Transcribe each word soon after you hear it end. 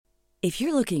If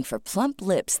you're looking for plump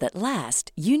lips that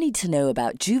last, you need to know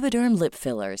about Juvederm lip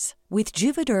fillers. With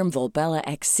Juvederm Volbella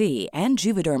XC and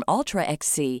Juvederm Ultra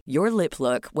XC, your lip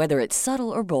look, whether it's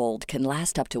subtle or bold, can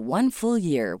last up to 1 full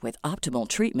year with optimal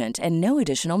treatment and no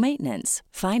additional maintenance.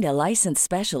 Find a licensed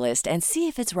specialist and see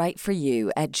if it's right for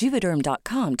you at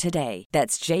Juvederm.com today.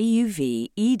 That's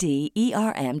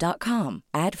JUVEDERM.com.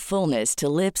 Add fullness to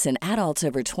lips in adults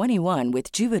over 21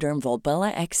 with Juvederm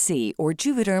Volbella XC or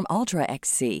Juvederm Ultra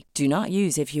XC. Do not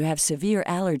use if you have severe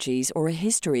allergies or a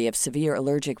history of severe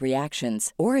allergic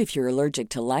reactions, or if you're allergic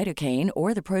to lidocaine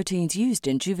or the proteins used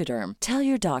in Juvederm. Tell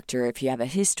your doctor if you have a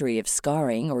history of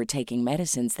scarring or taking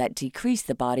medicines that decrease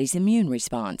the body's immune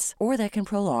response or that can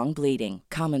prolong bleeding.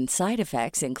 Common side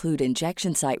effects include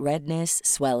injection site redness,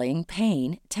 swelling,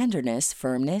 pain, tenderness,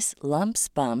 firmness, lumps,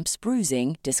 bumps,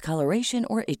 bruising, discoloration,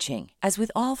 or itching. As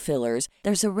with all fillers,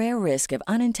 there's a rare risk of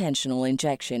unintentional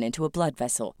injection into a blood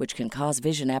vessel, which can cause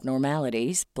vision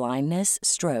abnormalities, blindness,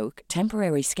 stroke,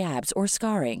 temporary scabs, or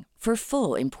scarring. For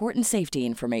full, important safety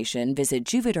information, visit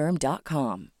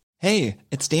Juvederm.com. Hey,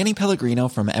 it's Danny Pellegrino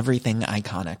from Everything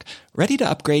Iconic. Ready to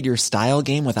upgrade your style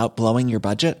game without blowing your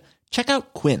budget? Check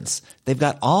out Quince. They've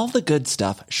got all the good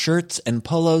stuff, shirts and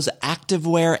polos,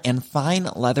 activewear, and fine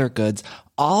leather goods,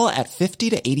 all at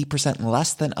 50 to 80%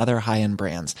 less than other high-end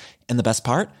brands. And the best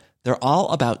part? They're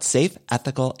all about safe,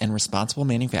 ethical, and responsible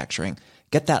manufacturing.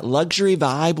 Get that luxury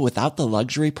vibe without the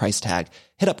luxury price tag.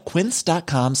 Hit up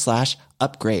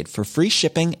quince.com/upgrade for free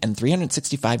shipping and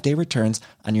 365-day returns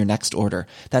on your next order.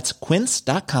 That's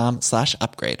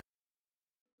quince.com/upgrade.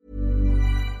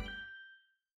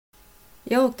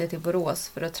 Jag åkte till Borås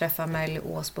för att träffa Merli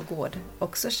Ås på gård,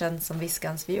 också känd som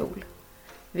Viskans viol.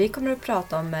 Vi kommer att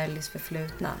prata om Merlis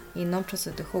förflutna inom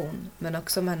prostitution, men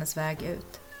också om hennes väg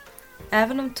ut.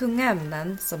 Även om tunga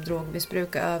ämnen som drogmissbruk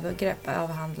och övergrepp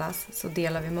avhandlas, så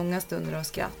delar vi många stunder av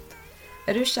skratt.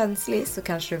 Är du känslig så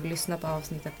kanske du vill lyssna på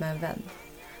avsnittet med en vän.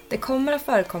 Det kommer att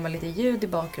förekomma lite ljud i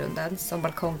bakgrunden, som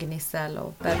balkonggnissel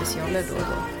och bebisjoller då och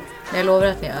då. Men jag lovar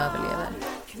att ni överlever.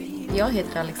 Jag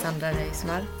heter Alexandra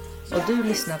Reismar och du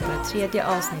lyssnar på det 3:e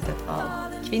avsnittet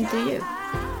av Kvintervju.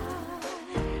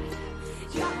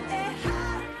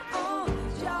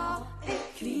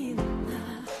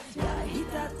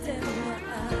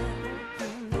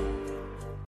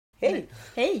 Hej!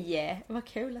 Hej! Vad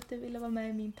kul att du ville vara med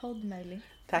i min podd, Merli.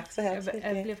 Tack så hemskt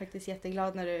mycket. Jag blev faktiskt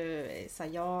jätteglad när du sa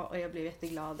ja, och jag blev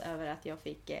jätteglad över att jag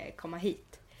fick komma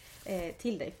hit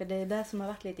till dig. För det är det som har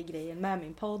varit lite grejen med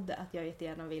min podd, att jag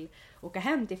jättegärna vill åka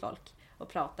hem till folk och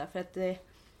prata. För att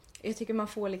jag tycker man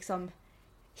får liksom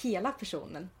hela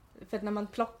personen. För att när man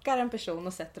plockar en person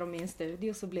och sätter dem i en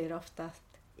studio så blir det oftast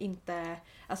inte,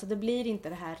 alltså det blir inte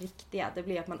det här riktiga. Det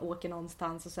blir att man åker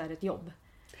någonstans och så är det ett jobb.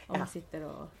 Och man sitter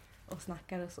och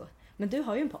snackar och så. Men du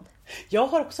har ju en podd. Jag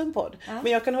har också en podd. Ja.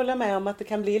 Men jag kan hålla med om att det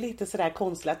kan bli lite sådär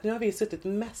konstlat. Nu har vi suttit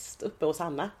mest uppe hos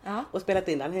Anna och spelat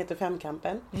in. Den heter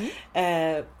Femkampen.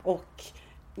 Och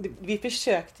vi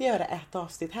försökte göra ett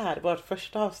avsnitt här, vårt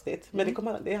första avsnitt. Men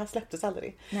det har släpptes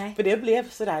aldrig. Nej. För det blev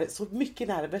sådär, så mycket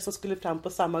nerver som skulle fram på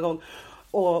samma gång.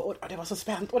 Och det var så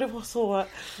spänt och det var så,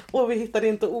 och vi hittade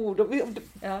inte ord och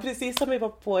precis som vi var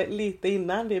på lite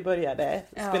innan vi började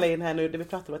spela in här nu, där vi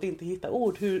pratade om att inte hitta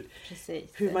ord,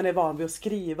 hur man är van vid att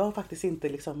skriva och faktiskt inte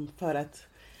liksom föra ett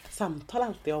samtal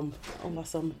alltid om vad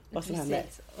som händer.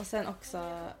 Och sen också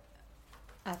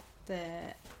att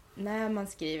när man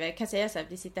skriver, jag kan säga så här,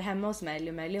 vi sitter hemma hos Merli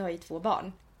och Merli har ju 2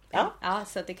 barn. Ja,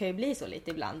 så att det kan ju bli så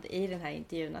lite ibland i den här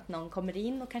intervjun att någon kommer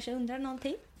in och kanske undrar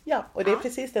någonting. Ja, och det är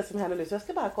precis det som händer nu, så jag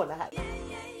ska bara kolla här.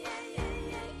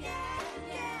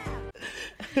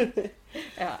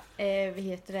 Vad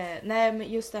heter det? Nej,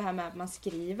 men just det här med att man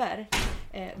skriver,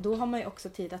 då har man ju också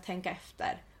tid att tänka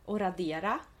efter och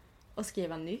radera och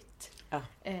skriva nytt.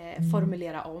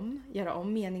 Formulera om, göra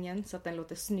om meningen så att den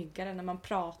låter snyggare. När man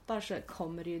pratar så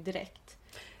kommer det ju direkt.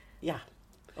 Ja.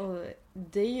 Och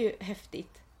det är ju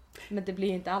häftigt, men det blir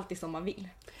ju inte alltid som man vill.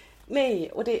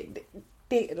 Nej, och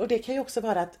det kan ju också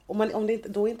vara att om det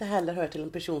då inte heller hör till en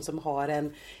person som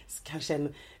har kanske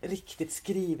en riktigt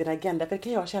skriven agenda. För det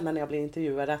kan jag känna när jag blir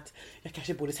intervjuad att jag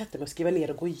kanske borde sätta mig och skriva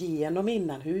ner och gå igenom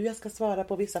innan hur jag ska svara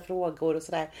på vissa frågor och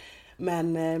sådär.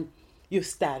 Men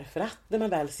just därför att när man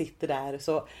väl sitter där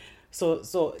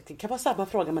så det kan vara samma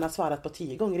fråga man har svarat på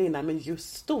 10 gånger innan, men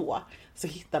just då så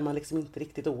hittar man liksom inte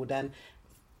riktigt orden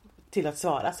till att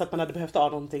svara, så att man hade behövt ha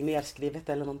någonting nedskrivet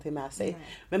eller någonting med sig. Nej.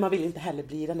 Men man vill inte heller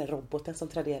bli den där roboten som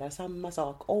traderar samma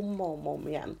sak om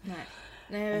igen.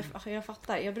 Nej, jag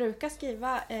fattar. Jag brukar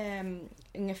skriva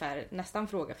ungefär nästan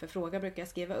fråga för fråga brukar jag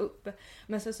skriva upp.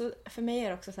 Men så för mig är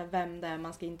det också så här, vem det är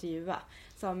man ska intervjua.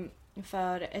 Som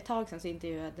för ett tag sedan så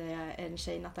intervjuade jag en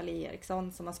tjej, Nathalie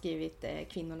Eriksson, som har skrivit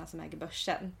Kvinnorna som äger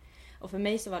börsen. Och för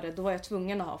mig så då var jag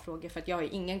tvungen att ha frågor för att jag har ju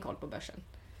ingen koll på börsen.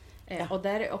 Och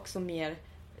där är också mer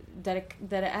där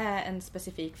det är en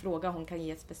specifik fråga, hon kan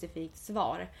ge ett specifikt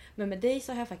svar. Men med dig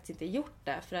så har jag faktiskt inte gjort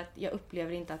det, för att jag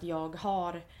upplever inte att jag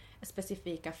har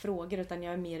specifika frågor, utan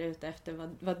jag är mer ute efter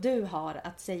vad du har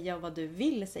att säga och vad du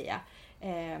vill säga.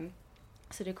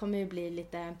 Så det kommer ju bli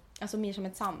lite, alltså mer som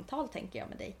ett samtal, tänker jag,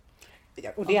 med dig.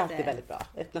 Ja, och det är alltid väldigt bra.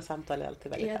 Öppna samtal är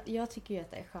alltid väldigt bra. Jag tycker ju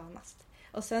att det är skönast.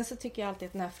 Och sen så tycker jag alltid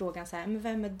att den här frågan så här, men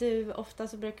vem är du? Ofta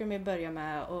så brukar man ju börja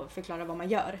med att förklara vad man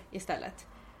gör istället.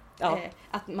 Ja.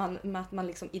 Att man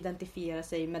liksom identifierar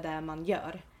sig med det man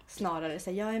gör. Snarare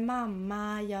säga, jag är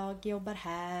mamma, jag jobbar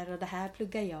här och det här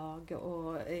pluggar jag.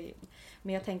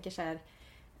 Men jag tänker så här,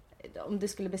 om du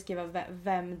skulle beskriva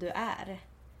vem du är.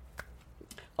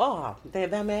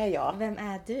 Vem är jag? Vem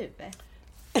är du?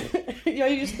 Jag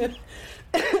är just nu...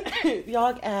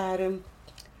 jag är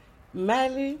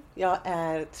Mally, jag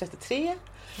är 33.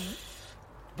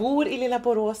 Bor i lilla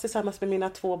Borås tillsammans med mina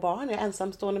 2 barn. Jag är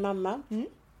ensamstående mamma.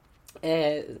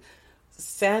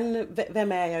 Sen,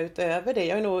 vem är jag utöver det?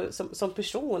 Jag är nog som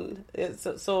person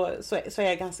så är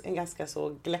jag en ganska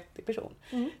så glättig person.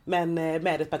 Men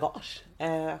med ett bagage,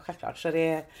 självklart. Så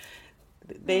det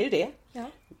är ju det. Ja.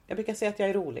 Jag brukar säga att jag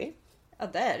är rolig. Ja,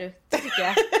 det är du. Det tycker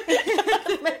jag.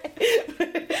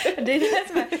 Det är det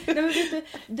som är... Nej, men vet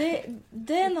du,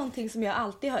 det är någonting som jag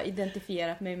alltid har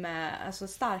identifierat mig med, alltså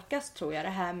starkast tror jag, det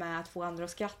här med att få andra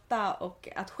att skratta och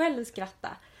att själv skratta.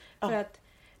 För att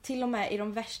till och med i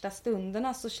de värsta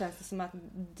stunderna så känns det som att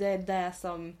det är det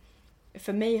som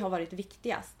för mig har varit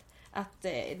viktigast. Att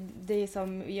det är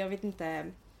som, jag vet inte...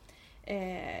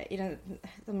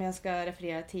 om jag ska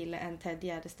referera till en Ted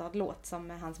Gärdestad-låt som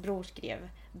hans bror skrev,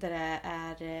 där det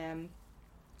är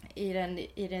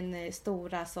i den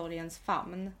stora sorgens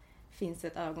famn finns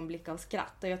ett ögonblick av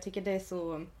skratt, och jag tycker det är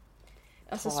så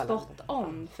alltså spot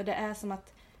on, för det är som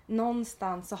att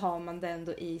någonstans så har man det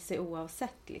ändå i sig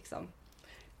oavsett liksom.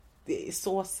 Det är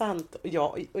så sant, och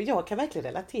jag kan verkligen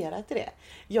relatera till det.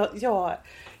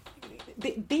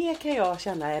 Det kan jag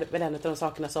känna är väl en av de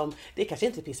sakerna som, det kanske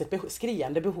inte finns ett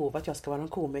skriande behov att jag ska vara någon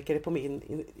komiker på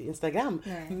min Instagram.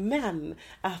 Nej. Men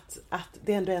att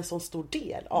det ändå är en sån stor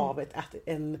del av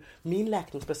min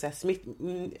läkningsprocess,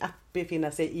 att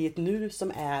befinna sig i ett nu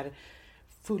som är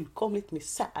fullkomligt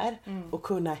misär och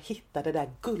kunna hitta det där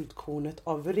guldkornet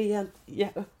av rent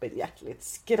öppenhjärtligt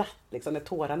skratt liksom, när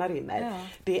tårarna rinner. Ja.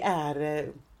 Det är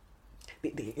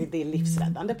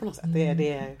livsräddande på något sätt. Det är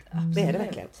det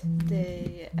verkligen.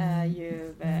 Det är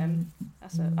ju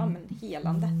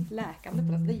helande, läkande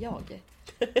på något sätt. Det är jag.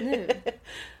 Nu.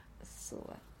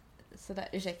 Så där,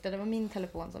 ursäkta, det var min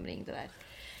telefon som ringde där.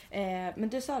 Men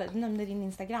du sa det, du nämnde din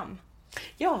Instagram.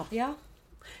 Ja.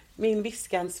 Min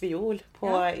viskans viol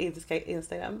på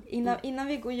Instagram. Innan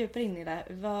vi går djupare in i det,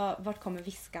 vart kommer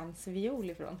viskans viol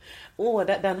ifrån?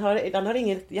 Den har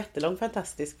inget jättelång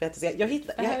fantastisk berättelse.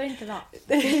 Behöver inte vara.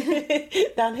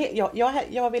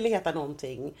 Jag ville heta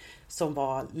någonting som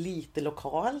var lite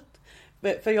lokalt.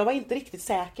 För jag var inte riktigt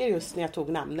säker just när jag tog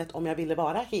namnet om jag ville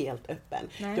vara helt öppen.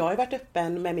 Nej. Jag har ju varit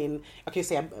öppen med min, jag kan ju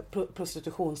säga,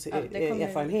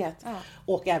 prostitutionserfarenhet.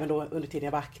 Och även då under tiden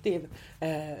jag var aktiv.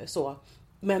 Så.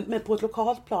 Men på ett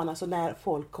lokalt plan, alltså när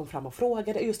folk kom fram och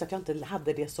frågade, just att jag inte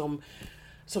hade det som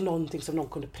någonting som någon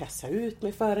kunde pressa ut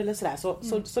mig för eller sådär.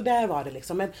 Så där var det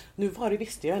liksom. Men nu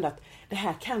visste jag ändå att det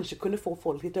här kanske kunde få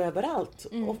folk lite överallt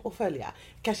och följa.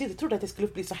 Kanske inte trodde att det skulle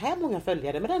bli så här många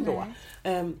följare, men ändå.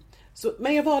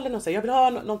 Men jag valde något, jag vill ha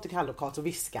någonting halvlokalt, så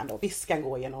Viskan då. Viskan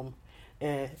går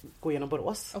genom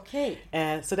Borås. Okay.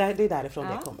 Så det är därifrån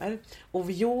det kommer. Och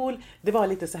viol, det var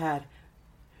lite så här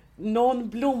någon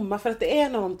blomma, för att det är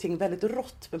någonting väldigt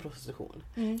rått med prostitution.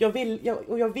 Jag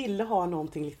ville ha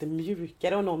någonting lite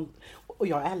mjukare och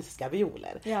jag älskar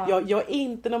violer. Ja. Jag är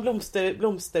inte någon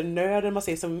blomsternörd, man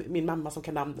säger som min mamma som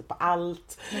kan namnet på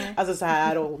allt. Nej. Alltså så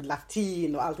här, och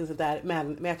latin och allt sånt där,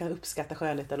 men jag kan uppskatta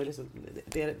skönheten och liksom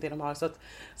det de har,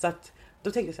 så att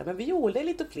då tänkte jag så här, men viol är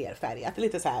lite flerfärgat,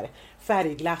 lite så här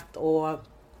färgglatt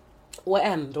och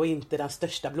ändå inte den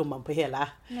största blomman på hela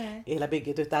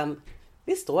bygget, utan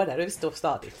vi står där och vi står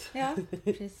stadigt. Ja,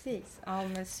 precis. Ja,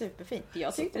 men superfint.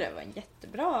 Jag tyckte det var en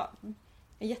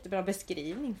jättebra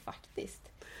beskrivning faktiskt.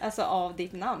 Alltså av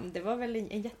ditt namn. Det var väl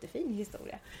en jättefin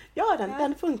historia. Ja,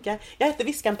 den funkar. Jag hette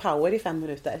Viskan Power i 5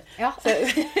 minuter. Ja.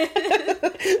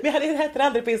 Men jag hette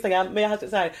aldrig på Instagram, men jag hade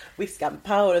så här Viskan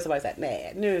Power, och så var det så här,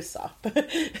 nej, nu så.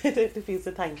 Det finns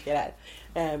en tanke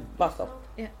där bakom.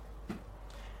 Ja.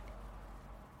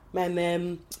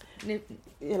 Men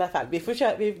I alla fall, vi får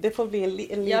köra, det får bli en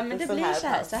liten Ja, men det sån blir här så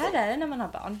här. paus. Så här är det när man har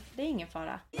barn. Det är ingen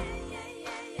fara.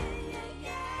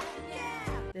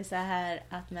 Det är så här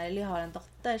att Merrily har en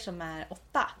dotter som är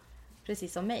 8.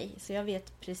 Precis som mig. Så jag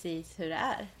vet precis hur det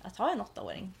är att ha en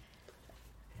 8-åring.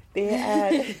 Det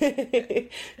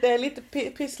är lite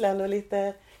pysslande och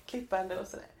lite klippande och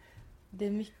sådär. Det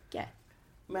är mycket.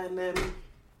 Men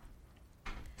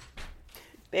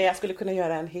jag skulle kunna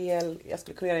göra en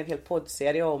hel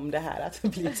poddserie om det här att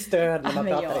bli ett stöd när man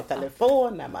pratar i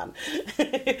telefon, när man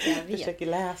försöker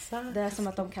läsa. Det är som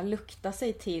att de kan lukta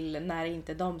sig till när det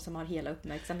inte är de som har hela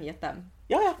uppmärksamheten.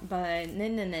 Ja. Bara,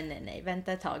 nej,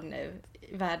 vänta ett tag nu.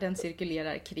 Världen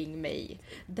cirkulerar kring mig.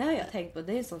 Det har jag tänkt på,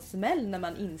 det är en sån smäll när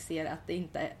man inser att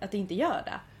det inte gör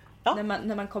det. Ja.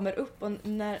 När man kommer upp och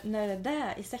när det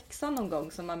är i 6:an någon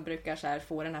gång som man brukar så här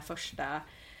få den här första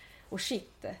och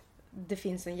shit, det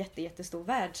finns en jättestor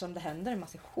värld som det händer en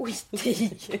massa skit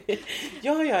i.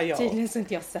 Ja. Tydligen så är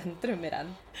inte jag centrum i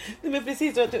den. Nej, men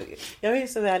precis, jag är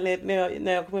så väl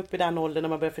när jag kom upp i den åldern när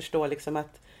man började förstå liksom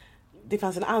att det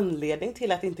fanns en anledning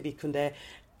till att inte vi kunde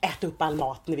äta upp all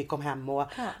mat när vi kom hem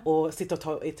och sitta och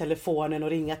ta i telefonen och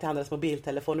ringa till andras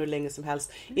mobiltelefoner hur länge som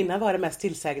helst. Innan var det mest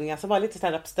tillsägningar som var lite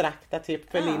sådär abstrakta,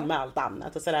 typ fyll in med allt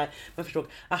annat och sådär. Man förstod,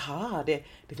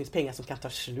 det finns pengar som kan ta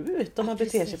slut om man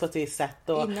beter sig på ett visst sätt.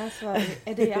 Och... Innan så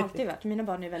är det alltid varit. Mina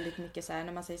barn är väldigt mycket så här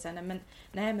när man säger så här,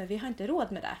 nej men vi har inte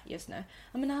råd med det just nu.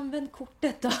 Ja, men använd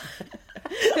kortet då.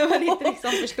 När man inte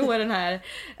liksom förstår den här,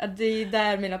 att det är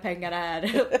där mina pengar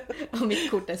är och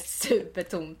mitt kort är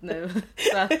supertomt nu.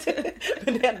 Så att...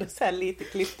 Men det är ändå så här lite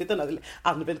klyftigt att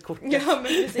använd kortet. Ja, men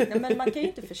precis. Men man kan ju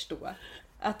inte förstå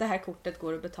att det här kortet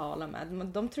går att betala med.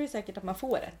 De tror ju säkert att man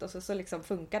får rätt och så liksom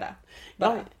funkar det.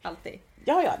 Bara, alltid.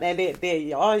 Ja,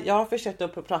 jag har försökt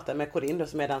att prata med Corinne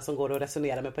som är den som går och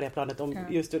resonerar med på det planet om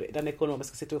just hur den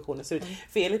ekonomiska situationen ser ut.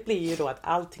 Felet blir ju då att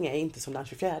allting är inte som den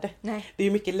 24. Nej. Det är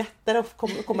ju mycket lättare att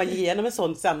komma igenom en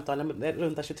sån samtal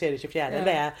runt den 23-24.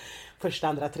 Det är första,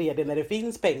 andra, tredje när det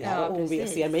finns pengar och hon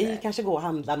ser mig kanske gå och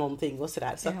handla någonting och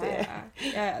sådär. Så att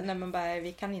när man bara,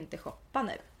 vi kan inte shoppa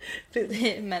nu.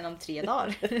 Men om 3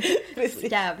 dagar.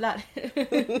 Jävlar.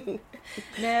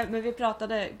 Nej, men vi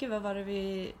pratade, gud vad var det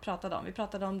vi pratade om? Vi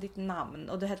pratade om ditt namn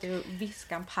och det hette ju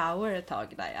Viskan Power ett tag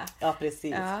där. Ja,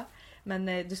 precis. Ja, men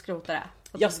du skrotade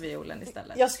det och tog violen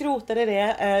istället. Jag skrotade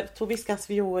det, tog Viskans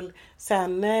viol,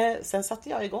 sen satte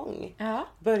jag igång. Ja.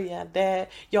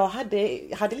 Jag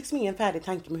hade liksom ingen färdig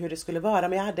tanke med hur det skulle vara,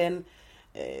 men jag hade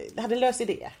en lös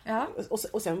idé. Ja.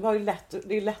 Och sen var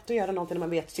det är lätt att göra någonting när man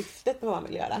vet syftet med vad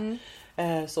man vill göra.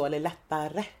 Eller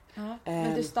lättare. Ja.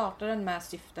 Men du startade med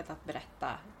syftet att berätta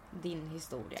din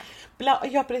historia.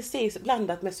 Ja, precis.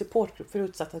 Blandat med supportgrupp för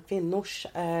utsatta kvinnors.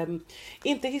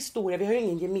 Inte historia, vi har ju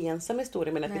ingen gemensam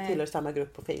historia men att vi tillhör samma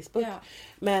grupp på Facebook. Ja.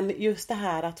 Men just det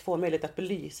här att få möjlighet att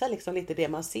belysa liksom lite det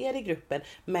man ser i gruppen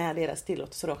med deras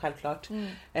tillåtelse då självklart.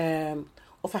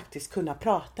 Och faktiskt kunna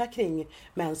prata kring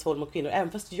mäns våld mot kvinnor.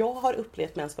 Även fast jag har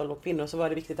upplevt mäns våld mot kvinnor så var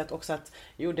det viktigt att också att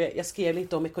jag skrev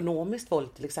lite om ekonomiskt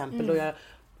våld till exempel. Och jag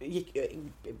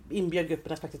inbjöd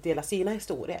gruppen att faktiskt dela sina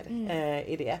historier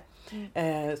i det.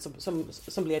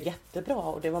 Som blev jättebra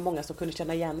och det var många som kunde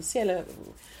känna igen sig eller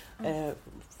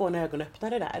få en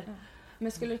ögonöppnare där.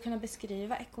 Men skulle du kunna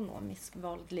beskriva ekonomisk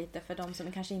våld lite för de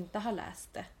som kanske inte har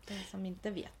läst det, som inte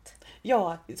vet?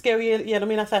 Ja, ska jag ge igenom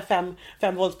mina så här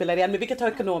fem våldsspelare igen, men vi kan ta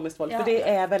ekonomiskt våld för det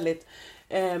är väldigt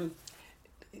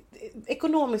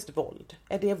ekonomiskt våld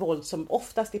är det våld som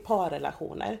oftast i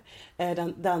parrelationer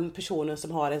den personen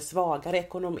som har en svagare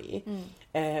ekonomi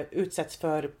utsätts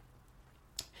för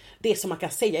det som man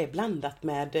kan säga är blandat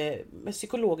med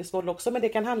psykologiskt våld också, men det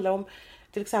kan handla om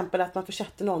till exempel att man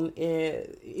försätter någon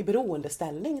i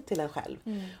beroendeställning till en själv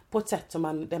på ett sätt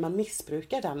som där man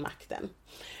missbrukar den makten.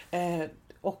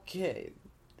 Och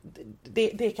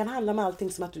det kan handla om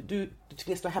allting som att du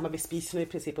tvingas stå hemma vid spisen i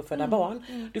princip och föda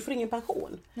barn. Du får ingen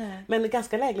pension. Nej. Men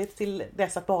ganska lägligt till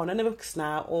dess att barnen är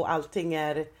vuxna och allting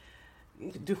är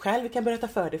du själv kan börja ta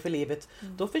för dig för livet.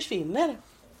 Då försvinner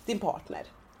din partner.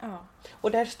 Ja.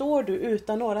 Och där står du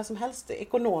utan några som helst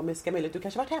ekonomiska möjligheter. Du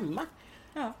kanske varit hemma.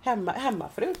 Ja.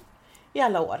 Hemmafru i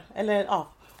alla år. Eller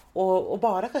och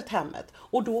bara skött hemmet.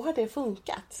 Och då har det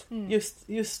funkat.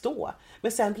 Just då.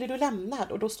 Men sen blir du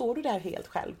lämnad och då står du där helt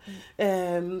själv.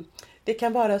 Det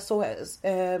kan vara så...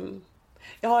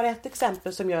 jag har ett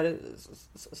exempel som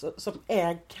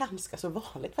är ganska så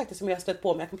vanligt faktiskt. Som jag har stött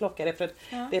på, men jag kan plocka det för att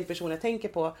det är en person jag tänker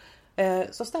på.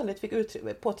 Så ständigt fick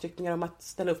påtryckningar om att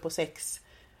ställa upp på sex.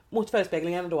 Mot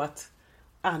förespeglingen då att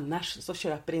annars så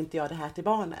köper inte jag det här till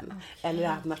barnen. Okay, eller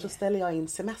annars så ställer jag in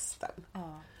semestern.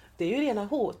 Det är ju rena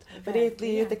hot. Men det är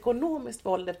ju ett ekonomiskt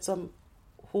våld som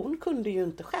hon kunde ju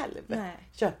inte själv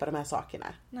köpa de här sakerna.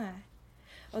 Nej.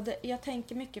 Och jag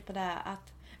tänker mycket på det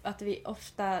att vi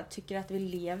ofta tycker att vi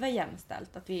lever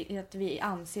jämställt. Att vi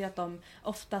anser att de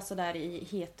ofta så där i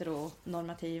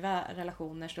heteronormativa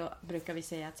relationer så brukar vi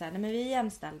säga att så här, nej men vi är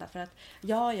jämställda för att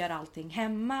jag gör allting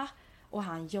hemma och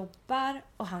han jobbar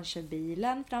och han kör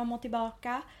bilen fram och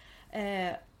tillbaka.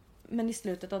 Men i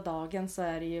slutet av dagen så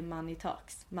är det ju money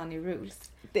talks, money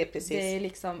rules. Det är precis. Det är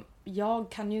liksom,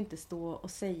 jag kan ju inte stå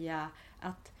och säga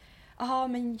att jaha,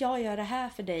 men jag gör det här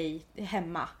för dig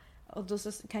hemma. Och då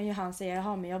så kan ju han säga,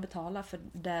 jaha, men jag betalar för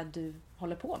det du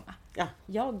håller på med. Ja.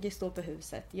 Jag står på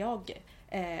huset, jag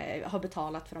har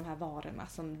betalat för de här varorna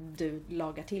som du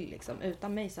lagar till. Liksom.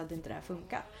 Utan mig så hade inte det här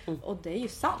funkat. Och det är ju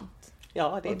sant.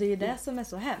 Ja, och det är ju det som är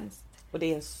så hemskt. Och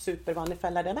det är en supervanlig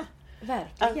fälla det med.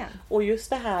 Verkligen. Och just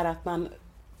det här att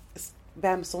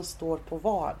vem som står på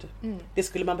vad. Det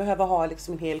skulle man behöva ha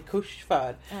liksom en hel kurs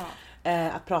för.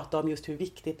 Att prata om just hur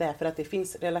viktigt det är. För att det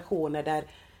finns relationer där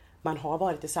man har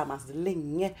varit tillsammans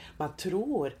länge. Man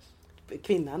tror,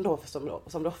 kvinnan då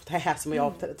som det ofta är som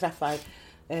jag träffar,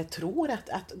 tror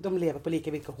att de lever på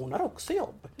lika villkor. Hon har också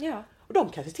jobb. Ja. Och de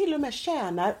kanske till och med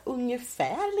tjänar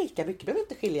ungefär lika mycket. Behöver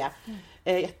inte skilja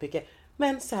jättemycket.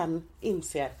 Men sen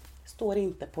står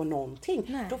inte på någonting.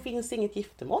 Nej. Då finns inget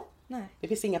giftermål. Nej. Det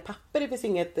finns inga papper, det finns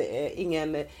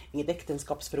inget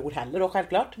äktenskapsförord heller då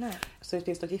självklart. Nej. Så det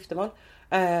finns något giftermål.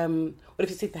 Och det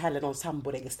finns inte heller någon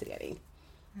samboregistrering.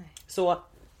 Nej. Så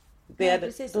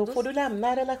Då får du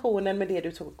lämna relationen med det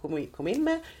du kom in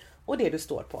med och det du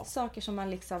står på. Saker som man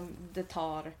liksom, det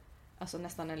tar alltså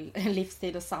nästan en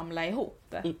livstid att samla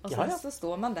ihop. Och sen så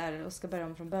står man där och ska börja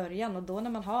om från början. Och då när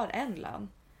man har en lön,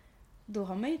 då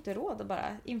har man ju inte råd att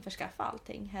bara införskaffa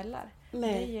allting heller.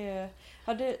 Nej. Det är ju,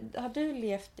 har du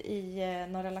levt i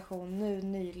någon relation nu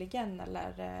nyligen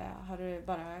eller har du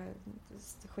bara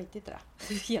skitit i det?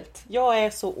 Helt. Jag är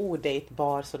så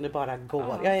odejtbar som det bara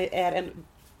går. Ja. Jag är en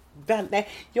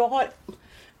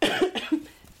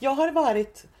jag har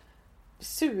varit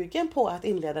sugen på att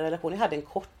inleda en relation. Jag hade en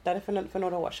kortare för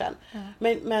några år sedan.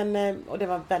 Men och det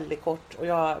var väldigt kort och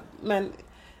jag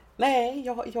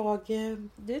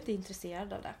Du är inte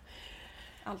intresserad av det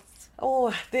alls.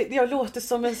 Jag låter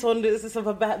som en sån som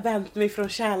har vänt mig från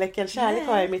kärleken. Kärlek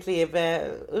har jag i mitt liv.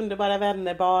 Underbara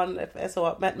vänner, barn,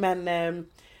 så.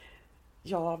 Men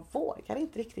jag vågar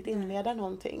inte riktigt inleda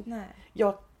någonting. Nej.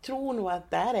 Jag tror nog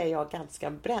att där är jag ganska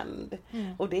bränd.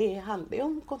 Och det handlar ju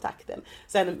om kontakten.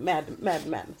 Sen med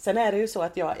män. Sen är det ju så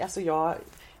att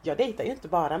jag dejtar ju inte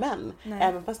bara män. Nej.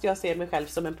 Även fast jag ser mig själv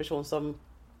som en person som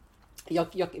jag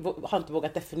har inte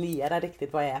vågat definiera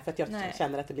riktigt vad jag är för att jag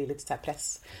känner att det blir lite så här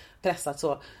pressat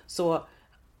så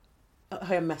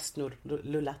har jag mest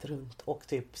lullat runt och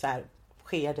typ så här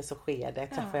sker det,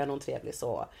 träffar jag någon trevlig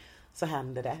så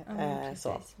händer det.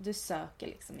 Så. Du söker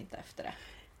liksom inte efter det.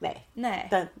 Nej.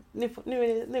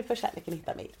 Nu får kärleken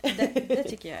hitta mig. Det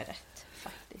tycker jag är rätt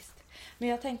faktiskt. Men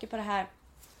jag tänker på det här.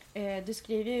 Du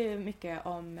skriver ju mycket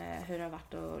om hur det har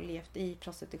varit och levt i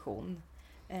prostitution.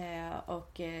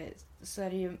 Och så är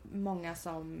det ju många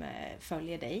som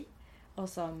följer dig och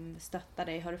som stöttar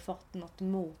dig. Har du fått något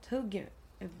mothugg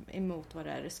emot vad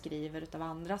det är du skriver utav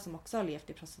andra som också har levt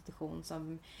i prostitution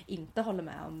som inte håller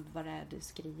med om vad det är du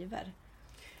skriver?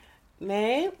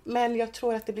 Nej, men jag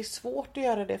tror att det blir svårt att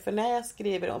göra det för när jag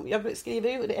skriver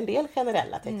ju en del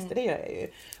generella texter, det gör jag ju.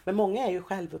 Men många är ju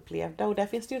självupplevda och där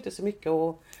finns det ju inte så mycket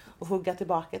att hugga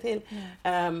tillbaka till.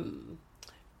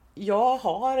 Jag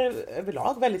har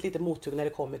överlag väldigt lite mothugg när det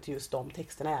kommer till just de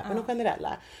texterna, även de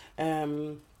generella.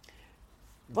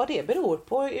 Vad det beror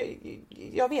på,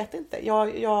 jag vet inte.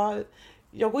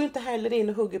 Jag går ju inte heller in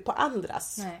och hugger på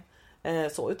andras. Nej.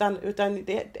 Så, utan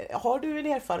har du en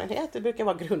erfarenhet, det brukar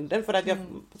vara grunden för att jag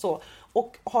så,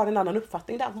 och har en annan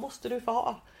uppfattning, där måste du få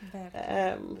ha.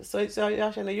 Så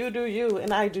jag känner you do you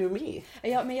and I do me.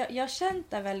 Ja, men jag har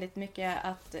känt det väldigt mycket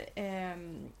att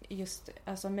just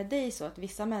alltså med dig så att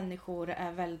vissa människor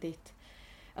är väldigt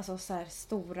alltså så här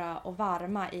stora och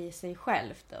varma i sig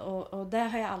självt och det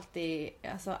har jag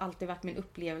alltid varit min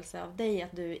upplevelse av dig,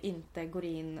 att du inte går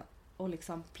in och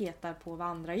liksom petar på vad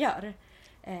andra gör.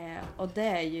 Och det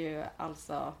är ju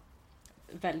alltså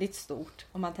väldigt stort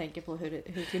om man tänker på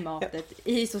hur klimatet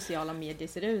i sociala medier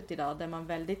ser ut idag, där man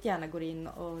väldigt gärna går in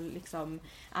och liksom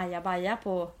ajabaja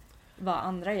på vad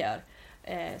andra gör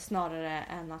snarare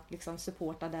än att liksom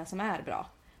supporta det som är bra,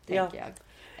 tänker jag.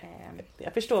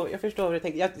 Jag förstår vad du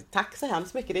tänker. Tack så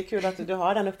hemskt mycket, det är kul att du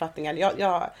har den uppfattningen.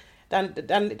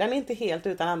 Den är inte helt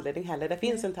utan anledning heller, det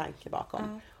finns en tanke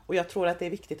bakom. Och jag tror att det är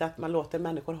viktigt att man låter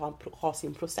människor ha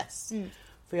sin process.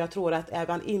 För jag tror att är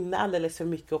man inne alldeles för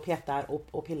mycket och petar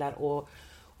och pillar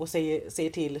och och säger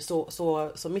till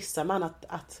så missar man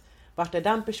att vart är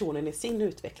den personen i sin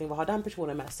utveckling? Vad har den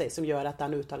personen med sig som gör att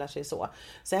den uttalar sig så?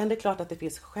 Sen är det klart att det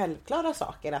finns självklara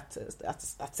saker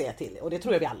att säga till. Och det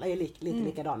tror jag vi alla är lite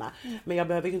likadana. Men jag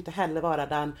behöver ju inte heller vara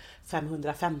den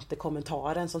 550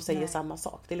 kommentaren som säger samma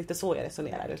sak. Det är lite så jag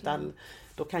resonerar. Utan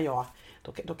då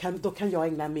kan jag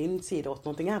ägna min sida åt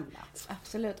någonting annat.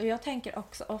 Absolut. Och jag tänker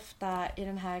också ofta i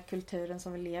den här kulturen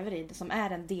som vi lever i, som är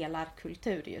en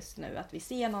delarkultur just nu. Att vi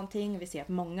ser någonting, vi ser att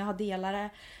många har delare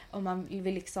och man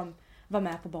vill liksom vara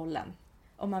med på bollen.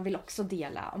 Och man vill också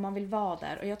dela och man vill vara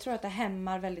där. Och jag tror att det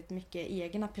hämmar väldigt mycket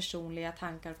egna personliga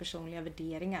tankar och personliga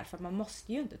värderingar. För man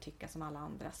måste ju inte tycka som alla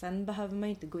andra. Sen behöver man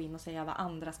ju inte gå in och säga vad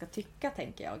andra ska tycka,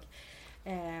 tänker jag.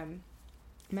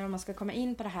 Men om man ska komma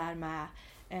in på det här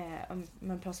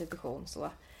med prostitution så,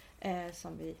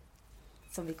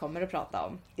 som vi kommer att prata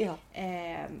om. Ja.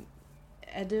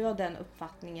 Är du av den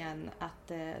uppfattningen att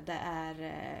det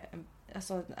är...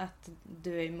 Alltså att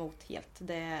du är emot helt.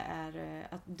 Det är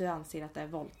att du anser att det är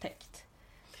våldtäkt.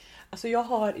 Alltså jag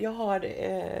har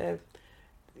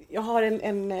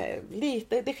en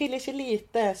lite, det skiljer sig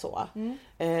lite så.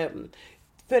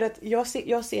 För att jag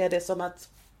ser det som att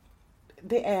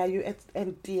det är ju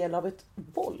en del av ett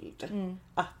våld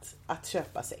att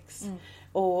köpa sex.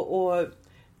 Och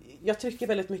jag trycker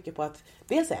väldigt mycket på att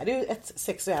dels är det ju ett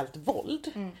sexuellt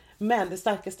våld. Men det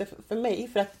starkaste för mig,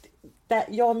 för att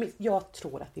jag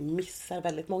tror att vi missar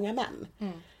väldigt många män.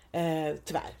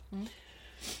 Tyvärr.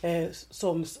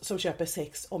 Som köper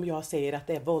sex om jag säger att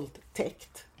det är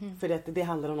våldtäkt. För det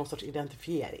handlar om någon sorts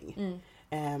identifiering.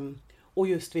 Och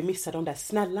just vi missar de där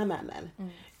snälla männen.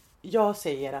 Jag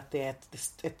säger att det är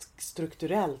ett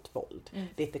strukturellt våld.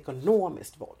 Det är ett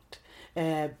ekonomiskt våld.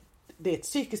 Det är ett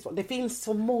psykiskt våld. Det finns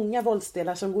så många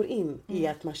våldsdelar som går in i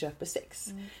att man köper sex.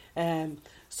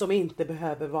 Som inte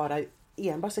behöver vara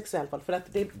enbart sexuellt våld. För att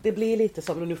det blir lite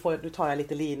som, nu tar jag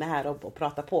lite lina här och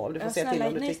pratar på. Du får säga till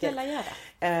om du tycker. Snälla gör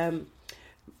det.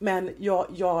 Men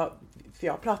för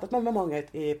jag har pratat med många,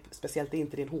 speciellt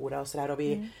inte din hora och sådär. Och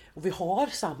vi har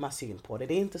samma syn på det.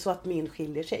 Det är inte så att min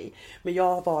skiljer sig. Men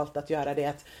jag har valt att göra det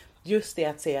att just det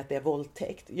att säga att det är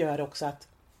våldtäkt gör också att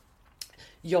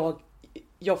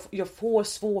jag får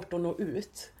svårt att nå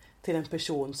ut till en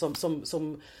person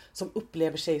som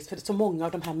upplever sig, för så många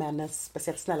av de här männen,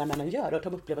 speciellt snälla männen, gör, och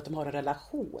de upplever att de har en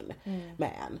relation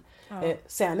med en.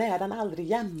 Sen är den aldrig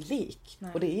jämlik.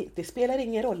 Nej. Och det spelar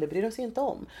ingen roll, det bryr oss inte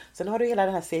om. Sen har du hela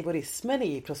den här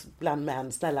savorismen bland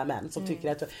män, snälla män, som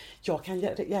tycker att jag kan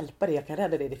hjälpa dig, jag kan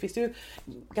rädda dig. Det finns ju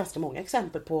ganska många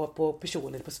exempel på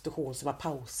personer i prostitution som har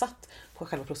pausat på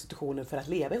själva prostitutionen för att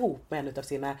leva ihop med en av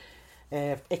sina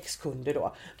ex-kunder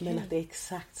då. Men att det är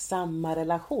exakt samma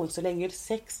relation. Så länge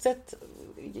sexet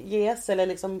ges eller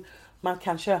liksom man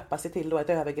kan köpa sig till då ett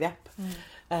övergrepp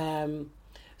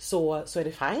så är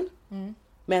det fine.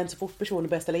 Men så fort personen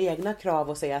börjar ställa egna krav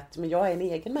och säga att men jag är en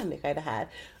egen människa i det här,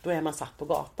 då är man satt på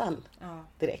gatan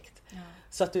direkt.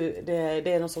 Så att det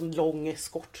är någon sån lång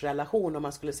eskortrelation om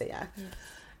man skulle säga.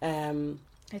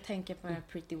 Jag tänker på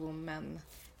Pretty Woman.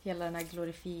 Hela den här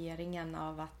glorifieringen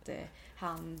av att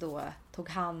han då tog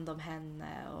hand om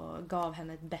henne och gav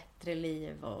henne ett bättre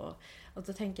liv. Och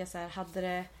då tänker jag så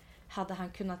här, hade han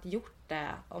kunnat gjort det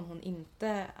om hon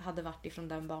inte hade varit ifrån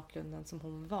den bakgrunden som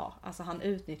hon var? Alltså han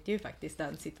utnyttjar ju faktiskt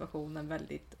den situationen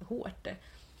väldigt hårt.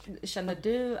 Känner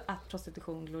du att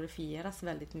prostitution glorifieras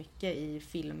väldigt mycket i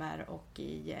filmer och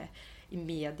i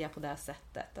media på det här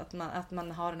sättet? Att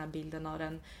man har den här bilden av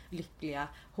den lyckliga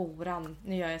horan.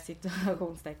 Nu gör jag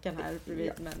situationstecken här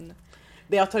bredvid, men...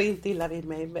 Jag tar inte illa vid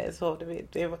mig, så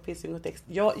det finns ju inget text.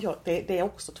 Det är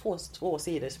också två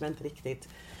sidor som jag inte riktigt...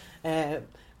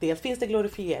 Dels finns det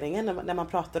glorifieringen när man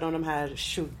pratar om de här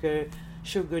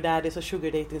sugar daddies och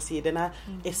sugar dating sidorna.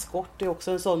 Escort är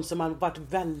också en sån som man varit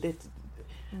väldigt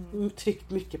tryckt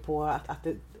mycket på att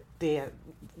det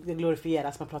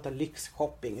glorifieras. Man pratar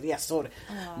lyxshopping, resor,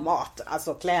 mat,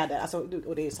 alltså kläder, alltså,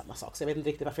 och det är ju samma sak, så jag vet inte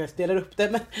riktigt varför jag delar upp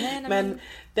det, men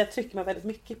där trycker man väldigt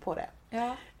mycket på det.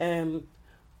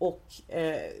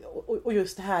 Och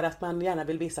just det här att man gärna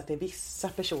vill visa att det är vissa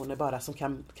personer bara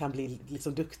som kan bli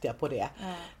liksom duktiga på det.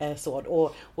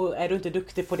 Och är du inte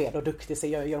duktig på det, då duktig, så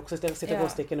jag gör också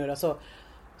citationstecken nu då,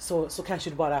 så kanske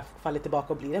du bara faller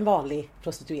tillbaka och blir en vanlig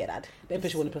prostituerad, en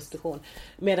person i prostitution.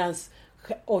 Medans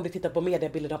om du tittar på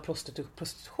mediebilden av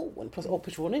prostitution och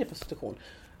personer i prostitution,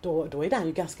 då är den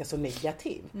ju ganska så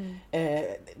negativ.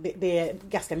 Det är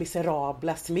ganska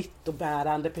miserabla,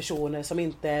 smittobärande personer som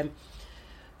inte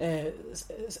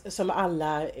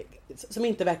som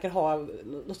inte verkar ha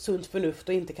något sunt förnuft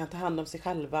och inte kan ta hand om sig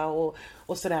själva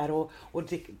och sådär, och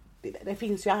det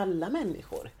finns ju alla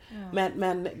människor.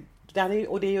 Men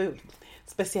och det är ju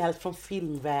speciellt från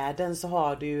filmvärlden så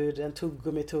har du ju den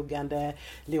tuggummi-tuggande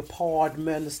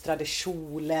leopardmönstrade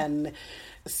kjolen,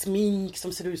 smink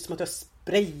som ser ut som att du har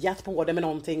sprayat på det med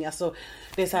någonting. Alltså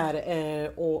det är så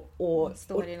här och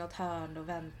står i något hörn och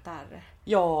väntar.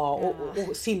 Ja,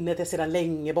 och sinnet är sedan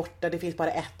länge borta. Det finns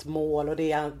bara ett mål och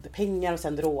det är pengar och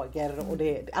sen droger och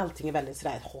allting är väldigt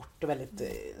sådär hårt och väldigt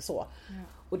så. Ja.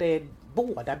 Och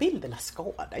båda bilderna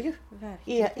skadar ju.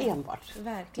 Enbart.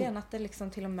 Verkligen att det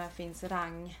liksom till och med finns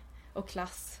rang och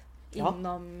klass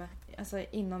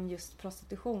inom just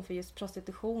prostitution. För just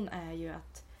prostitution är ju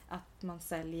att man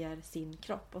säljer sin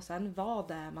kropp. Och sen vad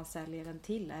det är man säljer den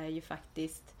till är ju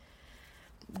faktiskt,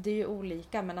 det är ju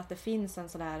olika, men att det finns en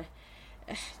sådär,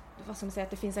 vad ska man säga, att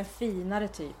det finns en finare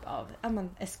typ av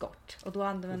eskort. Och då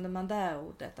använder man det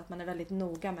ordet, att man är väldigt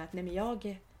noga med att nej men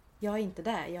jag är inte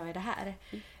där, jag är det här.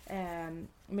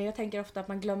 Men jag tänker ofta att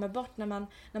man glömmer bort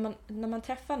när man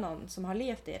träffar någon som har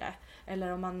levt i det.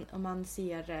 Eller om man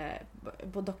ser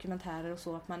på dokumentärer och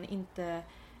så, att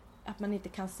man inte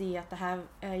kan se att det här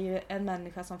är ju en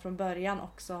människa som från början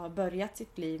också har börjat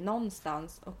sitt liv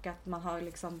någonstans. Och att man har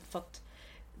liksom fått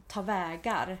ta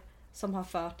vägar som har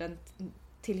fört en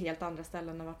till helt andra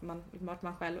ställen än vart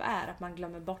man själv är. Att man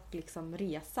glömmer bort liksom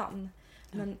resan.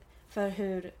 Men för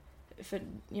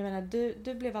jag menar,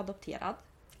 du blev adopterad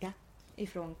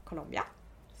ifrån Colombia.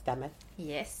 Stämmer.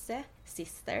 Yes,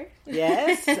 sister.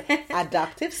 Yes,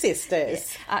 adoptive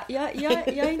sisters. Jag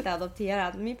är inte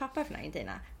adopterad. Min pappa är från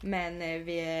Argentina. Men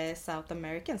vi är South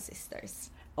American sisters.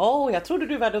 Jag trodde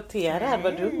du var adopterad.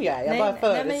 Vad dum jag är. Jag bara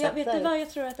förutsätter. Nej, men vet du vad jag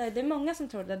tror att det är många som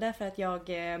tror det. Därför att jag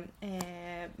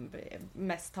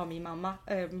mest har min mamma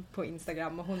på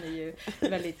Instagram. Och hon är ju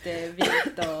väldigt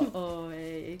vit och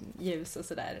ljus och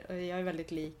sådär. Och jag är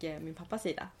väldigt lik min pappas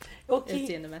sida.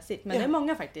 Utseendemässigt. Men det är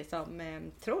många faktiskt som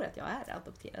tror att jag är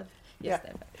adopterad. Just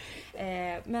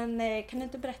därför. Men kan du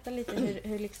inte berätta lite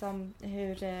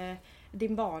hur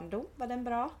din barndom, var den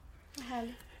bra?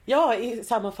 Härlig. Ja,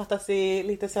 sammanfattas i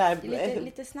lite sådär...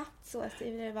 Lite snabbt så.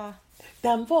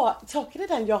 Saken är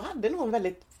den, jag hade nog en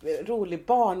väldigt rolig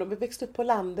barn och vi växte upp på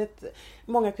landet.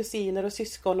 Många kusiner och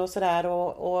syskon och sådär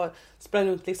och sprang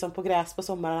runt liksom på gräs på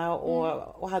sommarna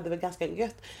och hade väl ganska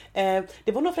gött.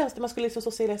 Det var nog främst när man skulle liksom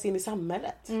socialiseras in i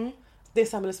samhället. Det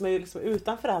samhället som är liksom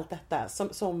utanför allt detta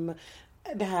som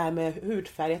det här med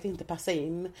hudfärg, att inte passa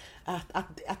in.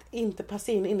 Att inte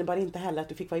passa in innebar inte heller att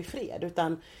du fick vara i fred,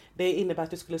 utan det innebär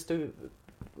att du skulle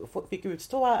fick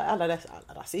utstå alla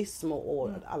rasism och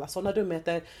alla sådana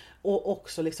dumheter, och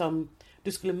också liksom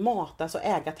du skulle matas och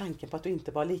äga tanken på att du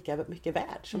inte var lika mycket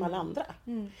värd som alla andra.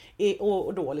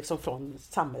 Och då liksom från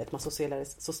samhället man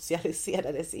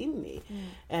socialiserades in i.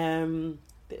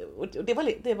 Och det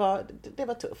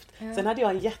var tufft. Ja. Sen hade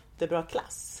jag en jättebra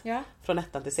klass från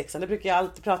 1:an till 6:an. Det brukar jag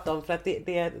alltid prata om, för att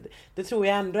det tror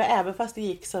jag ändå, även fast det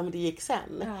gick som det gick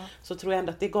sen, så tror jag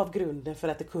ändå att det gav grunden för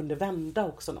att det kunde vända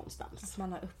också någonstans. Att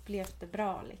man har upplevt det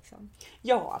bra liksom.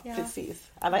 Ja.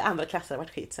 Precis. Alla andra klasser har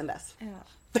varit skit sen dess. Ja.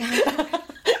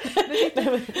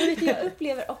 men vet du, jag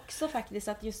upplever också faktiskt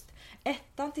att just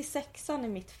 1:an till 6:an i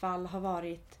mitt fall har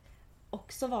varit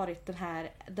den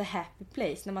här the happy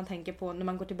place. När man tänker på, när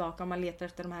man går tillbaka och man letar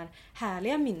efter de här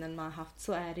härliga minnen man har haft,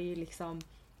 så är det ju liksom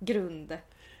grund.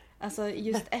 Alltså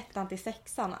just 1:an till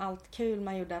 6:an, allt kul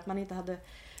man gjorde, att man inte hade...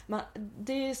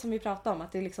 det är ju som vi pratade om,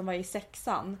 att det liksom var i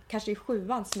 6:an, kanske i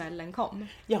 7:an smällen kom.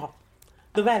 Ja.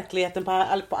 Då verkligheten på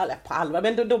allvar,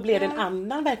 men då blev det en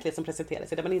annan verklighet som presenterade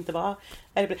sig, där man inte var...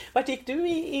 Vart gick du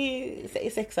i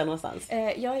 6:an någonstans?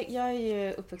 Jag är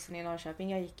ju uppvuxen i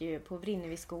Norrköping. Jag gick ju på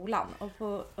Vrinneviskolan och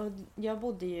jag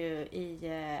bodde ju i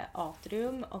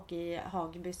Atrium och i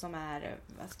Hagby, som är,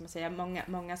 vad ska man säga,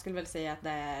 många skulle väl säga att det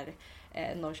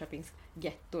är Norrköpings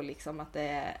getto liksom, att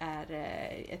det är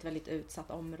ett väldigt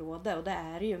utsatt område, och det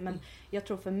är det ju, men jag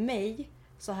tror för mig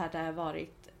så har det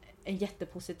varit en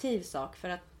jättepositiv sak, för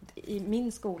att i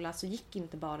min skola så gick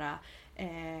inte bara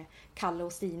Kalle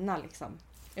och Stina liksom,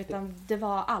 utan det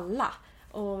var alla,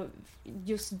 och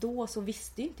just då så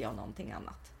visste inte jag någonting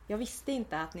annat. Jag visste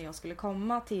inte att när jag skulle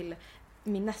komma till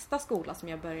min nästa skola som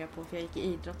jag började på, för jag gick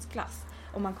i idrottsklass,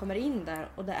 och man kommer in där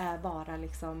och det är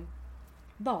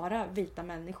bara vita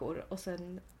människor, och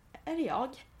sen är det jag.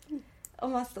 Och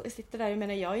man sitter där, jag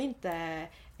menar, jag är inte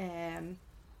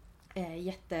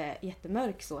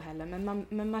jättemörk så heller,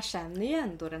 men man känner ju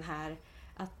ändå den här,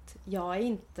 att jag är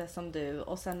inte som du,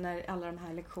 och sen när alla de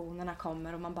här lektionerna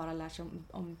kommer och man bara lär sig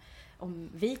om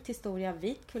vit historia,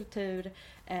 vit kultur,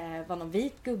 vad någon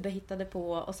vit gubbe hittade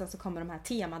på, och sen så kommer de här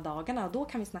temadagarna, och då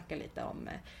kan vi snacka lite om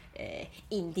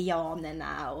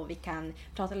indianerna, och vi kan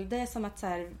prata lite, det är som att så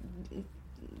här,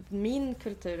 min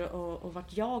kultur och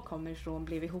vart jag kommer ifrån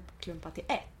blev ihopklumpat till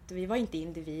ett. Vi var inte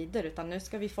individer, utan nu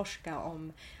ska vi forska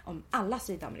om alla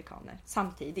sydamerikaner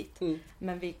samtidigt.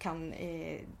 Men vi kan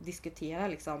diskutera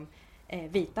liksom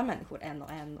vita människor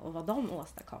en och vad de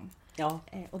åstadkom. Ja.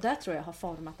 Och där tror jag har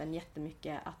format en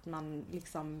jättemycket, att man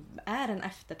liksom är en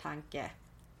eftertanke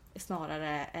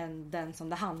snarare än den som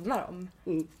det handlar om.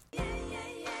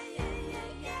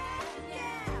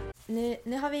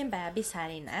 Nu har vi en bebis här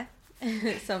inne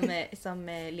som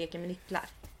leker med nycklar.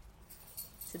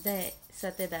 Så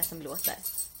att det är det som låter.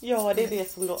 Ja, det är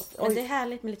det som låter. Men det är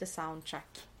härligt med lite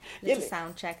soundtrack. Lite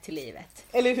soundtrack till livet.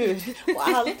 Eller hur? Och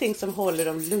allting som håller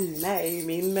dem lugna är ju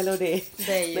min melodi.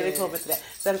 Det är ju... När det kommer till det.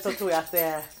 Sen så tror jag att det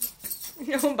är...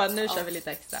 Hon bara, nu kör vi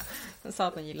lite extra. Hon sa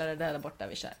att hon gillade det där borta,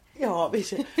 vi kör. Ja, vi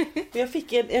kör. Jag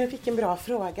fick en bra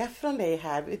fråga från dig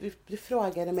här. Du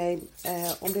frågade mig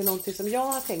om det är någonting som jag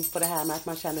har tänkt på, det här med att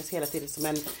man känner sig hela tiden som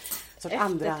en sorts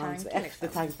andrahands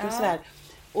eftertanke och sådär.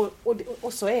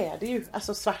 Och så är det ju.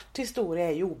 Alltså svart historia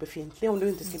är ju obefintlig om du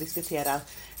inte ska diskutera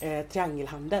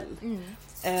triangelhandeln.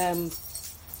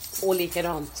 Och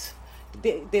likadant.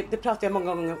 Det pratar jag många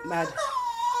gånger med.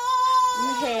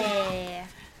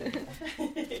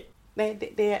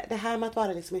 Nej, det här med att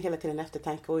vara liksom hela tiden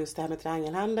eftertanke, och just det här med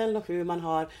triangelhandeln och hur man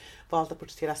har valt att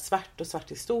porträttera svart och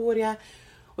svart historia.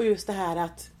 Och just det här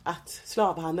att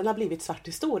slavhandeln har blivit svart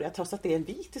historia trots att det är en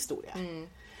vit historia.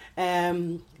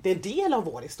 Det är en del av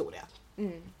vår historia.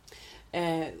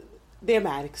 Det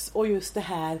märks. Och just det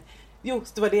här,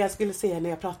 det var det jag skulle säga när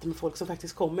jag pratar med folk som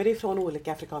faktiskt kommer ifrån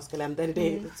olika afrikanska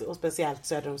länder, och speciellt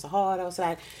söder om Sahara och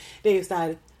sådär. Det är just det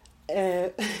här,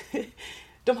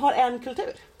 de har en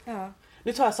kultur. Ja.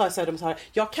 Nu tar jag söder om Sahara.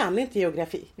 Jag kan inte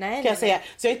geografi. Nej, kan jag säga.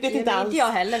 Så jag vet inte alls. Inte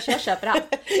jag heller, så jag köper allt.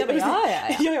 Jag bara,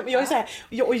 jag är så här,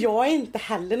 och jag är inte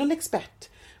heller någon expert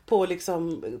på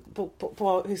liksom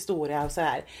på historia och så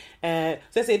här.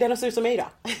 Så jag säger, den ser ut som mig då.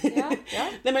 Ja.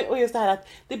 Nej, men, och just det här att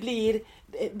det blir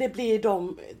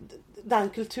den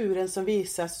kulturen som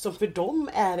visas, som för dem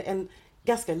är en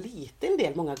ganska liten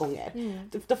del många gånger.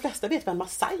 De flesta vet vad en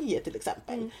Masai är till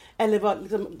exempel. Eller vad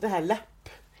liksom det här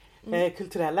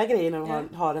kulturella grejen när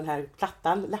de har den här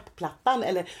plattan, läppplattan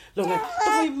eller långa.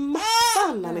 De har ju massa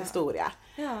annan historia.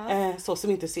 Så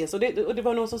som inte syns. Och det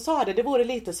var någon som sa det vore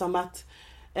lite som att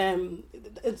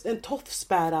en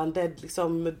tofsbärande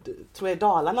liksom, tror jag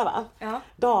Dalarna va? Ja.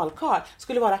 Dalkar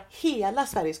skulle vara hela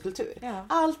Sveriges kultur. Ja.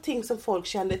 Allting som folk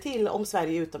kände till om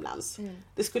Sverige utomlands.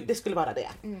 Det skulle vara det.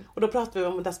 Och då pratar vi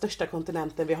om den största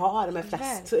kontinenten vi har med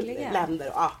flest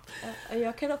länder. Ja.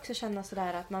 Jag kan också känna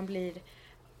sådär att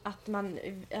man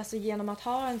alltså genom att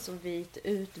ha en så vit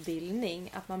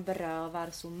utbildning, att man berövar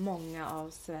så många av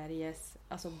Sveriges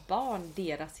barn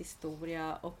deras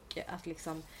historia, och att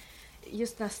liksom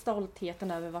just den här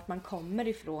stoltheten över vart man kommer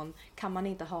ifrån kan man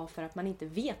inte ha för att man inte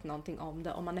vet någonting om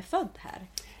det om man är född här.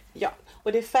 Ja,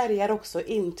 och det färgar också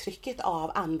intrycket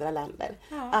av andra länder.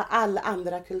 Ja. Alla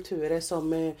andra kulturer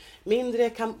som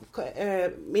mindre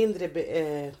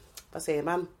vad säger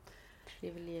man?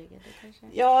 Privilegierade kanske?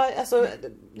 Ja, alltså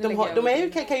de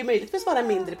kan ju möjligtvis vara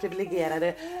mindre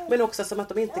privilegierade, men också som att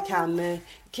de inte kan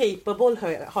capable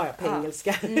har jag på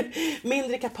engelska.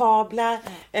 Mindre kapabla,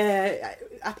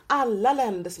 att alla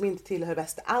länder som inte tillhör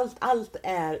väst, alla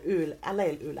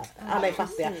är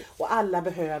fattiga och alla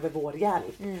behöver vår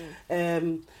hjälp.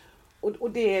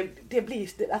 Och det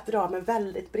blir att dra med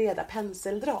väldigt breda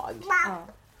penseldrag.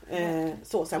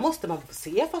 Sen måste man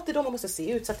se fattigdom, man måste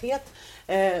se utsatthet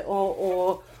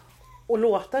och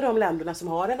låta de länderna som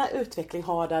har den här utveckling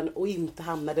ha den och inte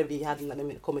hamna där vi hade när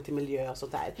det kommer till miljö och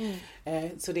sånt där.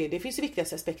 Så det finns ju viktiga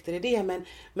aspekter i det,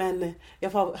 men jag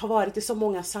har varit i så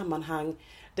många sammanhang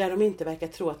där de inte verkar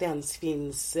tro att det ens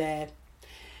finns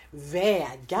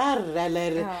vägar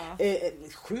eller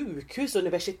sjukhus,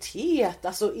 universitet,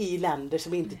 alltså i länder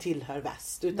som inte tillhör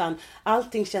väst, utan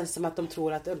allting känns som att de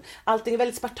tror att allting är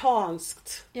väldigt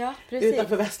spartanskt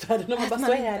utanför västvärlden, och man bara,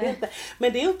 så är det inte.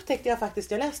 Men det upptäckte jag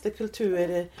faktiskt, jag läste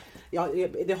kultur,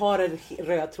 det har en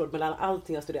röd tråd mellan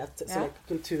allting jag studerat som är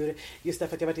kultur, just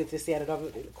därför att jag varit intresserad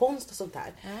av konst och sånt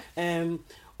här.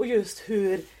 Och just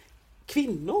hur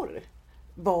kvinnor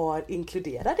var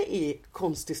inkluderade i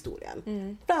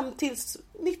konsthistorien fram till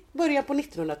början på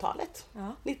 1900-talet.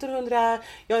 1900,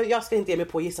 jag ska inte ge mig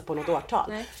på att gissa på något årtal.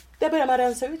 Nej. Där började man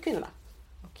rensa ut kvinnorna.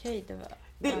 Okej, det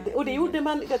var... Och det gjorde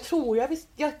man,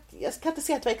 jag kan inte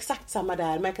säga att det var exakt samma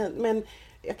där, men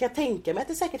jag kan tänka mig att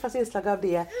det säkert fanns inslag av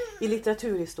det i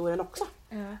litteraturhistorien också.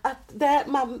 Att det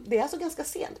är alltså ganska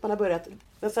sent man har börjat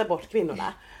rensa bort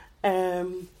kvinnorna.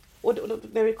 Och då,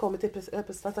 när vi kommer till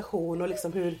representation och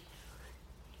liksom hur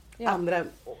andra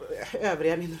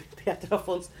övriga minoriteter har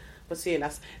på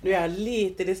synas. Nu är jag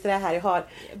lite disträ här. Jag har...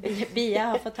 Bia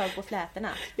har fått tag på flätorna.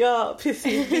 Ja,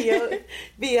 precis.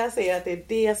 Bia säger att det är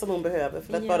det som hon behöver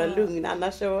för att vara lugn.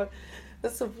 Annars så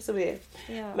är.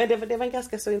 Ja. Men det var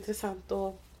ganska så intressant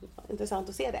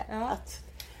att se det. Ja. Att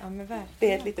men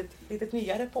det är ett litet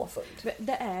nyare påfund.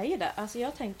 Det är ju det. Alltså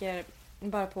jag tänker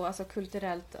bara på alltså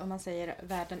kulturellt, om man säger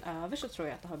världen över, så tror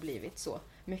jag att det har blivit så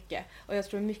mycket. Och jag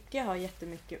tror mycket har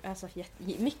jättemycket.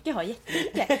 Mycket har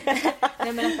jättemycket.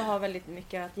 Nej, men att det har väldigt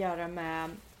mycket att göra med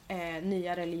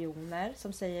nya religioner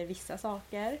som säger vissa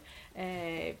saker.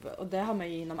 Och det har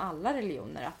man ju inom alla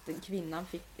religioner, att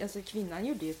kvinnan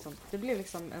gjorde ju ett sånt, det blev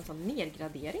liksom en sån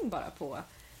nedgradering bara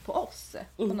på oss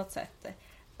på något sätt.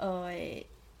 Och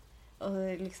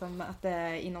liksom att det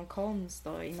är inom konst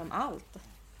och inom allt.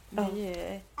 Det är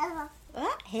ju...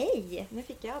 hej! Nu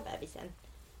fick jag bebisen.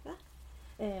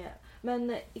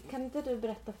 Men kan inte du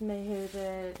berätta för mig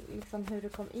hur du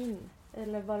kom in?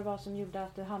 Eller vad det var som gjorde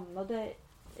att du hamnade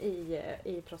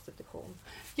i prostitution?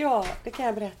 Ja, det kan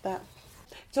jag berätta.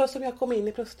 Så som jag kom in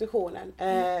i prostitutionen.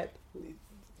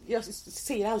 Jag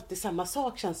ser alltid samma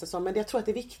sak, känns det som. Men jag tror att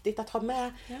det är viktigt att ha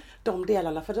med de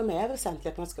delarna. För de är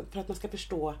väsentliga för att man ska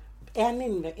förstå en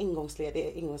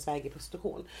ingångsväg i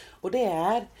prostitution. Och det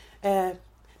är när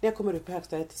jag kommer upp på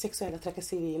högstadiet, sexuella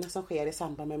trakasserierna som sker i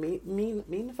samband med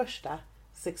min första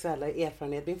sexuella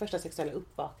erfarenhet, min första sexuella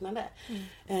uppvaknande.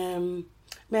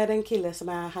 Med en kille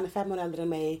han är 5 år äldre än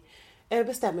mig,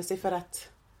 bestämmer sig för att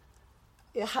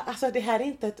alltså det här är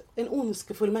inte en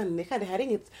ondskefull människa, det här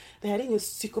är ingen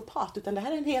psykopat, utan det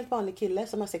här är en helt vanlig kille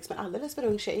som har sex med en alldeles för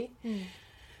ung tjej.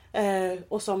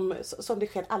 Och som det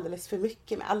sker alldeles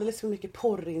för mycket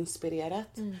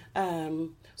porrinspirerat.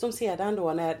 Som sedan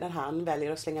då när han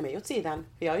väljer att slänga mig åt sidan,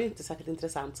 för jag är ju inte särskilt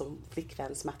intressant som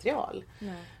flickvänsmaterial.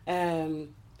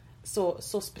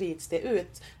 Så sprids det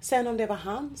ut. Sen om det var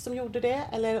han som gjorde det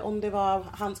eller om det var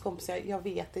hans kompisar, jag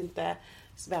vet inte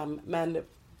vem, men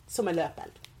som en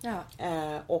löpeld.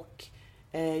 Och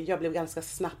jag blev ganska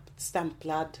snabbt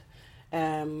stämplad.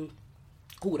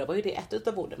 Hora var ju det ett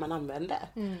utav orden man använde.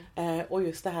 Och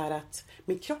just det här att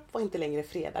min kropp var inte längre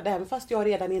fredad. Även fast jag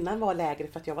redan innan var lägre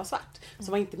för att jag var svart.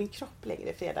 Så var inte min kropp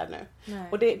längre fredad nu.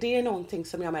 Och det är någonting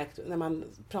som jag märkt när man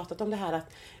pratat om det här.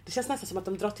 Att det känns nästan som att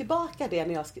de drar tillbaka det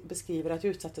när jag beskriver att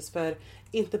jag utsattes för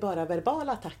inte bara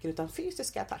verbala attacker utan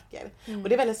fysiska attacker. Och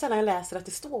det är väldigt sällan jag läser att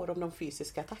det står om de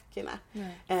fysiska attackerna.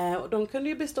 Och de kunde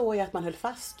ju bestå i att man höll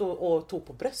fast och tog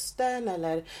på brösten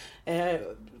eller...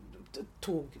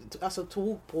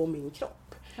 tog på min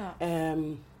kropp.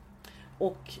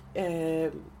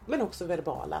 Men också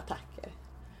verbala attacker.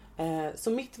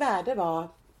 Så mitt värde var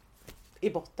i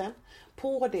botten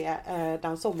på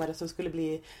den sommaren som skulle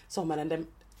bli sommaren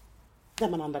där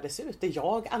man andades ut. Där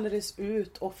jag andades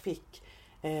ut och fick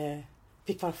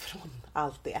vara från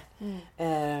allt det.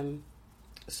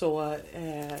 Så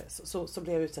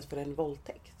blev jag utsatt för en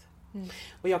våldtäkt.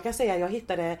 Och jag kan säga, jag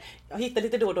hittade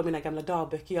lite då mina gamla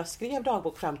dagböcker. Jag skrev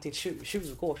dagbok fram till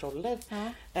 20 års ålder.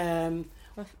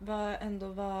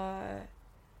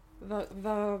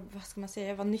 Vad ska man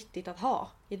säga, vad nyttigt att ha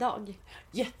idag.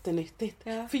 Jättenyttigt.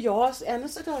 För en av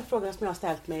de frågorna som jag har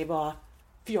ställt mig var,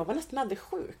 för jag var nästan aldrig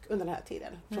sjuk under den här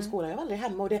tiden från skolan. Jag var aldrig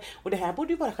hemma. Och det här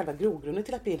borde ju vara själva grogrunden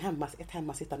till att bli ett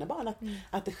hemmasittande barn.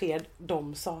 Att det sker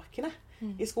de sakerna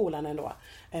i skolan ändå.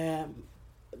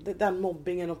 Den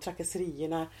mobbingen och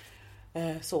trakasserierna.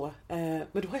 Men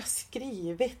då har jag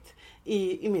skrivit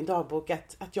i min dagbok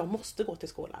att jag måste gå till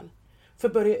skolan. För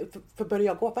börjar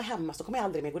jag gå på hemma så kommer jag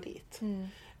aldrig mer gå dit.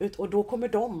 Och då kommer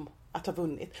de att ha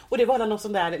vunnit. Och det var någon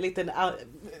sån där liten,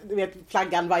 du vet,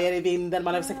 flaggan vajar i vinden,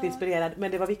 man har säkert inspirerad.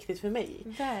 Men det var viktigt för mig.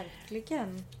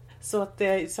 Verkligen. Så att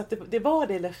det var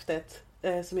det löftet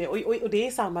som och det är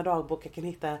i samma dagbok jag kan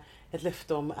hitta ett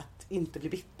löfte om att inte bli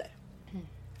bitter.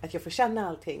 Att jag får känna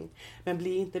allting. Men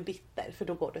bli inte bitter, för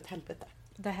då går det åt helvete.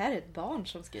 Det här är ett barn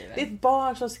som skriver. Det är ett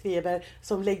barn som skriver,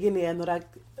 som lägger ner några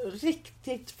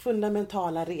riktigt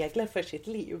fundamentala regler för sitt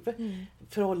liv.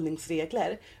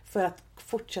 Förhållningsregler. För att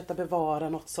fortsätta bevara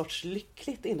något sorts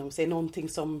lyckligt inom sig. Någonting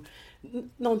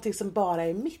som bara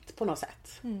är mitt på något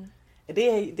sätt.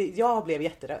 Jag blev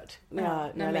jätterörd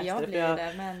när jag läste jag det. Blir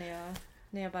det med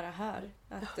när jag bara hör.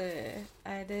 Att det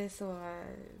är så...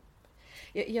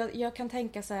 Jag kan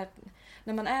tänka så här,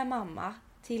 när man är mamma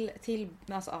till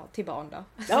barn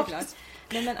då. Såklart.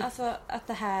 Nej, men alltså att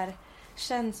det här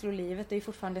känslolivet är ju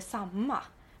fortfarande samma.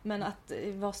 Men att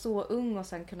vara så ung och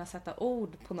sen kunna sätta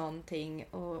ord på någonting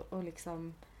och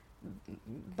liksom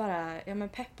bara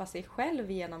peppa sig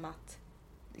själv genom att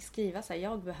skriva så här,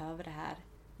 jag behöver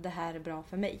det här är bra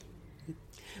för mig.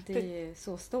 Det är ju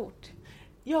så stort.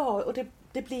 Ja, och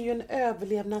det blir ju en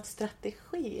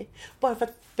överlevnadsstrategi. Bara för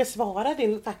att besvara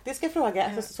din faktiska fråga.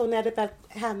 Alltså, så när det väl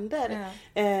händer.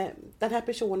 Den här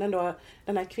personen då,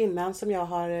 den här kvinnan som jag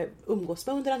har umgås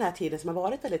med under den här tiden som har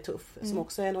varit väldigt tuff. Som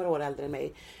också är några år äldre än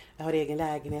mig. Jag har egen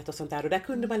lägenhet och sånt där. Och där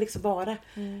kunde man liksom vara.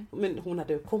 Men hon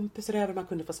hade kompisar över. Man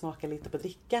kunde få smaka lite på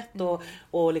drickat.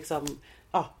 Och liksom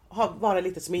vara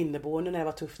lite som inneboende när det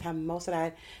var tufft hemma och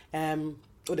sådär.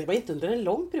 Och det var inte under en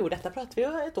lång period. Detta pratar vi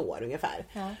ju ett år ungefär.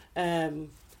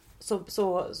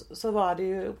 Så var det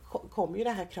ju, kom ju det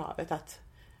här kravet att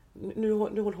nu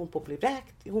håller hon på att bli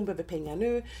vräkt. Hon behöver pengar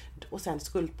nu. Och sen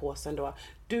skuldpåsen då.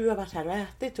 Du har varit här och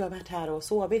ätit. Du har varit här och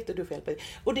sovit. Och du får hjälpa.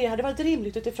 Och det hade varit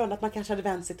rimligt utifrån att man kanske hade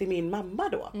vänt sig till min mamma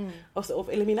då.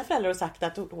 Eller mina föräldrar och sagt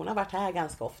att hon har varit här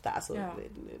ganska ofta. Alltså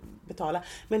betala.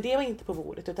 Men det var inte på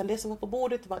bordet. Utan det som var på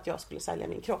bordet var att jag skulle sälja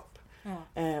min kropp.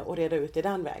 Och reda ut i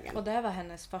den vägen. Och det var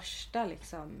hennes första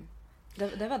liksom...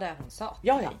 Det var det hon sa.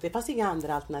 Ja, det fanns inga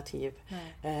andra alternativ.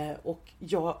 Och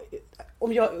jag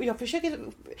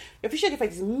försöker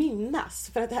faktiskt minnas.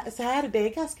 För att så här, det är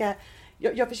ganska...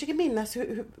 Jag försöker minnas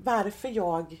varför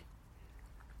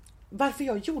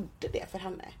jag gjorde det för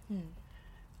henne.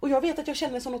 Och jag vet att jag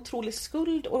kände en sån otrolig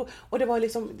skuld. Och det var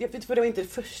liksom... För det var inte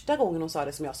första gången hon sa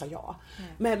det som jag sa ja.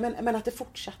 Men att det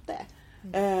fortsatte.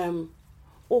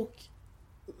 Och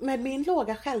med min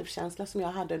låga självkänsla som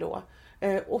jag hade då.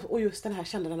 Och just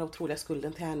kände den otroliga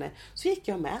skulden till henne. Så gick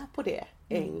jag med på det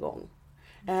en gång.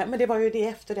 Men det var ju det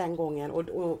efter den gången.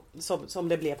 Och som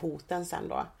det blev hoten sen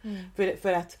då.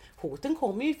 För att hoten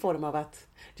kom ju i form av att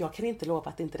jag kan inte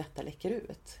lova att inte detta läcker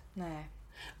ut. Nej.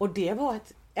 Och det var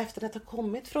efter att ha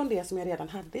kommit från det som jag redan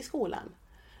hade i skolan.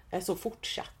 Så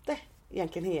fortsatte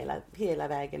egentligen hela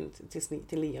vägen till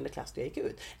 9:e klass då jag gick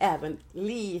ut. Även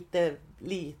lite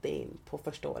in på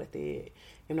första året i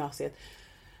gymnasiet.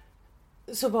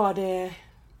 Så var det,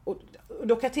 och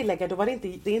då kan jag tillägga, det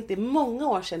är inte många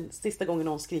år sedan sista gången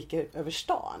någon skriker över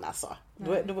stan alltså.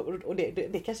 Och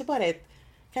det kanske bara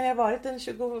kan det ha varit en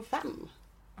 25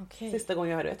 sista gången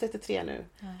jag hörde, jag är 33 nu.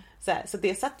 Så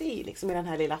det satt i liksom i den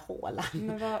här lilla hålan.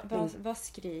 Men vad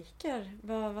skriker?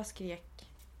 Vad skrek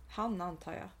han,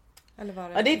 antar jag? Eller var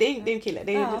det... Ja, det är en kille.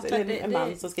 Det är en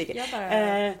man som skriker. Jag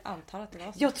bara antar att det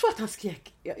var så. Jag tror att han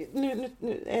skrek...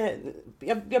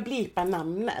 Jag blipar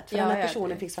namnet. För den här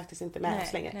personen finns faktiskt inte med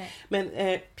oss längre. Men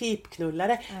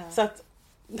pipknullare. Så att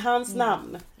hans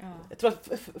namn... Jag tror att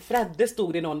Fredde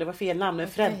stod i någon. Det var fel namn. Men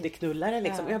Fredde-knullare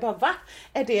liksom. Och jag bara, va?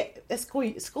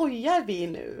 Skojar vi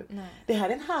nu? Det här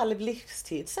är en halv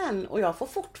livstid sen. Och jag får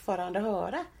fortfarande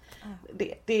höra.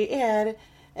 Det är...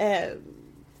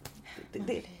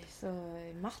 Det så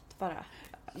matt bara.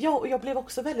 Ja, och jag blev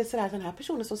också väldigt sådär att den här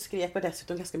personen som skrek var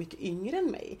dessutom ganska mycket yngre än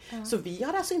mig. Så vi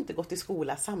har alltså inte gått i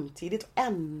skola samtidigt. Och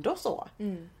ändå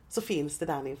så finns det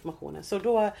den informationen. Så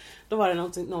då var det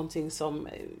någonting som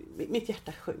mitt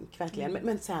hjärta sjönk verkligen.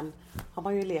 Men sen har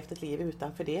man ju levt ett liv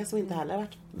utanför det som inte heller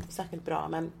varit särskilt bra.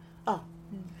 Men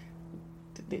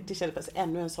det kändes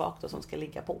ännu en sak då som ska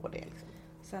ligga på det. Liksom.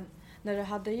 Sen när du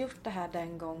hade gjort det här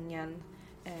den gången,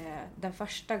 den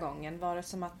första gången, var det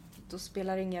som att då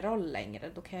spelar det ingen roll längre,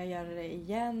 då kan jag göra det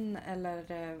igen,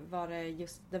 eller var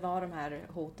det var de här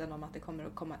hoten om att det kommer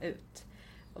att komma ut?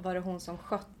 Och var det hon som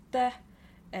skötte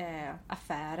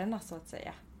affärerna så att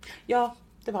säga? Ja,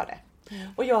 det var det.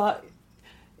 Och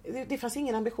det fanns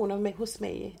ingen ambition hos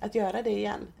mig att göra det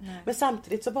igen. Men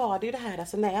samtidigt så var det ju det här,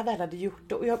 alltså när jag väl hade gjort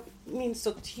det, och jag minns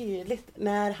så tydligt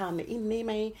när han är inne i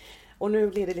mig. Och nu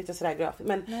blir det lite sådär grafiskt.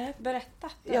 Men... Nej, berätta.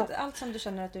 Allt som du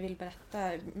känner att du vill berätta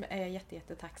är jag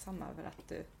jättetacksam över att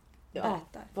du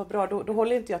berättar. Vad bra. Då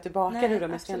håller inte jag tillbaka nu då.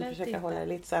 Men jag ska försöka hålla det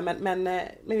lite så här. Men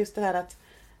just det här att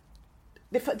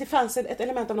det fanns ett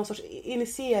element av någon sorts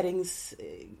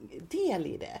initieringsdel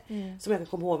i det. Som jag kan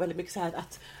komma ihåg väldigt mycket så här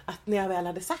att när jag väl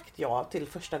hade sagt ja till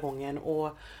första gången och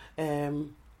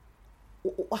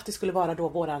att det skulle vara då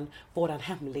våran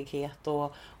hemlighet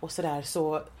och sådär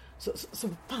så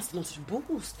fanns det någon sorts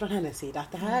boost från hennes sida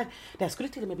att det här skulle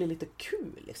till och med bli lite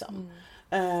kul liksom.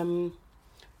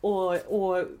 Och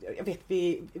jag vet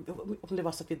om det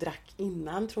var så att vi drack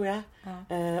innan tror jag.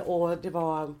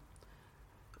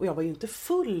 Och jag var ju inte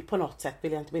full på något sätt,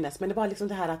 vill jag inte minnas, men det var liksom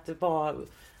det här att det var,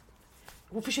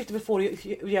 hon försökte väl få det att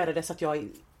göra det så att jag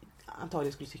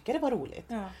antagligen skulle tycka det var roligt.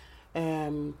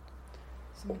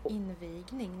 Som en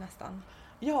invigning nästan.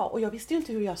 Ja, och jag visste ju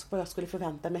inte vad jag skulle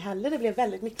förvänta mig heller. Det blev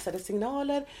väldigt mixade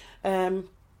signaler.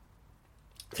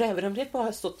 För även om det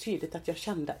var så tydligt att jag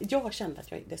kände att det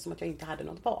är som att jag inte hade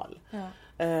något val.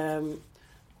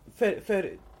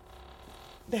 För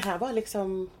det här var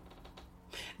liksom...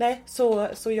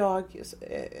 Så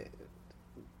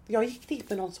jag gick dit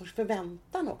med någon sorts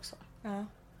förväntan också. Ja.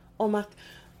 Om att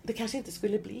det kanske inte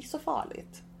skulle bli så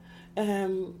farligt.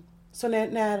 Så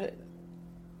när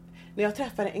jag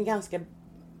träffade en ganska...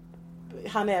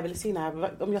 Han är väl sina...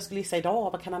 Om jag skulle gissa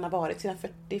idag, vad kan han ha varit? Sina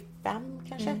 45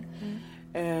 kanske?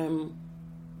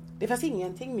 Det fanns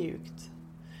ingenting mjukt.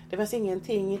 Det fanns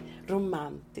ingenting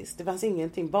romantiskt. Det fanns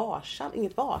inget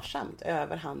varsamt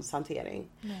över hans hantering.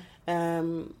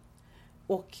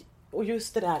 Och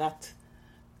just det där att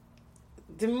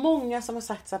det är många som har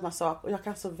sagt samma sak och jag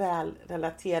kan så väl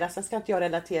relatera. Sen ska inte jag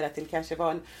relatera till kanske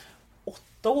vad en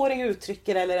 8-åring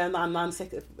uttrycker eller en annan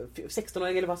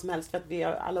 16-åring eller vad som helst, för att vi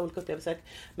har alla olika upplevelser.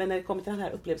 Men när det kommer till den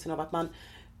här upplevelsen av att man,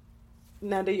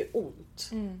 när det gör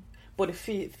ont, både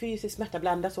fysisk smärta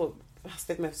blandas så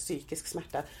hastigt med psykisk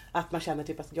smärta, att man känner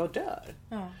typ att jag dör.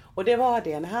 Ja. Och det var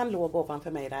det när han låg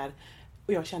ovanför mig där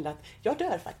och jag kände att jag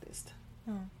dör faktiskt.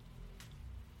 Ja.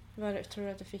 Tror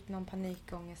du att du fick någon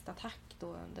panikångestattack då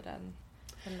under den?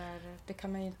 Eller det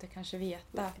kan man ju inte kanske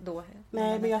veta då.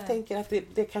 Nej, men jag tänker att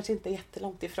det kanske inte är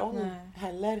jättelångt ifrån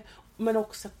heller. Men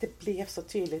också att det blev så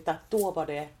tydligt att då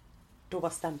var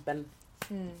stämpeln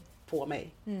på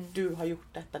mig. Du har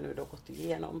gjort detta nu, du har gått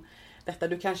igenom detta.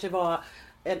 Du kanske var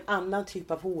en annan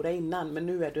typ av hora innan, men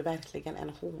nu är du verkligen en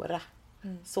hora.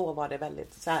 Så var det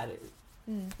väldigt så här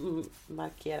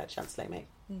markerad känsla i mig.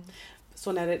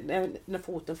 Så när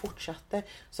foten fortsatte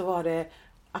så var det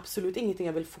absolut ingenting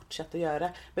jag vill fortsätta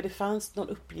göra. Men det fanns någon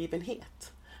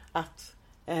uppgivenhet. Att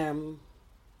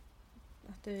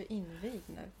du är invigd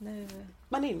nu.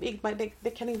 Man är invigd. Det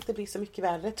kan inte bli så mycket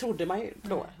värre, trodde man ju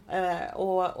då.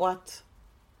 Och att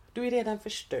du är redan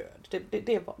förstörd.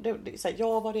 Så här,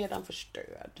 jag var redan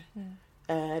förstörd.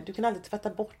 Du kan aldrig tvätta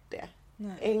bort det.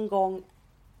 Nej. En gång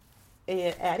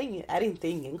är inte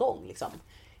ingen gång liksom.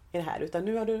 I det här, utan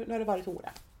nu har du varit hora.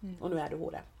 Och nu är du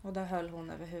hora. Och då höll hon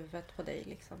över huvudet på dig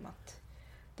liksom att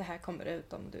det här kommer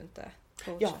ut om du inte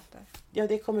fortsätter. Ja,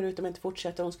 det kommer ut om jag inte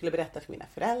fortsätter. Hon skulle berätta för mina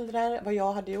föräldrar vad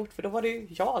jag hade gjort. För då var det ju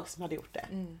jag som hade gjort det.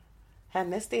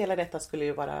 Hennes del av detta skulle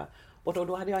ju vara... Och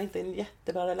då hade jag inte en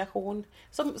jättebra relation.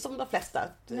 Som de flesta.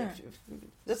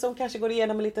 Som kanske går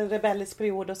igenom en liten rebellisk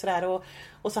period och sådär.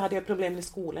 Och så hade jag problem i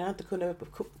skolan. Jag inte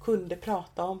kunde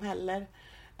prata om heller.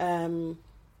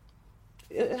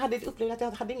 Jag hade upplevt att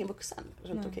jag hade ingen vuxen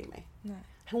runt omkring mig. Nej.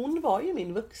 Hon var ju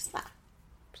min vuxna.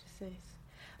 Precis.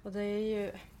 Och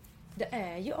det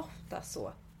är ju ofta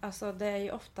så. Alltså det är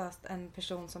ju oftast en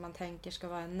person som man tänker ska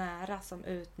vara nära som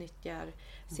utnyttjar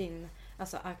sin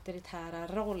auktoritära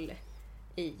roll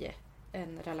i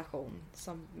en relation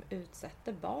som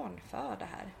utsätter barn för det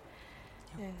här.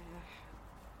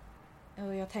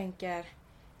 Och jag tänker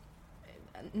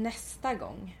nästa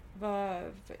gång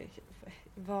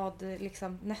vad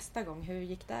liksom nästa gång, hur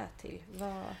gick det till?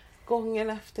 Gången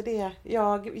efter det,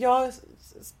 jag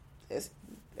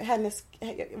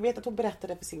vet att hon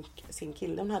berättade för sin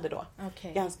kille hon hade då.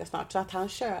 Okay. Ganska snart. Så att han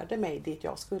körde mig dit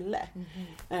jag skulle.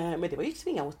 Men det var ju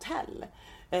inga hotell.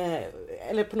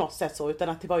 Eller på något sätt så. Utan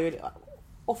att det var ju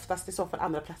oftast i så fall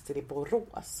andra platser i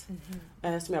Borås.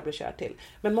 Som jag blev körd till.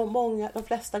 Men de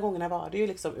flesta gångerna var det ju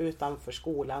liksom utanför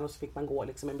skolan. Och så fick man gå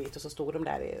liksom en bit. Och så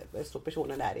stod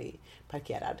personen där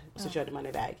parkerad. Och så körde man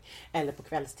iväg. Eller på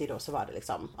kvällstid då så var det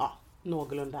liksom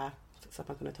någorlunda så att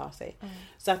man kunde ta sig.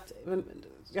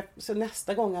 Så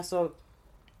nästa gång alltså...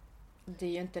 Det är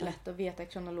ju inte lätt att veta i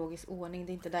kronologisk ordning.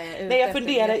 Det är inte där jag är ute. Nej, jag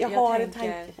funderar. Jag har en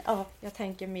tanke. Ja. Jag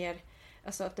tänker mer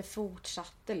att det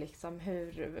fortsatte liksom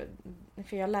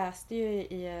för jag läste ju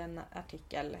i en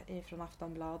artikel från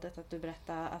Aftonbladet att du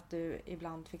berättade att du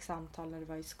ibland fick samtal när du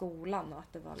var i skolan och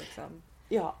att det var liksom...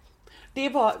 Ja.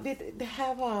 Det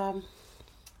här var...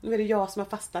 Nu är det jag som har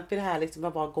fastnat vid det här liksom,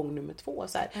 vad var gång nummer 2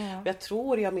 så här. Ja. Jag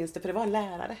tror jag minns det, för det var en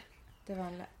lärare. Det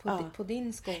var på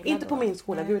din skola? Inte på min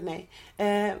skola, gud nej.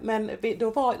 Men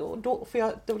då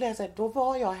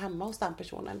var jag hemma hos den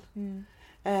personen.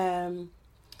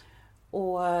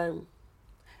 Och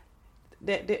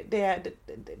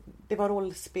det var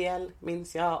rollspel,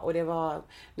 minns jag. Och det var...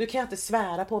 Nu kan jag inte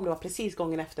svära på om det var precis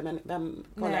gången efter.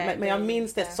 Men jag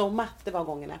minns det som att det var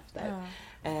gången efter.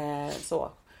 Ja.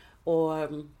 Så. Och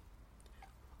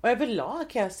överlag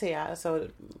kan jag säga alltså,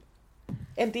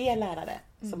 en del lärare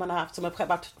som man har haft, som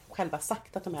har själva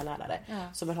sagt att de är lärare,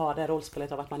 som vill ha det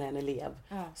rollspelet av att man är en elev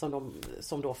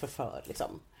som då förför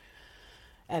liksom.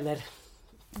 Eller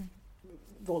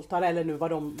våldtar, eller nu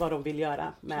vad de vill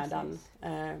göra med den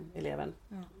eleven.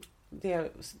 Det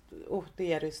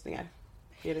är rysningar.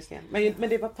 Men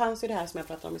det fanns ju det här som jag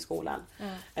pratade om i skolan.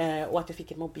 Och att jag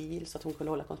fick en mobil så att hon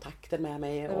kunde hålla kontakten med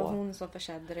mig. Det var hon som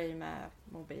försedde dig med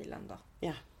mobilen då?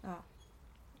 Ja.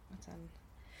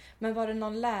 Men var det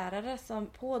någon lärare som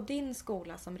på din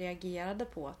skola som reagerade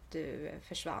på att du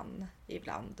försvann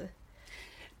ibland?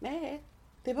 Nej,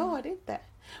 det var det inte.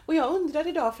 Och jag undrar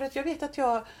idag, för att jag vet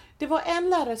att det var en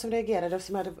lärare som reagerade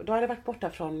som då hade varit borta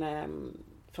från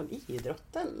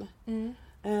idrotten.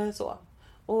 Så.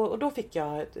 Och då fick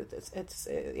jag ett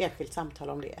enskilt samtal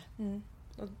om det.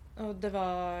 Och det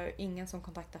var ingen som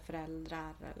kontaktade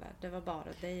föräldrar, eller det var bara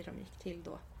dig de gick till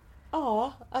då?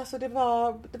 Ja, alltså det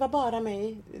var bara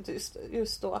mig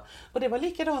just då. Och det var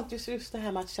likadant just det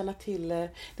här med att känna till.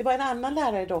 Det var en annan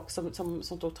lärare dock som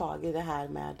tog tag i det här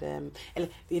med, eller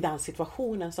i den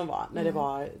situationen som var när det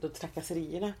var då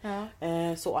trakasserierna.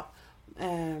 Så.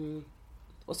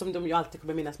 Och som de ju alltid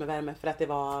kommer minnas med värme, för att det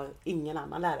var ingen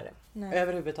annan lärare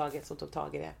överhuvudtaget som tog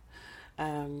tag i det.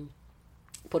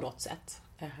 På något sätt.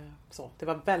 Så det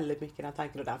var väldigt mycket den här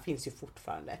tanken, och den finns ju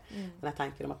fortfarande. Den här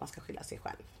tanken om att man ska skylla sig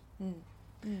själv.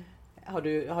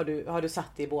 Har du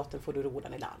satt dig i båten får du ro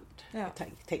den i land.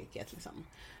 Tänket liksom.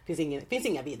 Finns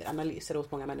inga vidare analyser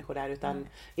hos många människor där, utan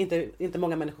inte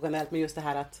många människor generellt, men just det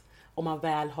här att om man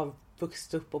väl har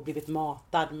vuxit upp och blivit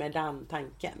matad med den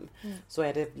tanken, så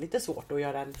är det lite svårt att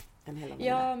göra en hel annan.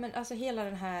 Ja, men alltså hela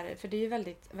den här, för det är ju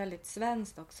väldigt, väldigt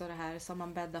svenskt också det här, som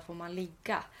man bäddar får man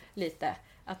ligga lite.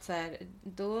 Att så här,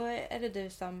 då är det du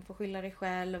som får skylla dig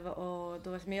själv, och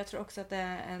då, men jag tror också att det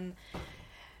är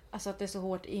alltså att det är så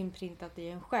hårt inprintat i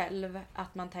en själv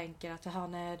att man tänker att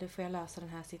nej, då får jag lösa den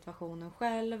här situationen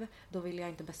själv, då vill jag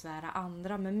inte besvära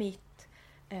andra med mitt.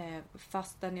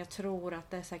 Fastän jag tror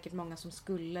att det är säkert många som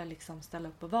skulle liksom ställa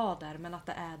upp och vara där, men att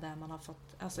det är där man har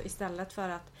fått, alltså istället för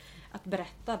att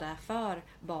berätta det för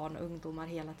barn och ungdomar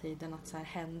hela tiden, att så här,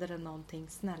 händer det någonting,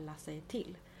 snälla säg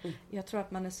till. Jag tror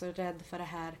att man är så rädd för det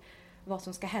här, vad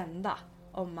som ska hända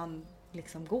om man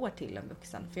liksom går till en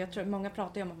vuxen. För jag tror, många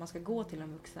pratar ju om att man ska gå till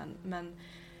en vuxen,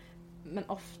 men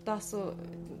ofta så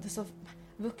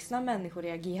vuxna människor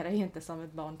reagerar ju inte som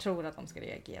ett barn tror att de ska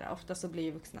reagera. Ofta så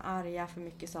blir vuxna arga för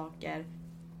mycket saker.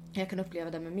 Jag kan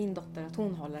uppleva det med min dotter, att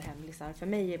hon håller hemlisar för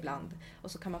mig ibland.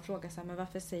 Och så kan man fråga sig, men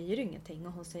varför säger du ingenting?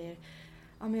 Och hon säger,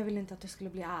 men jag vill inte att du skulle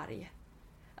bli arg.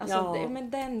 Alltså, men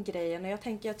den grejen. Och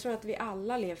jag tror att vi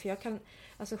alla lever, för jag kan,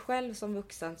 alltså själv som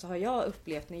vuxen så har jag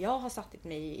upplevt när jag har satt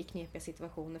mig i knepiga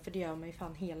situationer, för det gör man ju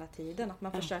fan hela tiden, att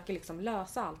man försöker liksom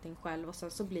lösa allting själv, och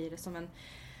sen så blir det som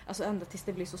alltså ända tills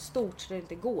det blir så stort så det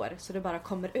inte går, så det bara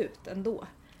kommer ut ändå.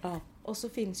 Och så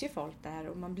finns ju folk där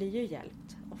och man blir ju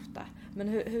hjälpt ofta. Men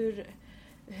hur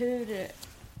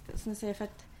som jag säger, för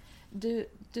att du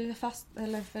är fast,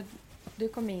 eller för du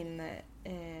kom in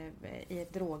i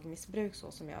ett drogmissbruk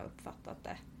så som jag uppfattat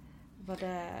det. Var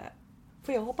det...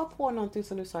 Får jag hoppa på någonting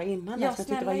som du sa innan, som jag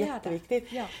tyckte var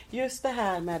jätteviktigt. Ja. Just det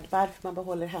här med varför man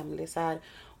behåller hemlisar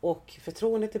och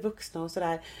förtroende till vuxna och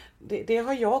sådär. Det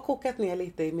har jag kokat ner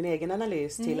lite i min egen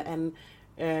analys till en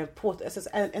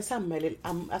samhällelig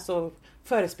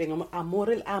förespegling om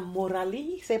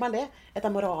amorali, säger man det? Ett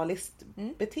amoraliskt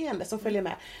beteende som följer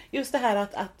med. Just det här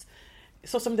att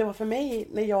så som det var för mig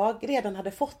när jag redan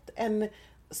hade fått en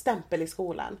stämpel i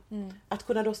skolan. Att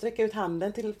kunna då sträcka ut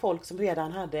handen till folk som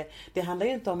redan hade, det handlar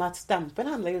ju inte om att stämpeln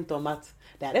handlar ju inte om att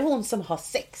det är hon som har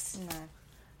sex. Nej.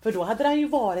 För då hade den ju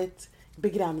varit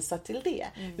begränsad till det.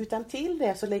 Utan till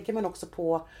det så lägger man också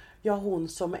på, hon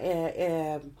som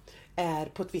är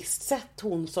på ett visst sätt,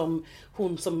 hon som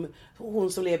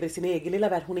lever i sin egen lilla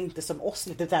värld, hon är inte som oss,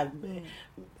 lite där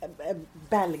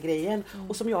bällgrejen.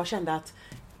 Och som jag kände att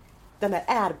den där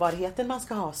ärbarheten man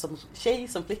ska ha som tjej,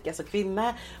 som flicka, som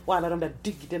kvinna, och alla de där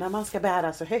dygderna man ska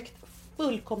bära så högt,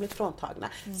 fullkomligt fråntagna.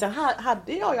 Sen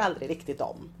hade jag ju aldrig riktigt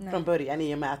dem från början,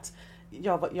 i och med att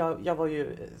jag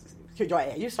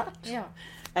är ju svart. Ja.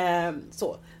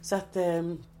 Så att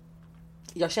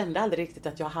jag kände aldrig riktigt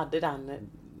att jag hade den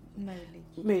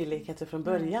möjligheten från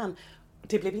början.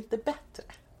 Det blev inte bättre.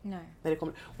 Nej. När det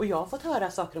kommer. Och jag har fått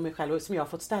höra saker om mig själv som jag har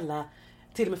fått ställa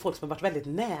till och med folk som har varit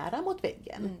väldigt nära mot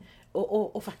väggen.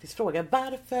 Och faktiskt fråga,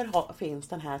 varför finns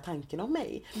den här tanken om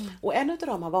mig? Och en av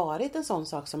dem har varit en sån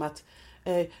sak som att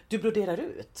du broderar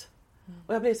ut.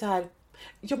 Och jag blir så här,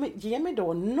 ge mig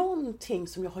då någonting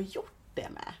som jag har gjort det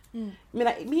med.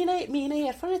 Mina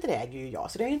erfarenheter äger ju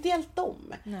jag, så det har ju inte hjälpt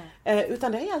dem.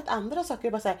 Utan det har hjälpt andra saker.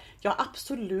 Jag bara säger, ja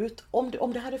absolut,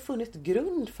 om det hade funnits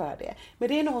grund för det. Men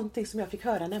det är någonting som jag fick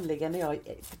höra, nämligen när jag,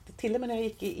 till och med när jag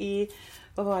gick i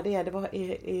vad var det? Det var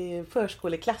i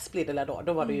förskoleklass blir det då.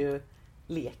 Då var det ju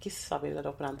lekis, sa vi det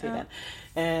då på den tiden.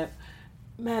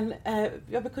 Men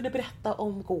jag kunde berätta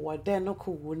om gården och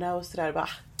korna och sådär. Bara,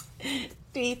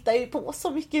 du hittar ju på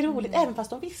så mycket roligt, även fast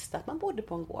de visste att man bodde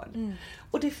på en gård.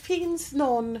 Och det finns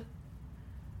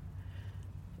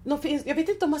jag vet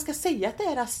inte om man ska säga att det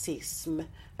är rasism.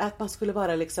 Att man skulle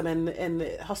vara liksom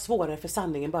ha svårare för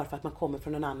sanningen bara för att man kommer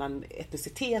från en annan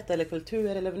etnicitet eller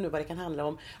kultur eller nu vad det kan handla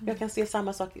om. Jag kan se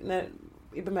samma sak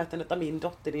i bemötandet av min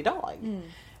dotter idag.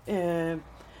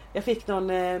 Jag fick någon,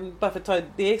 bara för att ta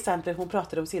det exemplet, hon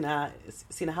pratade om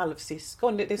sina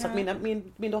halvsyskon. Det är så att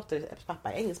min dotters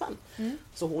pappa är engelsman.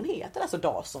 Så hon heter alltså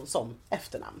Dawson som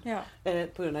efternamn.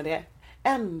 På grund av det.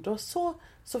 Ändå så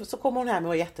kom hon här med och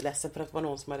var jätteledsen för att det var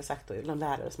någon som hade sagt, någon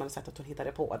lärare som hade sagt att hon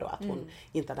hittade på då att hon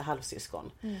inte hade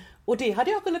halvsyskon. Och det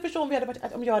hade jag kunnat förstå om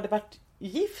jag hade varit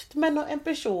gift med en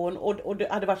person och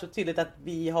det hade varit så tydligt att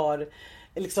vi har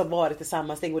liksom varit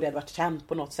tillsammans och det hade varit känt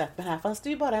på något sätt. Men här fanns det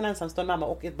ju bara en ensamstående mamma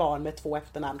och ett barn med 2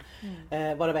 efternamn.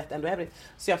 Varav ett ändå är.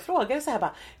 Så jag frågade så här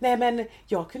bara, nej men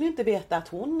jag kunde inte veta att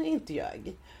hon inte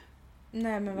ljög.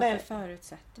 Nej, men varför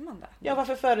förutsätter man det? Ja,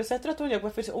 varför förutsätter du att hon ljög?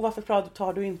 Varför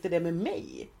tar du inte det med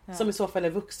mig? Som i så fall är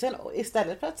vuxen.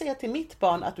 Istället för att säga till mitt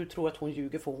barn att du tror att hon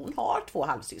ljuger för hon har 2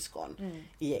 halvsyskon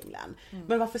i England.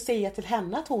 Men varför säga till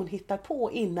henne att hon hittar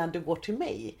på innan du går till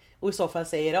mig? Och i så fall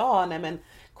säger nej men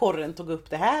Korren tog upp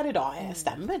det här idag.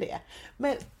 Stämmer det?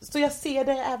 Men, så jag ser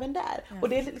det även där. Och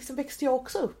det liksom växte jag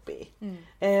också upp i.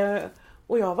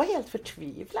 Och jag var helt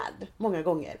förtvivlad många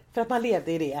gånger. För att man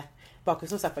levde i det. Bakom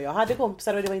som sagt, jag hade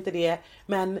kompisar och det var inte det.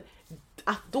 Men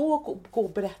att då gå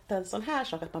och berätta en sån här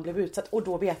sak, att man blev utsatt. Och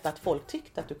då veta att folk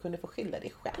tyckte att du kunde få skylla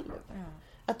dig själv.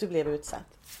 Att du blev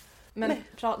utsatt. Men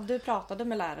du pratade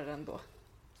med läraren då?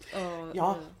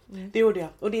 Ja, det gjorde jag.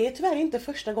 Och det är tyvärr inte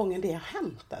första gången det har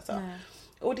hänt. Alltså.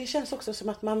 Och det känns också som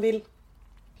att man vill...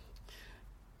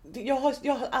 Jag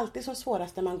har alltid som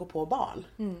svårast när man går på barn.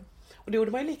 Och det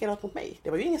gjorde man ju likadant mot mig. Det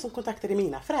var ju ingen som kontaktade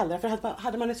mina föräldrar. För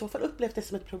hade man i så fall upplevt det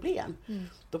som ett problem.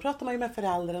 Då pratar man ju med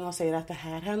föräldrarna och säger att det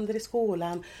här händer i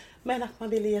skolan. Men att man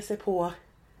vill ge sig på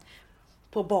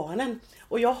barnen.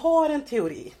 Och jag har en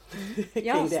teori.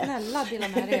 Ja, snälla dela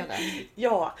med dig av den.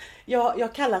 Ja,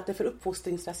 jag kallar det för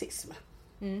uppfostringsrasism.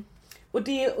 Och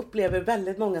det upplever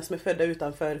väldigt många som är födda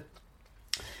utanför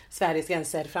Sveriges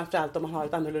gränser. Framförallt om man har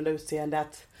ett annorlunda utseende.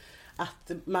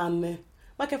 Att man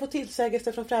kan få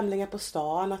tillsägelser från främlingar på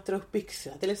stan att dra upp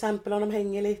byxorna till exempel om de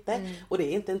hänger lite. Och det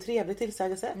är inte en trevlig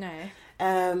tillsägelse. Nej.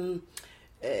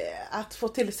 Att få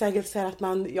tillsägelser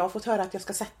att jag har fått höra att jag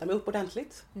ska sätta mig upp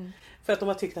ordentligt. För att de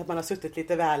har tyckt att man har suttit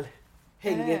lite väl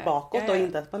hänger bakåt och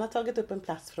inte att man har tagit upp en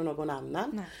plats från någon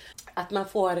annan. Nej. Att man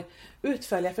får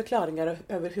utförliga förklaringar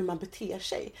över hur man beter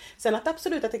sig. Sen att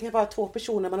absolut att det kan vara 2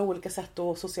 personer man har olika sätt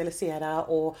att socialisera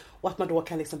och att man då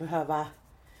kan liksom behöva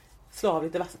slå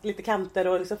av lite kanter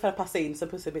och liksom för att passa in som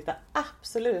pusselbitar.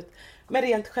 Absolut. Men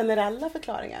rent generella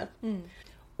förklaringar.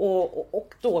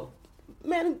 Och då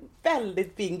med en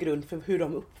väldigt fin grund för hur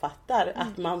de uppfattar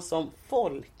att man som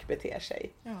folk beter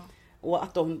sig. Och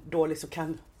att de då liksom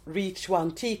kan reach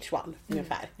one, teach one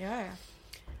ungefär.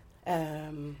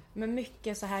 Men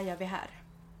mycket så här gör vi här.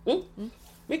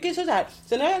 Mycket så här.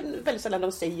 Sen är det väldigt sällan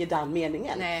de säger den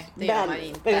meningen. Nej, det gör man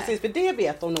inte. Precis, för det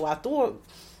vet de nog att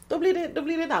då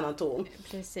blir det en annan ton.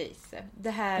 Precis. Det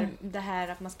här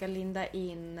att man ska linda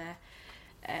in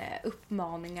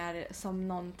uppmaningar som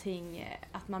någonting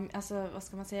att man, alltså vad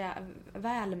ska man säga,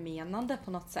 välmenande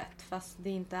på något sätt, fast det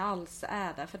inte alls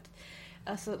är det.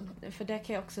 För det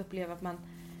kan jag också uppleva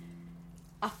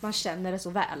att man känner det så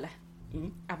väl.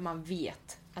 Att man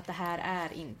vet att det här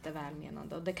är inte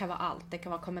välmenande. Och det kan vara allt. Det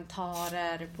kan vara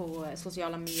kommentarer på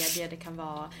sociala medier. Det kan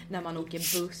vara när man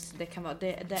åker buss. Det kan vara,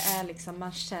 det är liksom,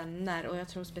 man känner, och jag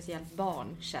tror speciellt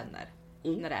barn känner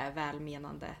när det är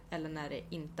välmenande eller när det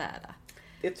inte är det.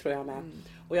 Det tror jag med.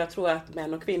 Och jag tror att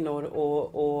män och kvinnor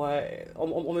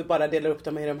och om vi bara delar upp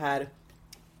dem i de här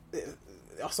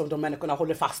som de människorna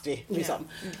håller fast vid liksom,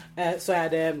 så är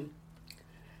det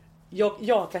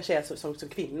jag kanske är som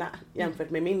kvinna jämfört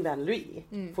med min vän Louis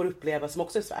får uppleva, som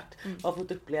också är svart, har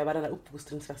fått uppleva den här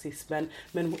uppfostringsrasismen,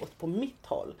 men på mitt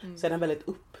håll så är den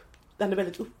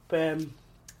väldigt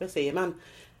vad säger man,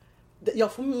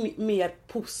 jag får mer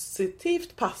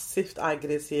positivt, passivt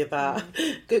aggressiva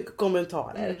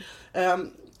kommentarer.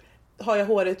 Har jag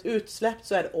håret utsläppt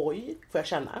så är det oj, får jag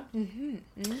känna.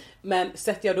 Men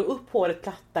sätter jag då upp håret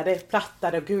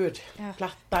plattare, gud,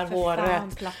 plattar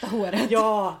håret. Platta håret.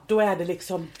 Ja, då är det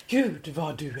liksom, gud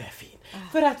vad du är fin.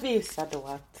 För att visa då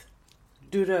att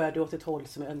du rör dig åt ett håll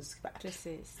som är önskvärt.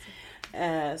 Precis.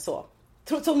 Så.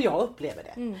 Som jag upplever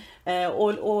det.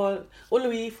 Och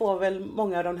Louis får väl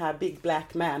många av de här big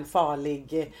black man,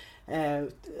 farlig,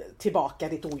 tillbaka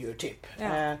ditt odjur typ.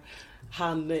 Ja.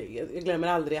 Jag glömmer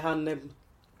aldrig, han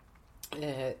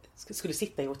skulle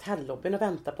sitta i hotellobbyn och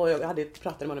vänta på, jag hade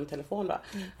pratat med honom i telefon då.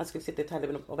 Han skulle sitta i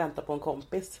hotellobbyn och vänta på en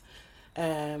kompis.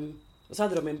 Och så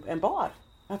hade de en bar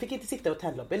Han fick inte sitta i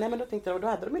hotellobbyn. Nej, men då tänkte jag, då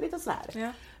hade de ju lite sån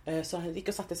här. Ja. Så han gick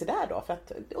och satte sig där då. För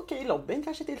att okej, lobbyn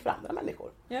kanske är till för andra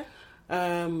människor. Ja.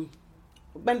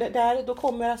 Men då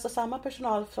kommer alltså samma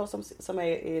personal som är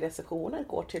i receptionen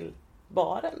går till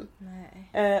baren.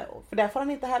 Nej. För där får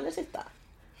han inte heller sitta.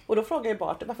 Och då frågar jag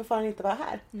Bart, varför får han inte vara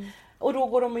här? Och då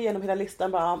går de igenom hela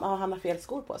listan. Bara, han har fel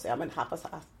skor på sig. Ja, men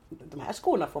de här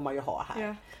skorna får man ju ha här.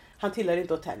 Ja. Han tillhör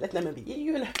inte hotellet. Nej, men vi är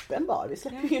ju en öppen bar. Vi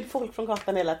släpper ju in folk från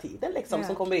gatan hela tiden liksom,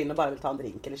 som kommer in och bara vill ta en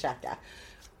drink eller käka.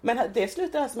 Men det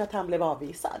slutar alltså med att han blev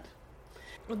avvisad.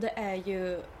 Och det är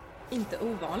ju inte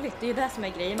ovanligt. Det är ju det som är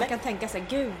grejen. Man kan tänka sig,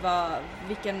 gud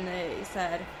vilken så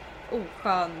här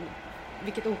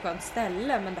vilket oskönt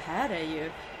ställe. Men det här är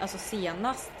ju, alltså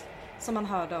senast som man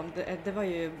hörde om det var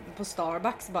ju på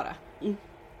Starbucks bara.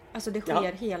 Alltså det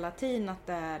sker hela tiden att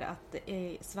det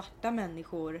är svarta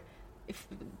människor.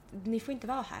 Ni får inte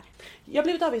vara här. Jag har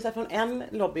blivit avvisad från en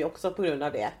lobby också på grund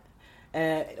av det.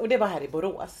 Och det var här i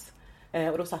Borås.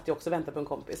 Och då satt jag också och väntade på en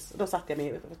kompis. Och då satt jag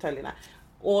med i fåtöljerna.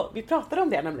 Och vi pratade om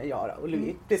det, nämligen jag och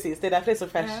Louis. Precis, det är därför det är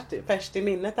så färskt i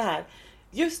minnet det här.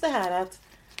 Just det här att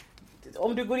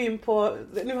om du går in på,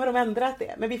 nu har de ändrat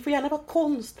det, men vi får gärna vara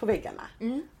konst på väggarna.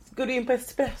 Går du in på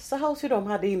Espresso House hur de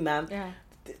hade innan.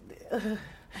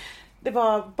 Det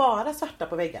var bara svarta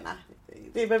på väggarna.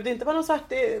 Det behövde inte vara någon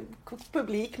svart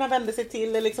publik man vände sig till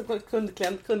eller liksom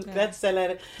kundkrets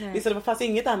eller liksom, det fanns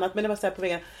inget annat, men det var så här på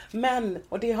väggarna. Men,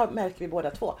 och det märker vi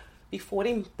båda två, vi får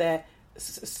inte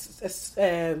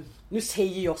nu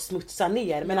säger jag smutsa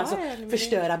ner, men alltså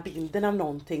förstöra bilden av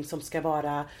någonting som ska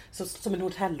vara som en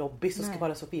hotellobby som ska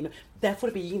vara så fin. Där får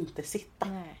vi inte sitta.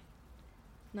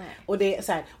 Nej. Och det är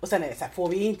så här, och sen är det så här, får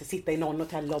vi inte sitta i någon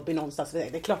hotellobby någonstans?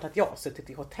 Det är klart att jag har suttit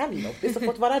i hotellobby så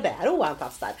fått vara där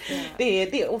oantastad. Det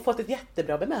är det, och fått ett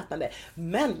jättebra bemötande.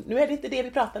 Men nu är det inte det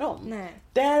vi pratar om. Nej.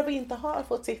 Där vi inte har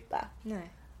fått sitta. Nej.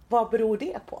 Vad beror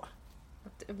det på?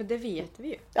 Det vet vi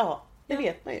ju. Ja, det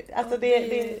vet man ju. Alltså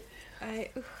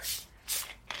Nej, usch.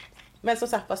 Men som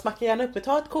sagt, smacka gärna upp.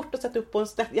 Ta ett kort och sätt upp på en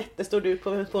jättestor duk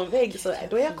på en vägg, så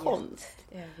då är jag konst.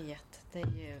 Jag vet. Det är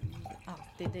ju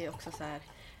alltid, det är också så här,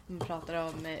 man pratar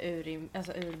om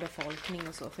urbefolkning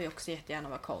och så, får ju också jättegärna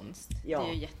vara konst. Ja. Det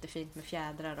är ju jättefint med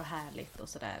fjädrar och härligt och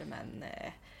sådär, men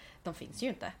de finns ju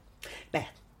inte. Nej,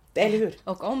 eller hur?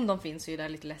 Och om de finns så är det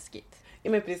lite läskigt.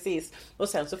 Ja, men precis. Och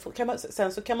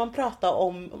sen så kan man prata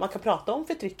om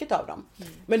förtrycket av dem.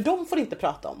 Men de får inte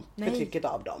prata om förtrycket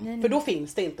av dem. Nej. För då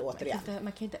finns det inte återigen.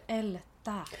 Man kan ju inte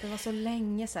älta. Det var så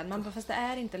länge sedan. Fast det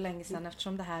är inte länge sedan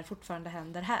eftersom det här fortfarande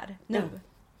händer här. Nu.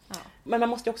 Ja. Men man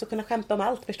måste ju också kunna skämta om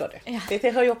allt, förstår du. Ja.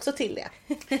 Det hör ju också till det.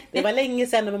 Det var länge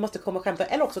sedan och man måste komma och skämta.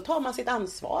 Eller också tar man sitt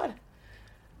ansvar.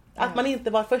 Att man inte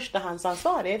var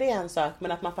förstahandsansvarig, det är en sak.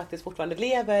 Men att man faktiskt fortfarande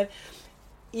lever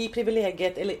i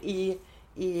privilegiet eller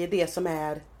i det som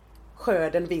är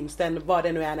skörden, vinsten, vad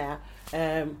det nu än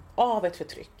är, av ett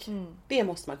förtryck. Det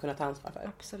måste man kunna ta ansvar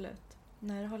för. Absolut.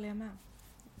 Nej, det håller jag med.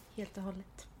 Helt och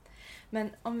hållet. Men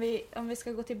om vi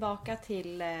ska gå tillbaka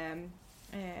till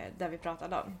där vi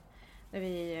pratade om. Där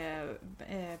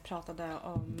vi pratade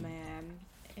om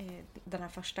den här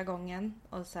första gången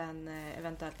och sen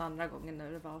eventuellt andra gången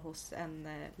när det var hos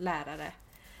en lärare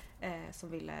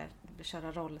som ville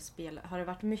köra rollspel. Har det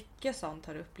varit mycket sånt,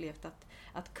 har du upplevt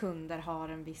att kunder har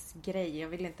en viss grej? Jag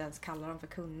vill inte ens kalla dem för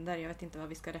kunder. Jag vet inte vad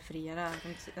vi ska referera.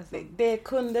 Alltså. Det är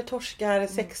kunder, torskar,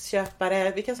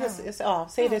 sexköpare. Vi kan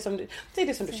säg det som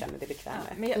du känner dig bekväm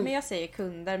med. Men jag säger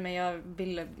kunder, men jag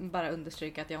vill bara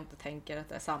understryka att jag inte tänker att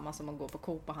det är samma som att gå på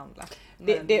Coop och handla.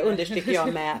 Det understryker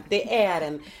jag med. Det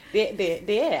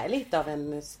är lite av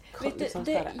en...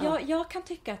 Jag kan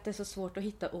tycka att det är så svårt att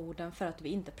hitta orden för att vi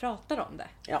inte pratar om det.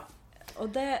 Ja. Och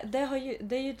det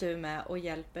är ju du med och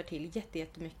hjälper till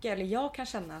jättemycket. Eller jag kan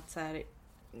känna att så här,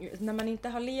 när man inte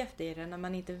har levt i det, när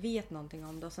man inte vet någonting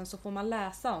om det och sen så får man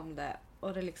läsa om det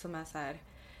och det liksom är så här,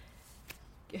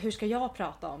 hur ska jag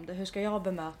prata om det? Hur ska jag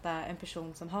bemöta en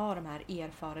person som har de här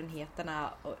erfarenheterna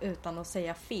utan att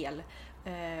säga fel?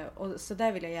 Och så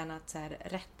där vill jag gärna att så här,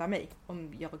 rätta mig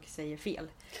om jag säger fel.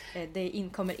 Det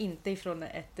kommer inte ifrån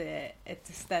ett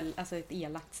ställe, alltså ett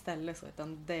elakt ställe så,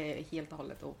 utan det är helt och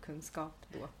hållet okunskap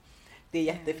då. Det är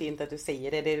jättefint att du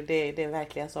säger det. Det är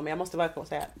verkligen så. Men jag måste bara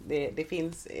säga, det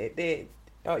finns...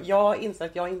 jag inser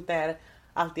att jag inte är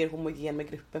alltid homogen med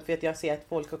gruppen. För att jag ser att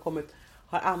folk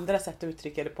har andra sätt att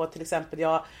uttrycka det på. Till exempel,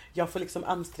 jag får liksom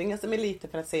anstränga sig lite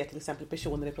för att säga till exempel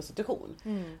personer i prostitution.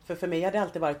 För mig har det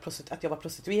alltid varit att jag var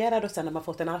prostituerad och sen har man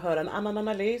fått höra en annan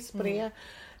analys på det.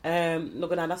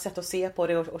 Någon annan sätt att se på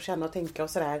det och känna och tänka och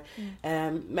sådär.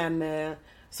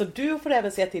 Så du får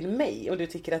även säga till mig och du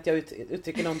tycker att jag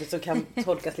uttrycker någonting som kan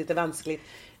tolkas lite vanskligt.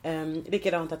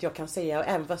 Likadant att jag kan säga, och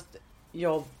även fast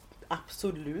jag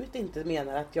absolut inte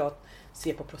menar att jag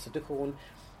ser på prostitution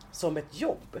som ett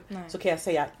jobb. Nej. Så kan jag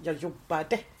säga jag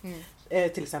jobbade.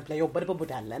 Till exempel jag jobbade på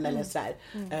bordellen eller sådär.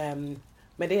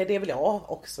 Men det vill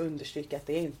jag också understryka att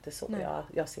det är inte så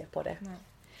jag ser på det. Nej.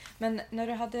 Men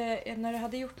när du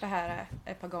hade gjort det här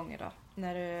ett par gånger då,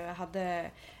 när du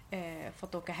hade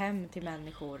fått åka hem till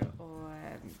människor och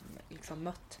liksom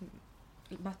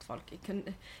mött folk,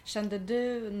 kände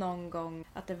du någon gång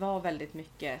att det var väldigt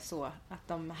mycket så att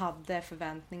de hade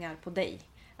förväntningar på dig?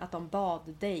 Att de bad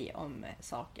dig om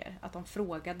saker? Att de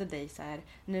frågade dig så här: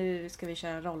 nu ska vi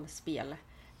köra rollspel,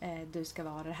 du ska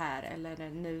vara det här, eller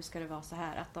nu ska det vara så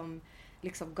här. Att de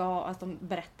liksom att de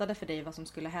berättade för dig vad som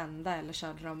skulle hända, eller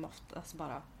körde de oftast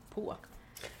bara på?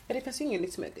 Ja, det fanns ju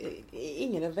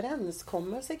ingen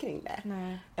överenskommelse kring det.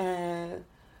 Nej.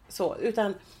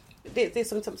 Utan det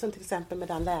som till exempel med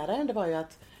den läraren, det var ju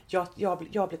att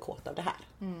jag blev kåt av det här.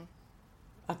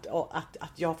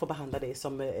 Att jag får behandla dig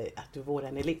som att du vore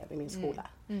en elev i min skola.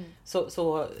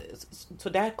 Så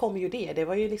där kom ju det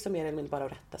var ju liksom mer eller mindre bara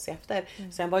att rätta sig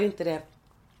efter. Sen var ju inte det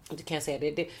kan jag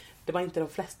säga, det var inte de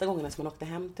flesta gångerna som man åkte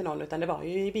hem till någon, utan det var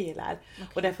ju i bilar. Okay.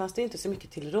 Och där fanns det inte så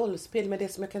mycket till rollspel, men det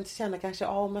som jag kan känna kanske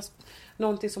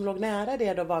någonting som låg nära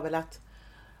det då var väl att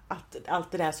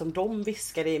allt det där som de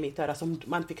viskade i mitt öra, som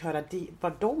man fick höra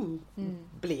vad de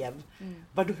blev,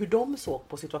 hur de såg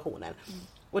på situationen.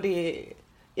 Och det,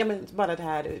 ja men bara det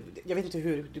här, jag vet inte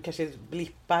hur, du kanske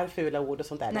blippar fula ord och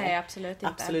sånt där. Nej, absolut inte.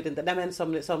 Absolut inte. Nej, men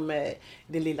som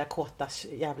den lilla kåta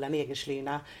jävla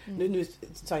negerslyna. Nu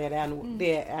sa jag det nog,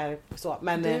 det är så.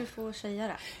 Men, du får säga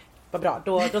det. Vad bra,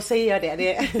 då säger jag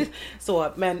det.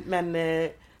 Så, men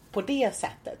på det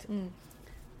sättet.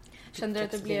 Kände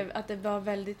du att det var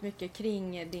väldigt mycket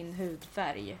kring din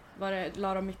hudfärg?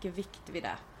 La de mycket vikt vid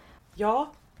det?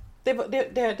 Ja,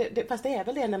 fast det är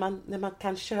väl det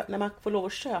när man får lov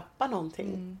att köpa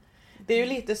någonting. Det är ju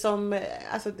lite som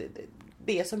alltså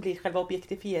det som blir själva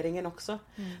objektifieringen också.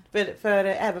 För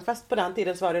även fast på den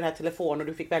tiden så var det den här telefonen och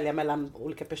du fick välja mellan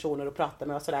olika personer och prata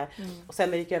med och sådär. Och sen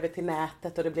när det gick över till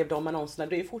nätet och det blev de annonserna.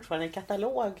 Det är ju fortfarande en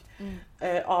katalog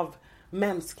av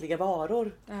mänskliga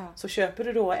varor. Ja. Så köper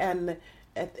du då en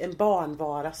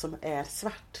barnvara som är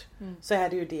svart, så är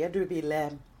det ju det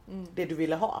du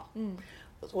ville ha.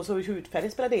 Och så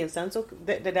hudfärg spelade in sen, så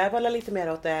det där var lite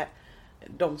mer åt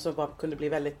de som kunde bli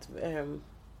väldigt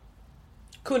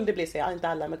kunde bli, inte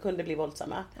alla, men kunde bli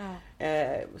våldsamma.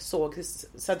 Såg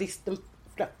sadisten,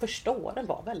 första åren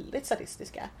var väldigt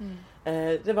sadistiska.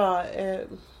 Det var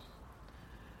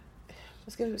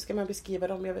hur ska man beskriva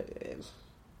dem?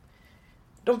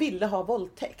 De ville ha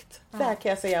våldtäkt. Så här kan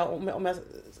jag säga om jag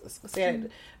säger,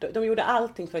 de gjorde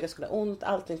allting för att jag skulle ha ont,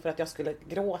 allting för att jag skulle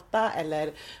gråta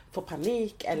eller få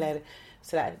panik eller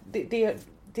sådär.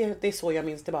 Det är så jag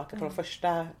minns tillbaka på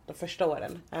de första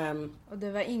åren. Och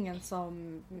det var ingen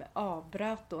som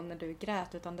avbröt då när du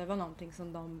grät, utan det var någonting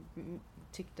som de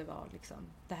tyckte var liksom,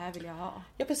 det här vill jag ha.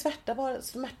 Ja, för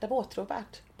smärta var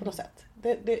åtråvärt på något sätt.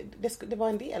 Det var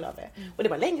en del av det. Och det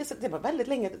var väldigt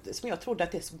länge som jag trodde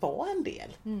att det var en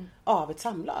del av ett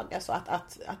samlag. Alltså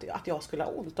att jag skulle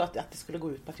ha ont och att det skulle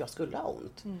gå ut på att jag skulle ha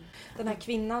ont. Den här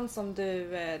kvinnan som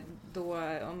du då,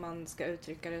 om man ska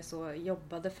uttrycka det så,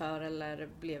 jobbade för eller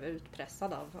blev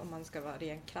utpressad av, om man ska vara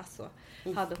ren krass så.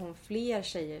 Hade hon fler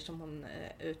tjejer som hon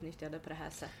utnyttjade på det här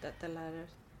sättet, eller?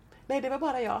 Nej, det var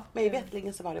bara jag. Mig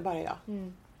vettligen så var det bara jag.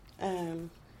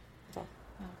 Så.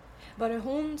 Ja. Var det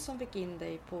hon som fick in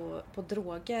dig på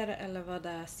droger, eller var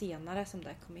det senare som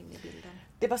det kom in i bilden?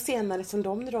 Det var senare som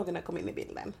de drogerna kom in i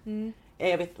bilden.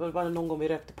 Jag vet, det var någon gång vi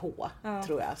rökte på,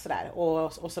 tror jag. Sådär.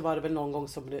 Och så var det väl någon gång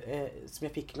som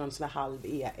jag fick någon sån här halv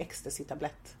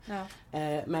ecstasy-tablett. Ja.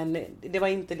 Men det var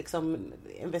inte liksom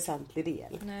en väsentlig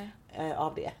del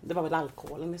av det. Det var väl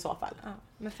alkoholen i så fall. Ja.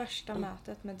 Men första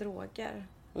mötet med droger...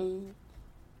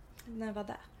 När var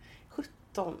det?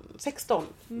 16.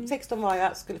 16 var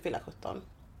jag, skulle fylla 17.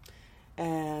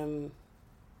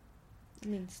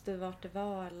 Minns du vart det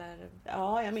var, eller?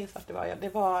 Ja, jag minns vart det var. Det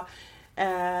var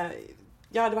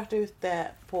jag hade varit ute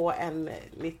på en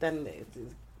liten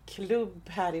klubb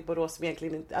här i Borås som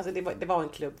egentligen inte, alltså det var en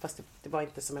klubb fast det var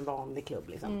inte som en vanlig klubb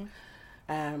liksom.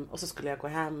 Och så skulle jag gå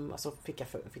hem och så fick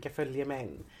jag följa med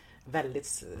en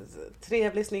väldigt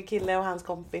trevlig, snygg kille och hans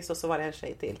kompis, och så var det en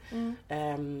tjej till.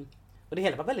 Och det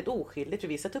hela var väldigt oskyldigt.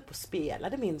 Vi satt upp och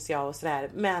spelade, minns jag, och sådär.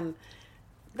 Men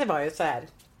det var ju sådär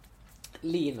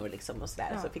linor liksom och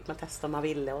sådär. Så fick man testa om man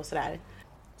ville och sådär.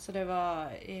 Så det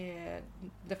var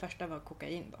det första var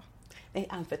kokain då? Nej,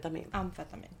 amfetamin.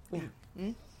 Ja.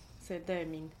 Så det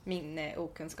är min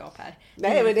okunskap här.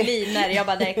 Nej, men det... Liner, jag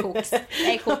bara, det är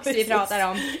koks vi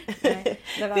pratar om.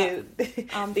 Det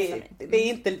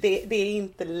är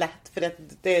inte lätt för att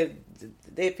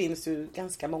det finns ju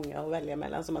ganska många att välja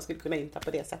mellan som man skulle kunna inta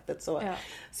på det sättet.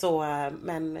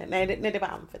 Men det var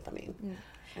amfetamin.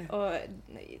 Och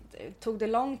tog det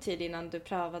lång tid innan du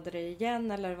prövade det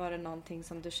igen, eller var det någonting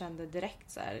som du kände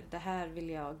direkt så här, det här vill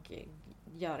jag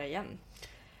göra igen?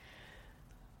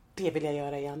 Det vill jag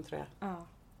göra igen, tror jag. Ja.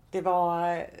 Det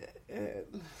var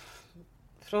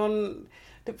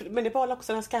men det var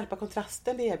också den skarpa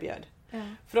kontrasten det erbjöd. Ja.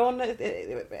 Från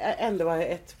ändå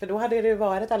för då hade det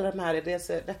varit alla de här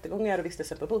rättegångar och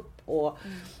vistelser på BUP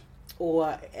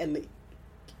och en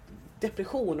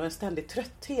depression och en ständig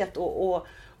trötthet och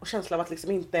känsla av att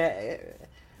liksom inte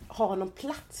ha någon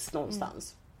plats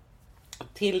någonstans.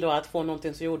 Till då att få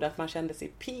någonting som gjorde att man kände sig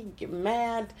pigg,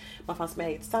 man fanns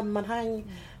med i ett sammanhang.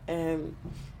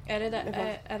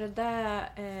 Är det där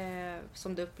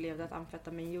som du upplevde att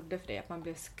amfetamin gjorde för dig? Att man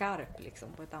blev skarp liksom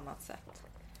på ett annat sätt?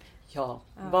 Ja,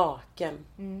 vaken.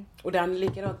 Och den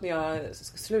likadant när jag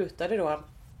slutade då.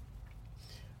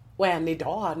 Och än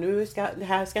idag, det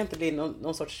här ska inte bli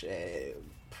någon sorts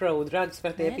pro-drugs, för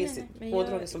att det finns två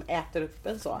droger som äter upp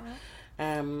en så.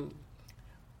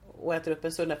 Och äter upp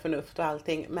en sunda förnuft och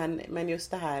allting. Men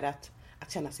just det här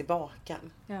att känna sig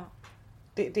vaken. Ja.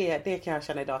 Det kan jag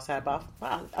känna idag så här, bara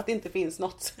fan, att det inte finns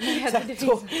något sätt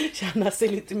att känna sig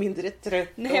lite mindre trött.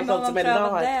 Nej, men om man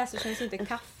prövar det så känns inte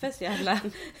kaffe så jävla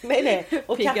nej.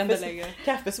 Och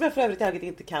kaffe som jag för övrigt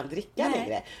inte kan dricka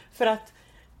längre. För att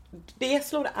det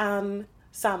slår an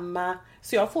samma,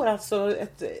 så jag får alltså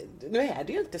nu är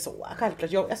det ju inte så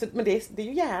självklart, men det är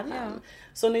ju hjärnan. Ja.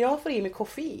 Så när jag får i mig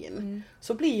koffein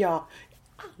så blir jag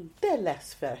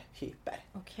alldeles för hyper.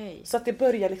 Okay. Så att det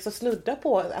börjar liksom snudda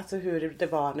på alltså hur det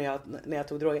var när jag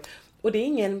tog droger. Och det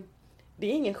är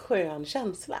ingen skön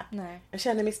känsla. Nej. Jag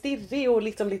känner mig stirrig och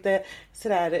liksom lite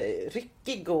sådär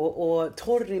ryckig och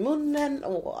torr i munnen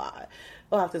och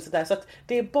allt det sådär. Så att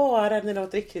det är bara när det är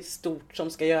något riktigt stort som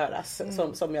ska göras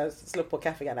som jag slår på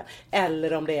kaffekannan.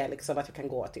 Eller om det är liksom att jag kan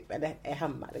gå typ, eller är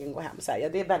hemma eller kan gå hem. Så här.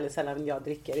 Det är väldigt sällan jag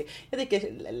dricker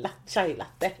chai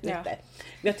latte lite.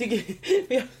 Jag tycker,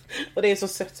 och det är så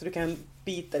sött så du kan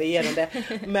bita dig igenom det.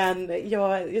 Men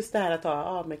just det här att ta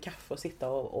av med kaffe och sitta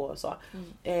och så.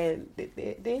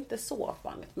 Det är inte så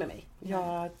vanligt med mig.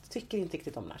 Jag tycker inte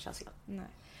riktigt om den här känslan. Nej.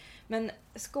 Men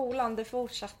skolan, det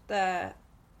fortsatte.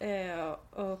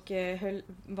 Och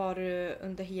var du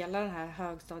under hela den här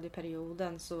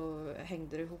högstadieperioden så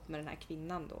hängde du ihop med den här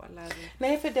kvinnan då? Eller?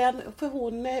 Nej, för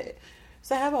hon,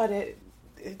 så här var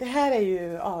det här är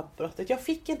ju avbrottet. Jag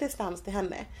fick en distans till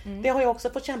henne. Det har jag också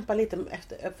fått kämpa lite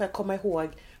efter för att komma ihåg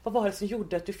vad var det som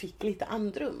gjorde att du fick lite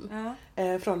andrum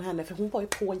från henne. För hon var ju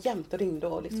på jämt och ringde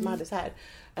och liksom hade så här.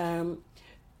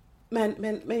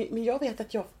 Men jag vet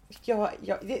att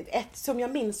ett som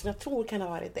jag minns som jag tror kan ha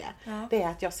varit det är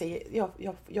att jag säger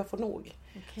jag får nog.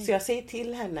 Okay. Så jag säger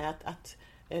till henne att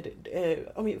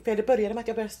för det började med att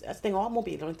jag började stänga av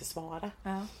mobilen och inte svara.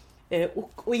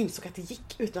 Och insåg att det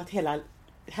gick utan att hela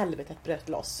helvetet bröt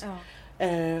loss.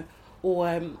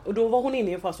 Och då var hon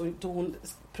inne i en fas då hon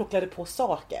plocklade på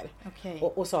saker. Okay.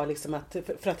 Och sa liksom att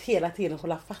för att hela tiden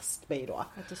hålla fast mig då.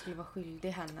 Att du skulle vara skyldig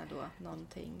henne då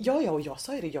någonting. Ja, och jag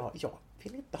sa ju det, jag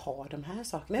vill inte ha de här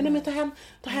sakerna. Nej, men ta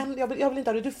hem, jag vill inte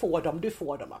ha det, du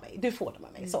får dem av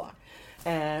mig, så.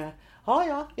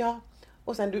 Ja.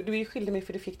 Och sen du är ju skyldig mig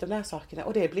för du fick de där sakerna.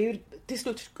 Och det blev till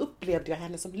slut upplevde jag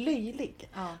henne som löjlig.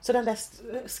 Så den där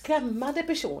skrämmande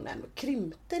personen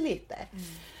krympte lite.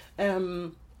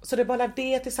 Så det var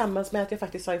det tillsammans med att jag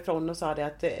faktiskt sa ifrån och sa det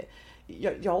att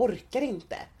jag orkar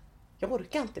inte. Jag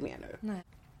orkar inte mer nu. Nej.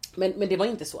 Men det var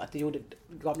inte så att det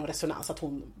gav någon resonans att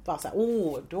hon var så här,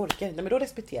 du orkar inte, men då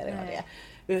respekterar jag det.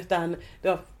 Utan det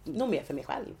var nog mer för mig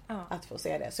själv att få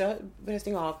se det. Så jag började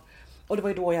stänga av. Och det var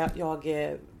ju då jag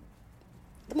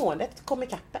måendet kom i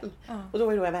kappen. Och då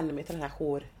var det då jag vände mig till den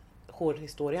här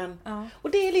jourhistorien.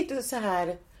 Och det är lite så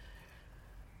här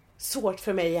svårt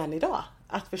för mig än idag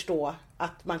att förstå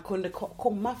att man kunde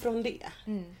komma från det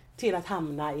till att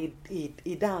hamna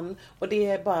i den. Och det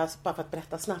är bara för att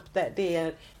berätta snabbt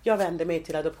jag vände mig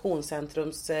till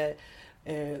Adoptionscentrums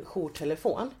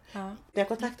jourtelefon. När jag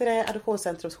kontaktade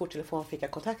Adoptionscentrums jourtelefon fick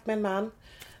jag kontakt med en man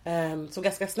som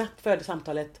ganska snabbt förde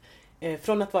samtalet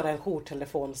från att vara en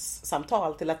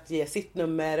jourtelefonssamtal till att ge sitt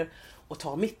nummer och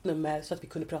ta mitt nummer så att vi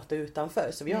kunde prata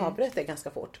utanför. Så vi avbröt det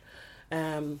ganska fort.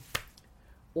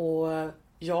 Och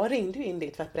jag ringde ju in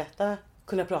dit för att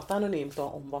kunna prata anonymt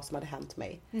om vad som hade hänt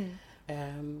mig.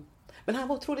 Men han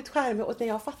var otroligt charmig och när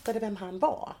jag fattade vem han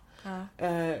var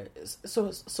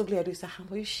så blev det ju så, han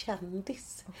var ju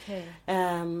kändis.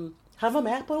 Han var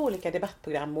med på olika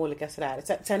debattprogram och olika sådär.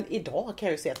 Sen idag kan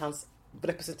jag ju se att hans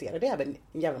representerade även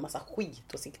en jävla massa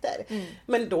skitåsikter.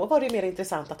 Men då var det mer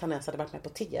intressant att han ens hade varit med på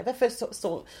TV. För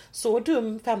så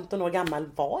dum 15 år gammal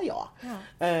var jag. Ja.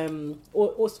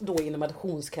 Och då inom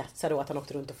adoptionskretsar då, att han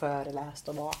åkte runt och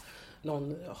föreläste och var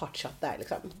någon hotshot där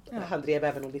liksom. Ja. Han drev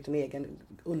även en liten egen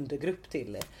undergrupp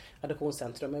till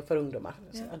Adoptionscentrum för ungdomar.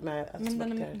 Ja. Men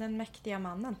den mäktiga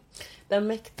mannen. Den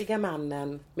mäktiga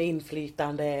mannen med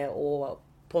inflytande och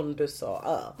pondus och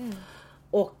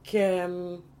och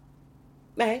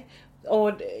nej,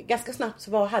 och ganska snabbt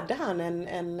så hade han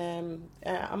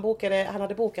han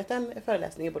hade bokat en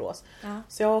föreläsning i Borås. Ja.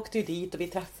 Så jag åkte ju dit och vi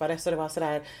träffades och det var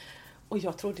sådär, och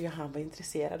jag trodde ju han var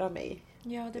intresserad av mig.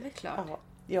 Ja, det är väl klart.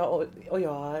 Ja, och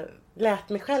jag lät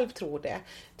mig själv tro det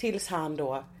tills han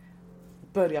då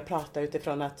började prata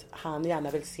utifrån att han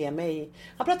gärna vill se mig.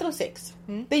 Han pratar om sex.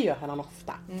 Det gör han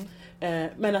ofta.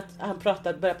 Men att han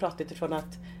började prata utifrån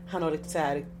att han har lite så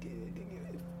här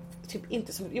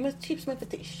typ som en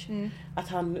fetisch. Att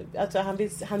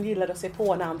han gillade att se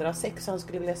på när andra har sex, så han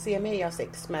skulle vilja se mig ha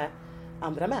sex med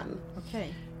andra män.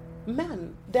 Okay.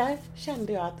 Men där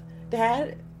kände jag att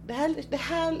det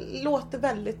här låter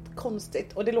väldigt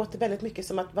konstigt, och det låter väldigt mycket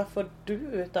som att vad får du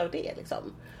utav det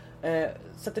liksom?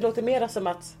 Så att det låter mer som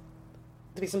att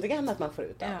det finns något annat man får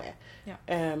ut av det. Ja.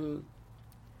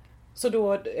 Så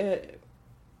då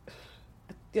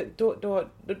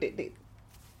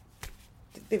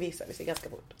det visade sig ganska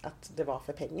fort att det var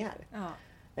för pengar.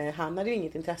 Ja. Han hade ju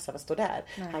inget intresse av att stå där.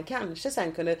 Nej. Han kanske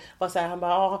sen kunde vara så här, han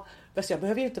bara, fast jag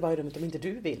behöver ju inte vara i rummet om inte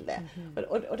du vill det.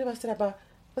 Och det var så där bara,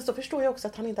 fast då förstår jag också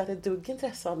att han inte hade ett dugg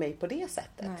intresse av mig på det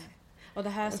sättet. Nej. Och det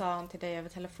här sa han till dig över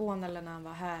telefon eller när han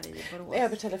var här i Borås?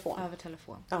 Över telefon. Över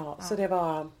telefon. Ja, så det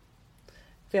var,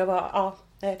 för jag var,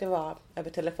 det var över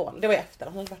telefon. Det var efter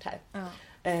han hade varit här.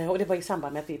 Ja. Och det var i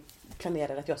samband med att vi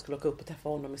planerade att jag skulle åka upp och träffa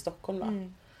honom i Stockholm då.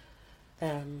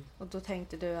 Och då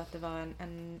tänkte du att det var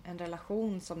en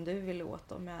relation som du ville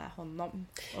åt med honom.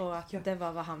 Och att det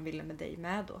var vad han ville med dig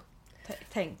med då.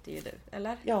 Tänkte ju du,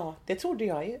 eller? Ja, det trodde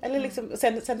jag ju. Eller liksom,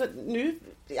 sen nu,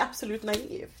 absolut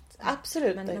naivt.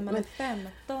 Absolut. Men när man är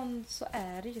 15 så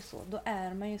är det ju så. Då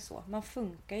är man ju så. Man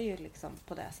funkar ju liksom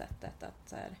på det sättet. Att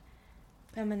så här,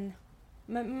 ja, men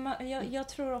jag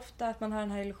tror ofta att man har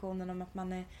den här illusionen om att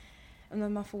man är, när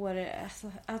man får,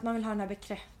 alltså, att man vill ha den här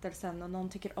bekräftelsen och någon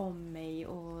tycker om mig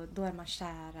och då är man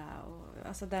kära och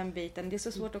alltså den biten. Det är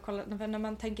så svårt att kolla, när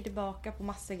man tänker tillbaka på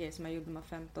massa grejer som jag gjorde när man var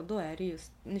 15, då är det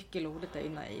just nyckelordet är ju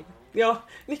naiv. Ja,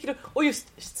 och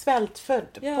just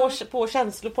svältfödd på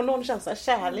känslor, på någon känsla.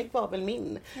 Kärlek var väl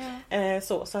min. Ja.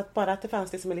 Så att bara att det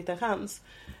fanns liksom en liten chans.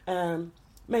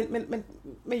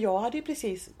 Men jag hade ju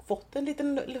precis fått en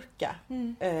liten lucka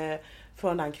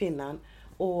från den kvinnan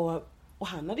och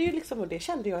han hade ju liksom, och det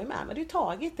kände jag ju med, men hade ju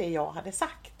tagit det jag hade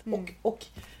sagt och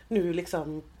nu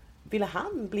liksom ville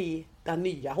han bli den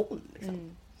nya hon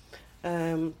liksom.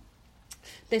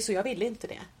 Det är så, jag ville inte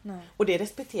det. Nej. Och det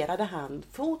respekterade han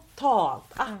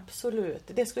totalt, absolut.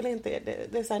 Det skulle inte,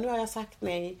 det är så här, nu har jag sagt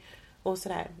nej och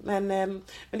sådär. Men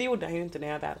det gjorde han ju inte när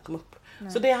jag väl kom upp.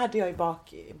 Nej. Så det hade jag ju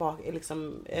bak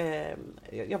liksom,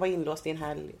 jag var inlåst i en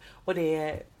helg och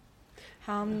det.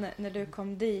 När du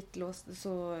kom dit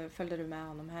så följde du med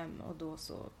honom hem och då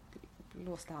så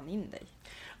låste han in dig.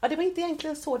 Ja, det var inte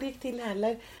egentligen så det gick till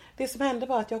heller. Det som hände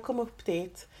var att jag kom upp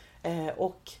dit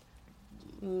och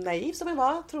naiv som jag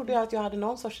var, trodde jag att jag hade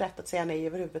någon sorts rätt att säga nej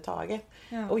överhuvudtaget.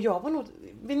 Ja. Och jag var nog,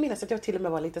 vill minnas att jag till och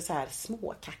med var lite så här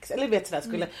småkax, eller vet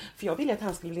sådär, för jag ville att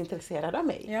han skulle bli intresserad av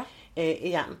mig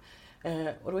igen.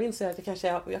 Och då insåg jag att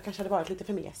jag kanske hade varit lite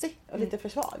för mesig och lite för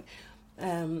svag.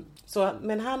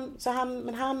 Men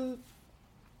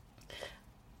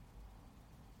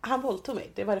han våldtog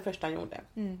mig. Det var det första han gjorde.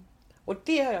 Och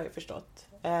det har jag ju förstått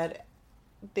är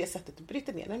det sättet att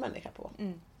bryta ner en människa på.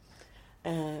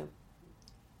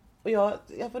 Och jag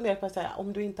funderar på att säga,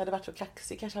 om du inte hade varit så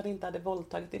kaxig kanske hade inte hade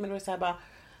våldtagit dig, men då är det så här bara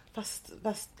fast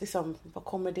liksom, vad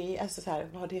kommer det, alltså så här,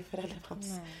 vad har det för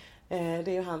relevans? Det är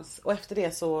ju hans, och efter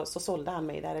det så sålde han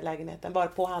mig där i lägenheten,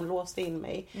 varpå han låste in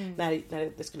mig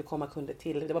när det skulle komma kunder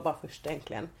till. Det var bara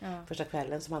första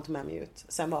kvällen som han tog med mig ut.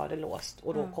 Sen var det låst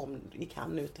och då gick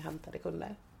han ut och hämtade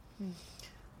kunder.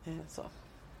 Så.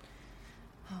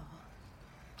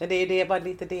 Det var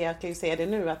lite det, jag kan ju säga det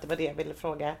nu, att det var det jag ville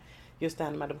fråga just det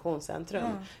här med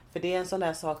Adoptionscentrum. För det är en sån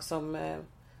där sak som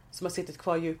har suttit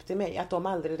kvar djupt i mig, att de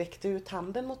aldrig räckte ut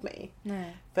handen mot mig.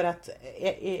 Nej. För att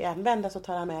i en vända så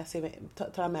tar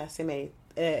han med sig mig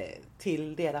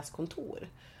till deras kontor.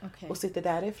 Okay. Och sitter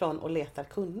därifrån och letar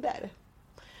kunder.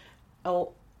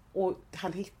 Och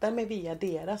han hittar mig via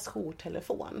deras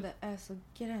jourtelefon. Det är så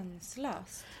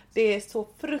gränslöst. Det är så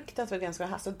fruktansvärt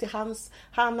gränslöst. Alltså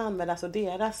han använder alltså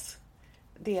deras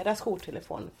deras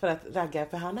jourtelefon för att ragga,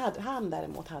 för han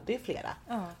däremot hade ju flera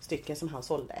stycken som han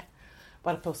sålde.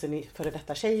 Bara på sin före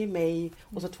detta tjej, mig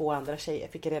och så 2 andra tjejer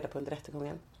fick jag reda på under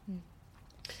rättegången.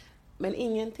 Men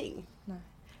ingenting. Nej.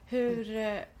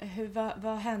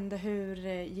 Vad hände? Hur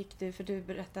gick det? För du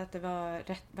berättade att det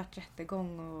vart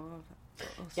rättegång och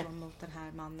så mot den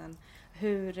här mannen.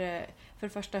 För det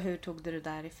första, hur tog du det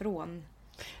därifrån?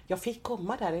 Jag fick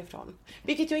komma därifrån.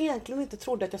 Vilket jag egentligen inte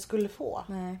trodde att jag skulle få.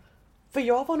 Nej. För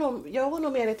jag var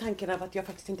nog mer i tanken av att jag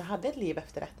faktiskt inte hade ett liv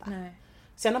efter detta. Nej.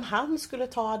 Sen om han skulle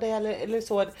ta det eller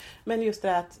så. Men just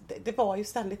det att det var ju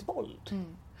ständigt våld.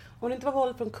 Om det inte var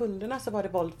våld från kunderna så var det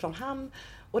våld från han.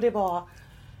 Och det var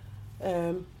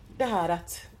det här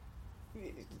att...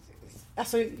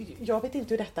 Alltså jag vet inte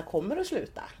hur detta kommer att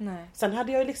sluta. Nej. Sen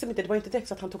hade jag liksom inte, det var inte direkt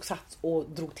så att han tog sats och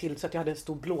drog till så att jag hade en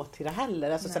stor blåtira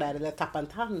heller. Alltså sådär, eller tappade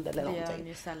en tand eller någonting. Det gör han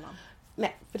ju sällan.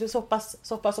 Nej, för det är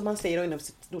så pass som man säger inom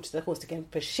stort citationstecken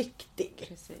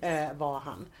försiktig var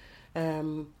han.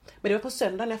 Men det var på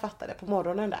söndagen jag fattade, på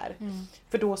morgonen där.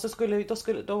 För då så skulle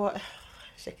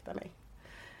ursäkta mig.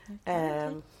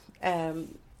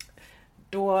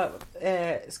 Då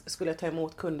skulle jag ta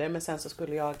emot kunder, men sen så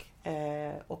skulle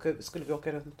vi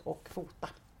åka runt och fota.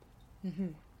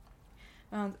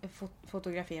 Han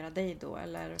fotografera dig då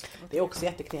eller? Det är också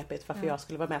jätteknepigt varför jag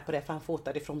skulle vara med på det, för han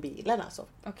fotade från bilen alltså.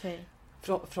 Okej.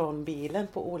 Från bilen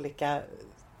på olika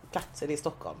platser i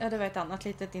Stockholm. Ja, det var ett annat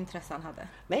litet intresse han hade.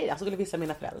 Nej, jag skulle visa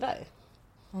mina föräldrar.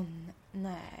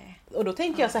 Nej. Och då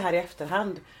tänker jag så här i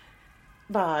efterhand.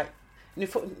 Bara,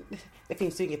 det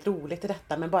finns ju inget roligt i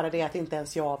detta, men bara det att inte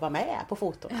ens jag var med på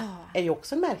foton är ju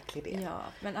också en märklig del. Ja,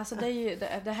 men alltså det är ju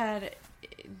det här...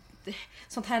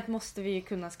 Sånt här måste vi ju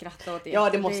kunna skratta åt. Ja,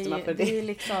 det måste man för det. Det är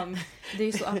liksom, det är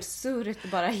ju så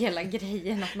absurt bara hela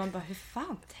grejen att man bara, hur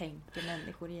fan tänker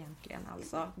människor egentligen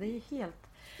alltså? Det är ju helt...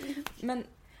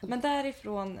 Men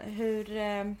därifrån,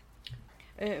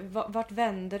 vart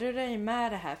vände du dig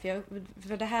med det här?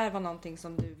 För det här var någonting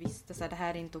som du visste, så här, det här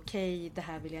är inte okej, det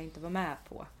här vill jag inte vara med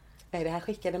på. Nej, det här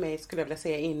skickade mig, skulle jag vilja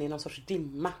säga, in i någon sorts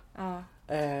dimma. Ja.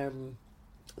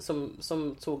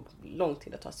 Som tog lång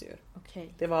tid att ta sig ur. Okay.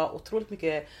 Det var otroligt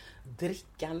mycket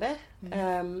drickande.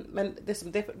 Men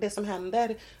det som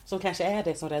händer, som kanske är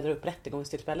det som räddar upp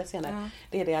rättegångstillfället senare,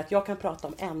 det är det att jag kan prata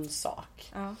om en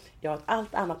sak.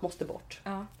 Allt annat måste bort.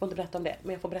 Jag får inte berätta om det,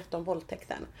 men jag får berätta om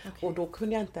våldtäkten. Okay. Och då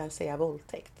kunde jag inte ens säga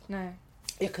våldtäkt. Nej.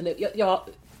 Jag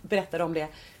berättade om det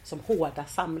som hårda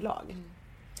samlag.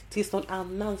 Tills någon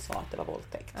annan sa att det var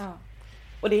våldtäkt.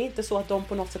 Och det är inte så att de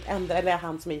på något sätt ändrade, eller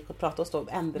han som gick och pratade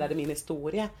och ändrade min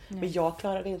historia. Men jag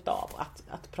klarade inte av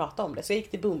att prata om det. Så jag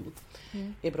gick till BUM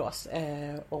i Borås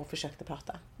och försökte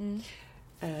prata.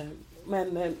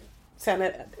 Men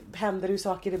sen händer det ju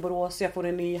saker i Borås. Jag får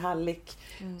en ny hallick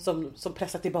som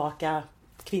pressar tillbaka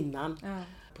kvinnan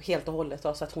helt och hållet. Så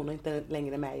att hon är inte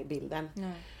längre med i bilden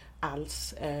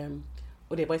alls.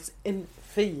 Och det var en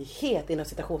frihet inom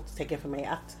citationstecken för mig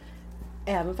att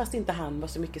även fast inte han var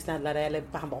så mycket snällare, eller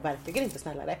han var verkligen inte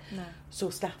snällare,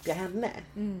 så slapp jag henne.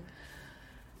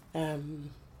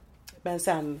 Men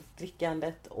sen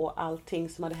drickandet och allting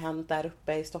som hade hänt där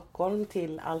uppe i Stockholm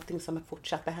till allting som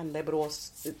fortsatte hända i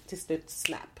Borås, till slut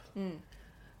snap.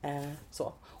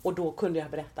 Så. Och då kunde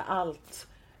jag berätta allt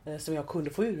som jag kunde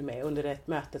få ur mig under ett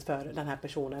mötet för den här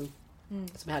personen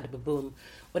som jag hade på BUM.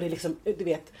 Och det är liksom, du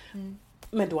vet,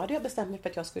 men då hade jag bestämt mig för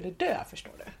att jag skulle dö,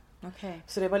 förstår du. Okay.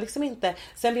 Så det var liksom inte...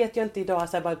 Sen vet jag inte idag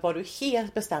så här, var du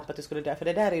helt bestämt att du skulle dö. För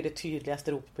det där är ju det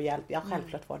tydligaste rop på hjälp. Ja,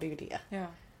 självklart var det ju det. Ja.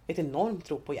 Ett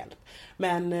enormt rop på hjälp.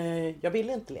 Men jag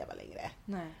ville inte leva längre.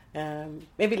 Nej. Men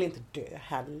jag ville inte dö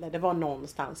heller. Det var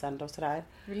någonstans ändå sådär.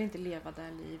 Du ville inte leva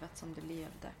det livet som du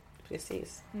levde.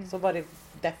 Precis. Så var det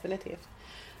definitivt.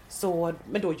 Så,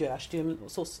 men då görs det ju en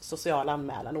social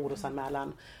anmälan,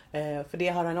 orosanmälan. För det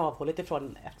har han avhållit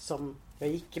ifrån eftersom jag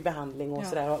gick i behandling och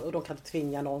sådär, och de kan inte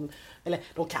tvinga någon, eller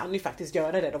de kan ju faktiskt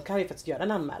göra det, de kan ju faktiskt göra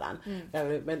en anmälan.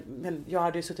 Men jag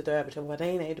hade ju suttit och övertygat och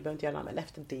nej du behöver inte göra en anmälan.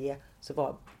 Efter det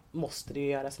så måste det ju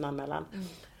göras en anmälan.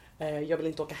 Jag vill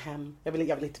inte åka hem, jag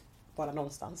vill inte vara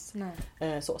någonstans.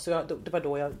 Så det var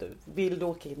då jag ville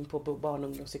åka in på barn- och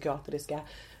ungdomspsykiatriska.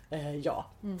 Jag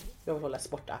vill hålla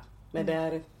borta. Men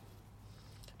där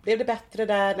blev det bättre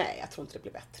där? Nej, jag tror inte det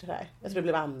blev bättre där. Jag tror det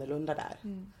blev annorlunda där.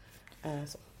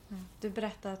 Så. Du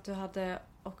berättade att du hade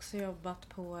också jobbat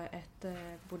på ett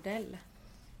bordell.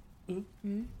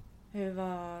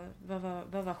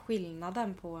 Vad var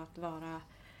skillnaden på att vara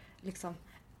liksom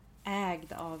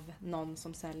ägd av någon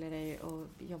som säljer dig och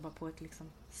jobba på ett liksom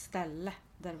ställe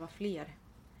där det var fler?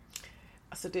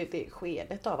 Alltså det är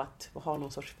skedet av att ha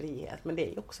någon sorts frihet, men det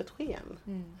är ju också ett sken.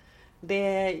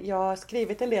 Jag har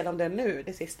skrivit en del om det nu,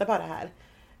 det sista bara här.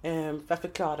 För att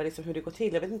förklara liksom hur det går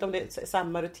till. Jag vet inte om det är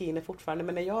samma rutiner fortfarande,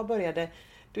 men när jag började,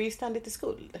 du är ju ständigt i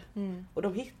skuld. Och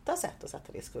de hittar sätt att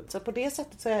sätta dig i skuld. Så på det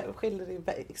sättet så skiljer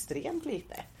det extremt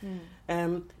lite.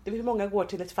 Det är många går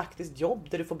till ett faktiskt jobb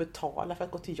där du får betala för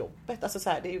att gå till jobbet. Alltså så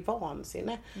här, det är ju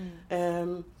vansinne.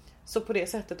 Så på det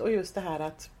sättet, och just det här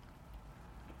att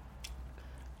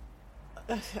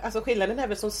alltså skillnaden är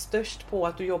väl som störst på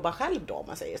att du jobbar själv då, om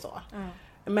man säger så.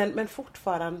 Men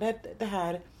fortfarande det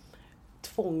här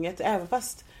tvånget, även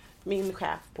fast min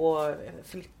chef på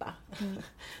Filippa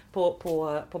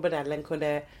på bordellen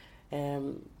kunde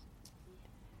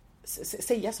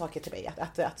säga saker till mig.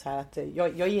 Att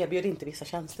jag erbjuder inte vissa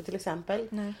tjänster till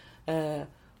exempel.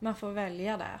 Man får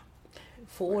välja det.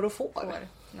 Får.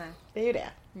 Nej. Det är ju det.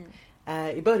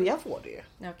 I början får du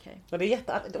ju. Okay. Och det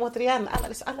är återigen,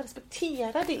 alla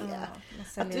respekterar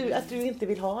det. Att du inte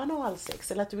vill ha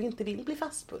analsex eller att du inte vill bli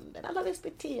fastbunden. Alla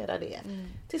respekterar det.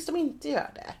 Tills de inte gör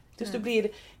det. Tills du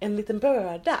blir en liten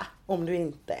börda om du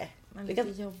inte. Men lite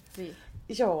jobbig.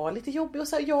 Ja, lite jobbig. Och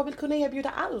så, jag vill kunna erbjuda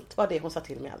allt, var det hon sa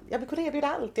till mig. Jag vill kunna erbjuda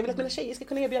allt. Jag vill att mina tjejer ska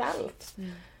kunna erbjuda allt.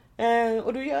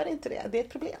 Och du gör inte det. Det är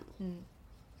ett problem.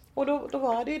 Och då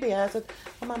var det ju det. Alltså,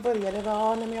 om man började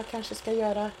men jag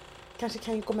kanske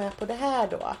kan gå med på det här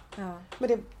då. Ja.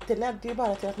 Men det ledde ju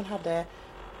bara till att man hade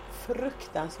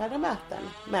fruktansvärda möten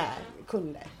med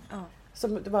kunder. Ja.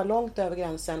 Som det var långt över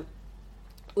gränsen.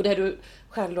 Och där du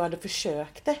själv då hade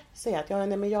försökt säga att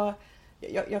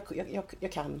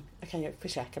jag kan ju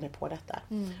försäkra mig på detta.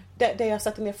 Det jag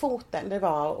satte ner foten, det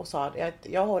var och sa att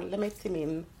jag håller mig till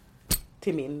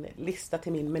min lista,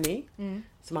 till min meny,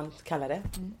 som man kallar det.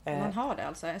 Man har det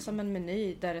alltså som en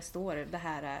meny där det står det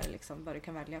här är liksom vad du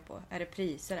kan välja på. Är det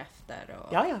priser efter?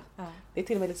 Och... Ja. Det är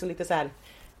till och med liksom lite så här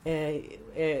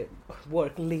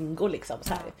work lingo liksom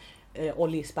så här.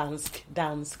 Oljespansk,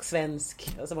 dansk,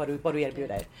 svensk, alltså vad du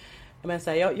erbjuder. Men så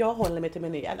här, jag håller mig till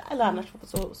meny, eller annars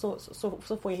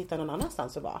så får jag hitta någon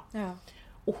annanstans att vara. Ja.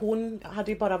 Och hon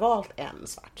hade ju bara valt en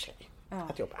svart tjej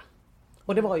att jobba.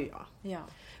 Och det var ju jag. Ja.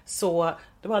 Så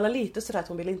det var lite så att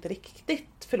hon ville inte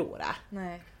riktigt förlora.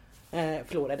 Nej.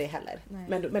 Förlora det heller.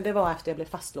 Men det var efter jag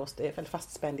blev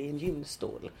fastspänd i en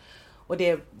gymstol. Och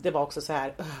det var också så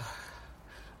här,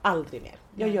 aldrig mer.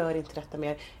 Jag gör inte detta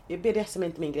mer. BDSM är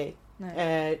inte min grej.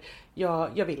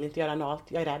 Jag vill inte göra något.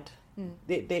 Jag är rädd.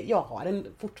 Jag har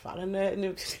fortfarande,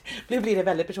 nu blir det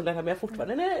väldigt personligt här, men jag har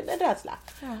fortfarande en rädsla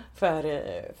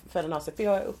för en avsikt. För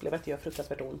jag upplever att det gör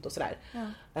fruktansvärt ont och sådär.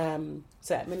 Men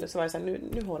så var det så här,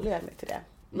 nu håller jag mig till det.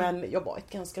 Men jag var i ett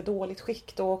ganska dåligt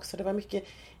skick då också. Det var mycket,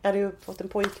 jag hade ju fått en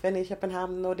pojkvän i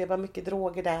Köpenhamn och det var mycket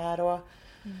droger där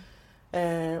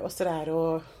och sådär.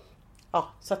 Och ja,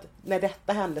 så att när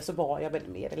detta hände så var jag väl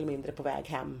mer eller mindre på väg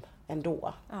hem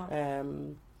ändå.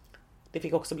 Det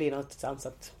fick också bli någonstans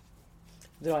att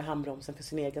dra i handbromsen för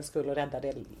sin egen skull och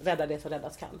rädda det som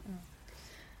räddas kan.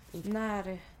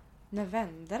 När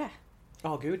vände det?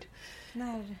 Ja, gud.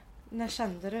 När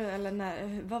kände du,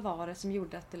 eller vad var det som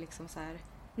gjorde att det liksom så här,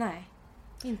 nej,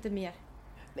 inte mer?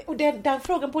 Och den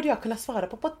frågan borde jag kunna svara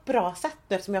på ett bra sätt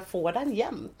eftersom jag får den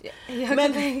jämt. Jag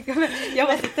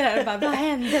bara sitter där och bara, vad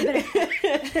hände?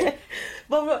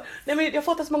 Nej, men jag har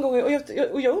fått det så många gånger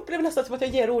och jag upplever nästan som att jag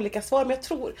ger olika svar, men jag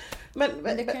tror... Men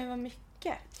det kan ju vara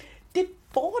mycket. Det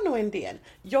var nog en del.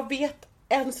 Jag vet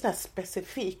en sån här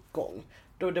specifik gång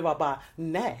då det var bara,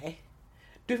 nej,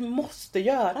 du måste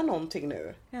göra någonting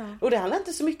nu. Ja. Och det handlar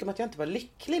inte så mycket om att jag inte var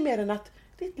lycklig, mer än att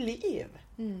ditt liv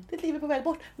är på väg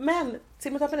bort. Men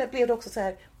simultant med det blev det också så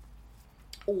här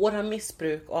år av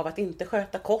missbruk av att inte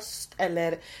sköta kost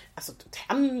eller alltså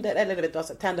tänder, eller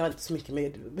alltså, tänder har inte så mycket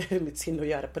med mitt sinne att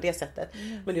göra på det sättet.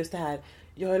 Men just det här,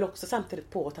 jag höll också samtidigt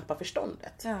på att tappa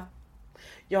förståndet. Ja.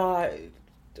 Jag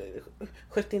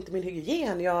skötte inte min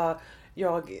hygien. Jag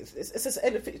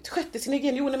skötte sin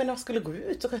hygien. Jo, men när jag skulle gå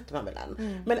ut så skötte man väl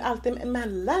den. Men allt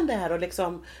emellan det här och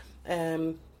liksom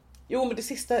jo, men det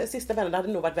sista vännen hade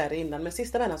nog varit värre innan, men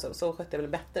sista vännen så skötte jag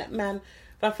väl bättre. Men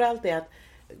framförallt är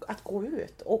att gå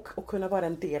ut och kunna vara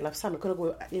en del av samhället, kunna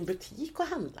gå i en butik och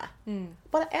handla.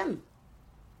 Bara en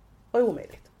var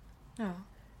omöjligt. Ja.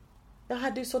 Jag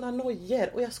hade ju sådana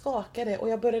nojor och jag skakade och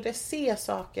jag började se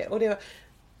saker och det var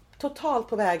totalt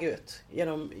på väg ut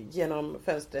genom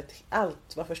fönstret,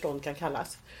 allt vad förstånd kan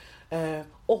kallas.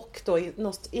 Och då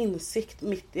något insikt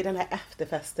mitt i den här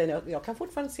efterfesten. Jag kan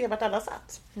fortfarande se vart alla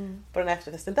satt på den här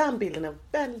efterfesten. Den bilden är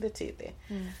väldigt tydlig.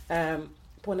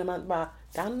 På när man bara,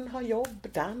 den har jobb,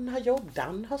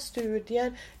 den har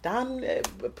studier, den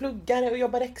pluggar och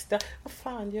jobbar extra. Vad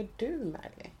fan gör du,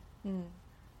 Mary?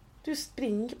 Du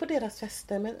springer på deras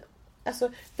fester, men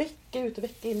alltså vecka ut och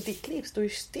vecka in, ditt liv står ju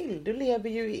still. Du lever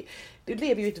ju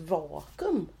i ett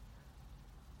vakuum.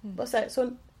 Bara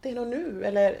så det är nog nu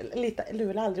eller lite nu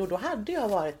eller aldrig. Och då hade jag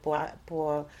varit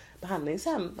på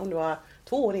behandlingshem om det var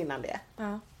 2 år innan det.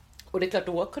 Ja. Och det är klart,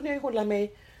 då kunde jag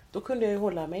ju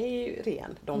hålla mig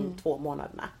ren de 2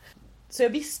 månaderna. Så jag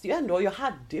visste ju ändå, jag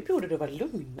hade ju perioder då det var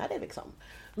lugnare liksom.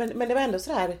 Men det var ändå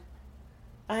sådär,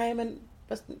 nej men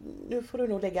nu får du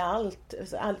nog lägga allt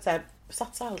så här,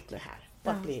 satsa allt nu här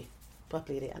på att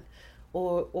bli ren.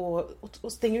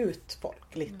 Och stänga ut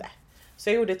folk lite. Så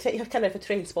jag kallar det för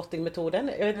trainspotting-metoden.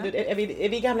 Är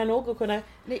vi gamla nog att kunna...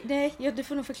 Nej, du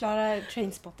får nog förklara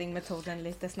trainspotting-metoden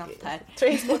lite snabbt här.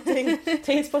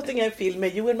 Trainspotting är en film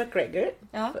med Ewan McGregor.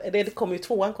 Ja. Det kommer ju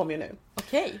 2:an kommer ju nu.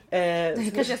 Okej.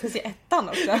 Kanske jag ska se 1:an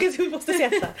också. Du måste se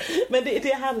 1:an. Men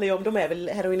det handlar ju om, de är väl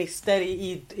heroinister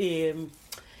i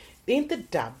det är inte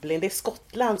Dublin, det är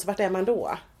Skottland. Så vart är man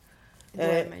då? Då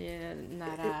är man ju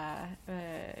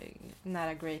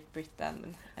nära Great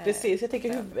Britain. Precis, jag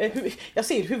tänker jag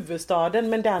ser huvudstaden,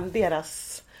 men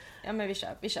deras... Ja, men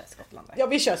vi kör Skottland. Ja,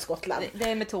 vi kör Skottland. Det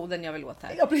är metoden jag vill åt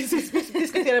här. Ja, precis. Vi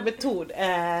diskuterar metod.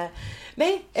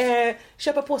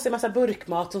 Köpa på sig massa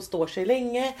burkmat som står sig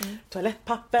länge.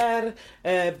 Toalettpapper.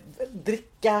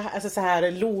 Dricka, alltså så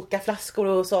här loka flaskor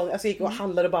och så. Alltså gick och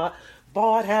handlade bara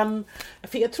bar hem.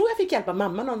 Jag tror jag fick hjälpa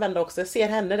mamma någon vända också. Jag ser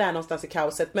henne där någonstans i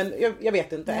kaoset, men jag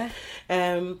vet inte.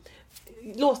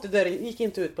 Låste dörren, gick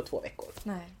inte ut på 2 veckor.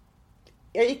 Nej.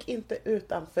 Jag gick inte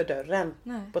utanför dörren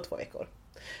på 2 veckor.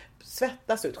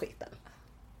 Svettas ut skiten.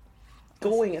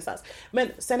 Gå ingenstans.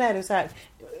 Men sen är det så här,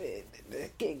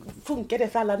 funkar det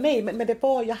för alla? Nej, men det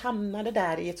var, jag hamnade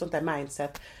där i ett sånt där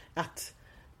mindset att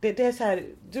det är så här,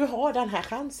 du har den här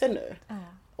chansen nu.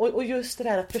 Och just det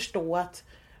där att förstå att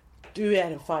du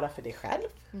är en fara för dig själv.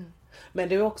 Men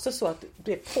det är också så att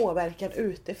det är påverkan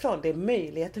utifrån. Det är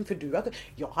möjligheten för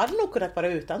jag hade nog kunnat vara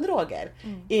utan droger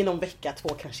i någon vecka, 2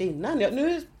 kanske innan.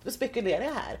 Nu spekulerar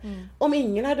jag här. Om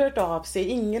ingen hade hört av sig,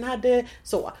 ingen hade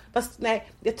så. Fast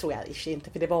nej, det tror jag inte.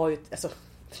 För det var ju, alltså,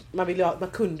 man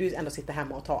kunde ju ändå sitta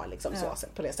hemma och ta liksom, så,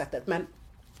 på det sättet.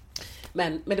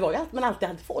 Men det var ju att man alltid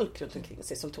hade folk runt omkring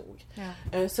sig som tog.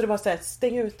 Så det var så här,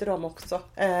 stäng ut dem också.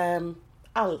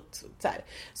 Allt så här.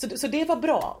 Så det var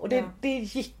bra och det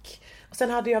gick. Och sen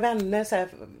hade jag vänner så här,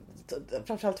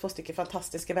 framförallt 2 stycken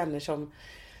fantastiska vänner som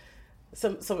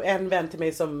en vän till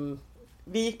mig som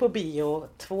vi gick på bio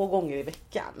 2 gånger i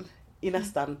veckan i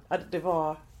nästan, det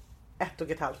var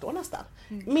 1,5 år nästan.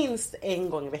 Minst 1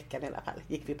 gång i veckan i alla fall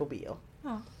gick vi på bio.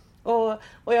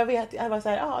 Och jag vet, jag var så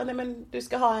här, nej men du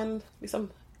ska ha en liksom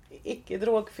icke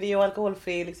drogfri och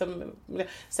alkoholfri liksom.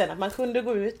 Sen att man kunde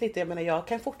gå ut lite, jag menar jag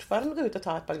kan fortfarande gå ut och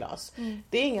ta ett par glas.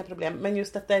 Det är inga problem, men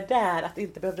just att det där att det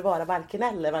inte behövde vara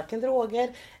varken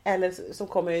droger eller som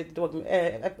kommer i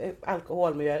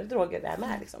alkoholmiljö, droger där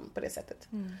med liksom, på det sättet.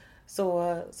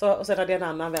 Så och sen hade jag en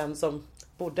annan vän som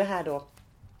bodde här då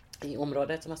i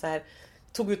området som var så här,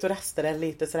 tog ut och rastade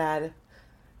lite så där.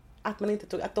 Att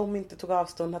de inte tog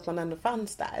avstånd, att man ändå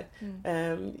fanns där.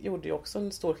 Gjorde ju också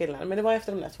en stor skillnad. Men det var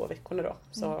efter de där 2 veckorna då.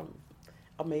 Så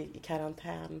av mig i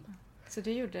karantän. Så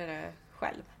du gjorde det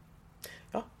själv?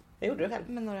 Ja, jag gjorde det själv.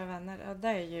 Med några vänner. Ja, det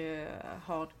är ju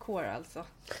hardcore alltså.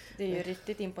 Det är ju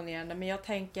riktigt imponerande. Men jag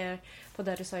tänker på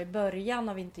det du sa i början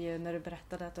av intervjun när du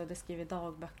berättade att du hade skrivit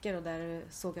dagböcker och där du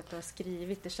såg att du har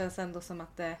skrivit. Det känns ändå som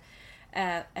att det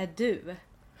är du.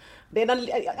 Det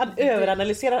är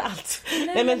överanalyserar allt.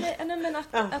 Men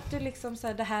att du liksom så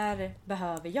här, det här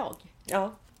behöver jag.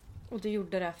 Ja. Och du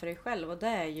gjorde det för dig själv och det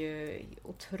är ju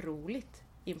otroligt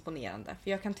imponerande.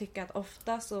 För jag kan tycka att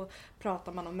ofta så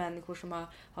pratar man om människor som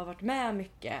har varit med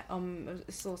mycket. Om,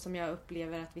 så som jag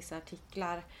upplever att vissa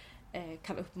artiklar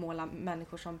kan uppmåla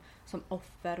människor som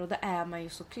offer. Och det är man ju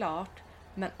såklart.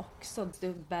 Men också,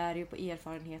 du bär ju på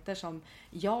erfarenheter som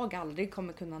jag aldrig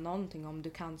kommer kunna någonting om. Du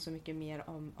kan så mycket mer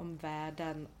om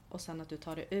världen och sen att du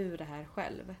tar dig ur det här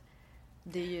själv.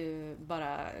 Det är ju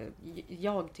bara,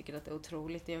 jag tycker att det är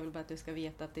otroligt. Jag vill bara att du ska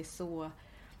veta att det är så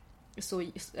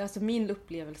alltså min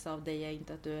upplevelse av dig är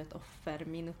inte att du är ett offer.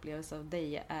 Min upplevelse av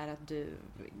dig är att du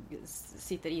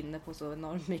sitter inne på så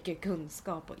enormt mycket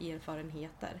kunskap och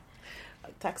erfarenheter.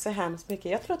 Tack så hemskt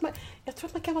mycket. Jag tror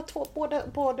att man kan vara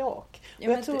både och. Ja,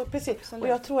 och jag tror precis. Och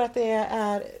jag tror att det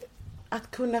är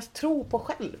att kunna tro på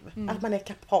själv. Att man är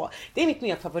kapabel. Det är mitt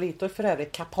nya favoritord för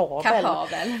övrigt, kapabel.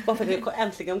 Bara för att jag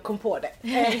äntligen kom på det.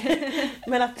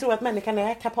 Men att tro att människan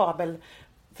är kapabel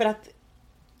för att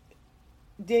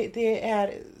det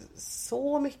är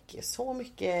så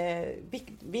mycket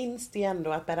vinst i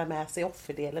ändå att bära med sig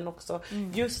offerdelen också.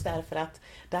 Just därför att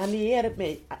det ger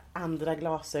mig andra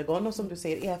glasögon och som du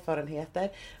säger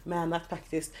erfarenheter. Men att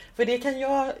faktiskt, för det kan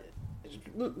jag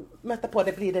möta på,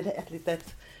 det blir det ett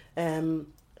litet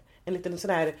en liten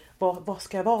sån här, vad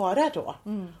ska jag vara då?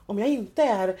 Om jag inte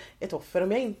är ett offer,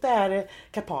 om jag inte är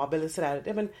kapabel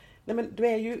sådär, men du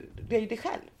är ju dig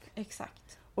själv.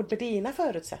 Exakt. Och med dina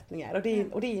förutsättningar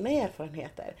och dina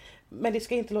erfarenheter. Men det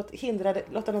ska inte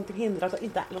låta någonting hindra,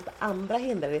 inte låta andra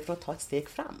hindra dig från att ta ett steg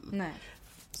fram. Nej.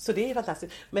 Så det är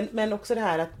fantastiskt. Men också det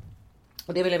här att,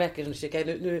 och det vill jag verkligen undersöka,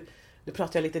 nu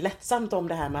pratar jag lite lättsamt om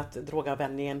det här med att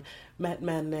drogavvänjningen,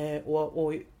 men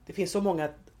det finns så många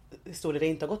historier där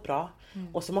det inte har gått bra.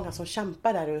 Och så många som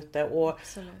kämpar där ute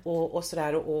och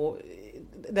sådär, och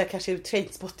där kanske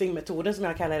trainspotting-metoden som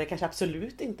jag kallar det kanske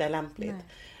absolut inte är lämpligt.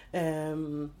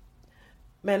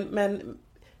 Men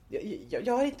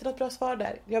jag har inte något bra svar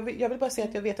där. Jag vill bara säga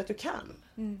att jag vet att du kan.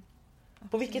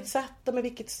 På vilket sätt och med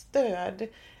vilket stöd,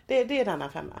 det är en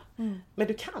annan femma. Men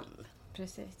du kan.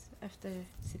 Precis, efter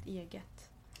sitt eget.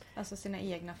 Alltså sina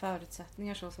egna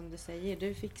förutsättningar, så som du säger.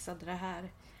 Du fixade det här.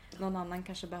 Någon annan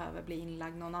kanske behöver bli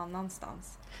inlagd någon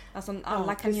annanstans. Alltså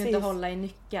alla kan ju inte hålla i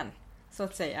nyckeln, så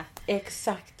att säga.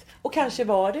 Exakt. Och kanske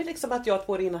var det liksom att jag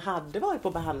 2 år innan hade varit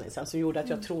på behandlingshem som gjorde att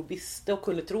jag visste och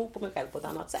kunde tro på mig själv på ett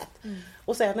annat sätt.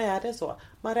 Och sen är det så.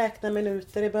 Man räknar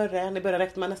minuter i början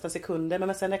räknar man nästan sekunder,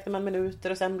 men sen räknar man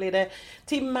minuter och sen blir det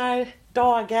timmar,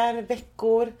 dagar,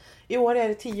 veckor. I år är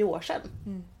det 10 år sedan.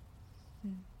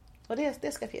 Och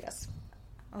det ska firas.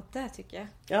 Ja, det tycker jag.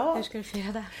 Ja. Hur ska du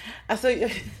fira det? Alltså,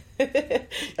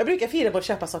 jag brukar fira på att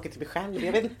köpa saker till mig själv.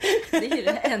 Jag vet inte. Det är ju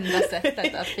det enda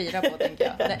sättet att fira på, tänker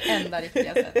jag. Det enda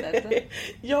riktiga sättet.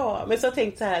 Ja, men så har jag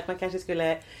tänkt så här att man kanske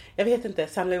skulle, jag vet inte,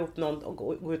 samla ihop någon och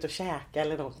gå ut och käka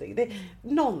eller någonting.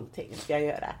 Någonting ska jag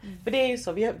göra. För det är ju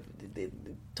så,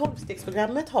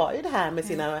 12-stegsprogrammet har ju det här med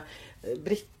sina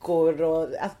brickor och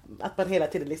att man hela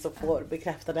tiden liksom får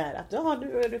bekräfta det här att ja,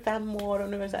 nu är du 5 år och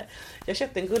nu är det så här. Jag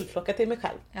köpte en guldklocka till mig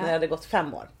själv när jag hade gått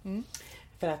 5 år.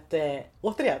 För att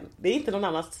återigen, det är inte någon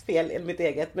annans fel än mitt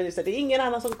eget, men just det är ingen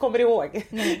annan som kommer ihåg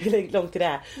hur långt det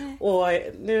är. Och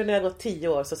nu när jag har gått 10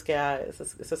 år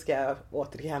så ska jag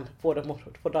återigen få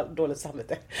dåligt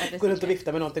samvete. Ja, gå runt och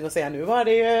vifta med någonting och säga nu var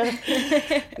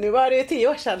det ju 10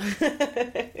 år sedan.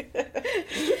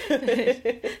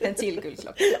 En till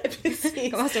guldklocka. Precis.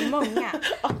 Det var så många.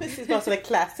 Ja, precis. Bara sån där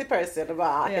classy person och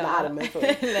bara hela armen full.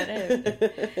 Eller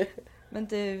hur? Men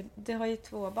du har ju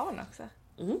 2 barn också.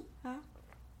 Ja.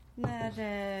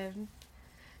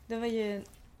 Det var ju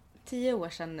 10 år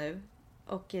sedan nu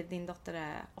och din dotter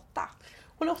är 8.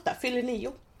 Hon är 8, fyller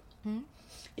 9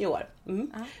 i år.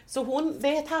 Ja. Så det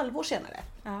är ett halvår senare.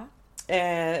 Ja.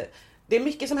 Det är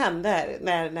mycket som händer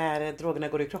när drogerna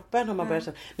går i kroppen och man börjar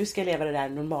säga, nu ska jag leva det där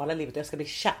normala livet och jag ska bli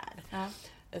kär. Ja.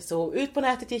 Så ut på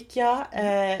nätet gick jag,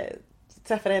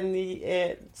 träffade en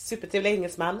supertrevlig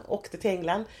engelsman, åkte till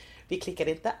England. Vi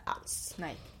klickade inte alls.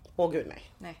 Nej. Åh gud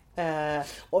nej.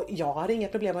 Och jag har inga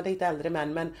problem att dejta äldre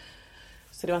män, men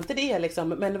så det var inte det liksom,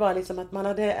 men det var liksom att man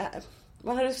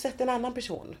hade sett en annan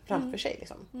person framför sig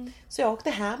liksom. Så jag åkte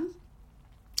hem,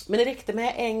 men det räckte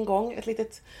med en gång ett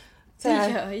litet så här,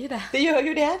 det gör ju det. Det gör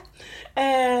ju det.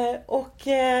 Och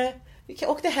jag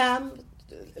åkte hem,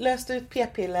 löste ut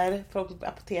p-piller från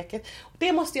apoteket.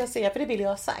 Det måste jag säga, för det vill jag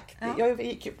ha sagt. Ja.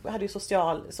 Jag hade ju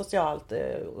socialt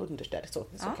understöd, så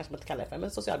kanske man inte kallar det för,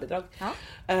 men socialbidrag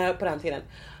på den tiden.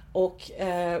 Och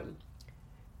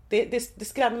det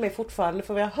skrämmer mig fortfarande,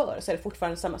 för vad jag hör så är det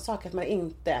fortfarande samma sak, att man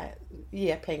inte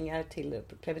ger pengar till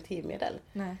preventivmedel.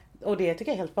 Nej. Och det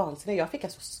tycker jag är helt vansinnigt. Jag fick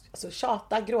alltså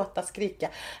tjata, gråta, skrika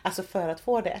alltså för att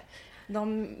få det.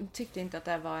 De tyckte inte att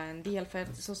det var en del, för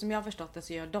så som jag har förstått det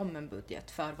så gör de en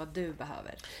budget för vad du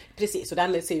behöver. Precis, och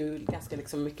den ser ju ganska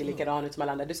liksom mycket likadan ut som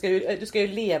alla andra. Du ska ju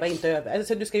leva,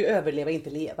 inte du ska ju överleva, inte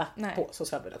leva. Nej. På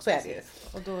socialbidrag. Så är det ju.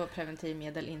 Och då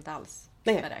preventivmedel inte alls.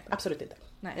 Nej, absolut inte.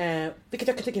 Vilket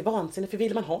jag kan tycka är vansinnigt, för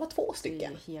vill man ha 2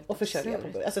 stycken och försörja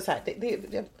på, alltså så här,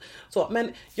 så,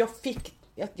 men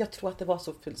jag tror att det var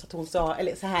så fult så att hon sa,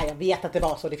 eller så här, jag vet att det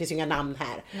var så, det finns ju inga namn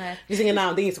här. Nej. Det finns inga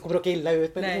namn, det är ingen som kommer råka illa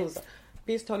ut, men hon sa,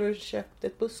 visst har du köpt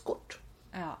ett busskort?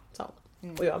 Ja. Så.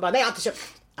 Och jag bara, nej jag har inte köpt.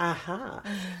 Aha,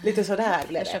 lite sådär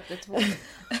blev det. Jag köpte 2.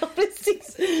 Ja,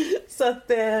 precis.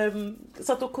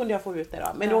 Så att då kunde jag få ut det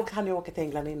då. Men då hann jag åka till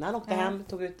England innan, åkte hem,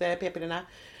 tog ut p-pillerna.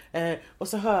 Och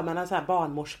så hör man en sån här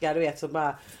barnmorska, du vet, så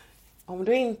bara, om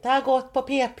du inte har gått på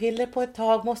p-piller på ett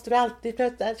tag måste du alltid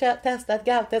testa ett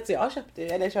graviditet. Så jag köpte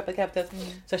ett graviditet.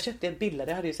 Så jag köpte ett bilder,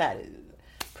 det hade ju så här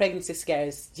pregnancy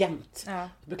scares jämt. Ja. Jag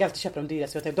brukar alltid köpa de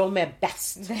dyraste, jag tänkte, de är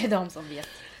bäst. Det är de som vet.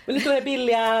 Men nu står det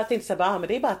billiga, jag tänkte så här, men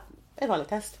det är bara ett vanligt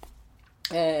test.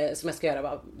 Som jag ska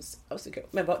göra.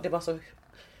 Men det var så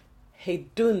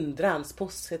hejdundrans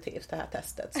positivt det här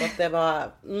testet. Så att det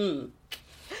var...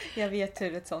 Jag vet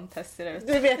hur ett sånt test ser ut.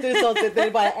 Du vet hur sånt där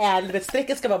det bara är,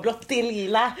 strecket ska vara blått till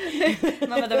lila.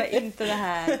 Mamma, det var inte det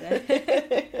här.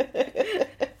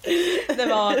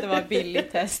 Det var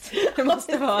billigt test. Det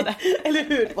måste vara det. Eller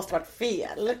hur? Det måste varit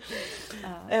fel.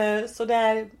 Ja. Så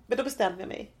där, men då bestämde jag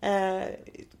mig.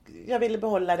 Jag ville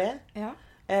behålla det. Ja.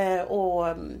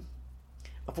 Och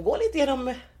man får gå lite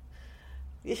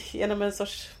genom en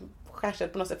sorts skärsel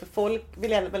på något sätt. För folk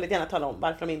vill väldigt gärna tala om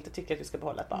varför de inte tycker att du ska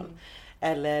behålla ett barn.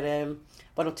 Eller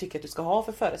vad de tycker att du ska ha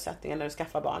för förutsättningar när du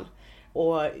skaffar barn.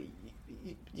 Och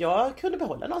jag kunde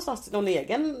behålla någon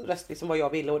egen röst liksom vad jag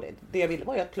ville. Och det jag ville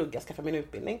var ju att plugga, skaffa min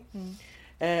utbildning.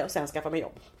 Och sen skaffa mig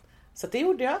jobb. Så det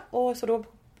gjorde jag. Och så då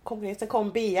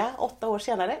kom Bea 8 år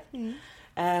senare.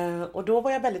 Och då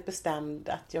var jag väldigt bestämd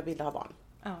att jag ville ha barn.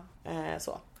 Ja.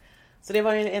 Så det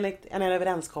var en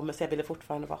överenskommelse. Jag ville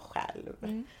fortfarande vara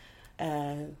själv.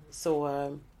 Så...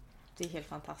 Det är helt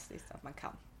fantastiskt att man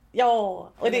kan. Ja,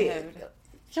 och Eller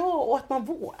att man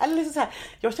vågar. Eller liksom så här,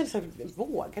 jag kände så här,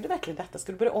 vågar du verkligen detta?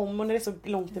 Ska du börja om och när det är så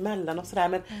långt emellan och sådär.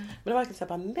 Men det var verkligen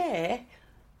så här, nej.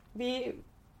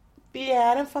 Vi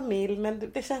är en familj,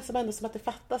 men det känns ändå som att det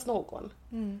fattas någon.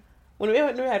 Och nu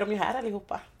är de ju här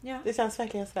allihopa. Ja. Det känns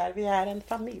verkligen så här, vi är en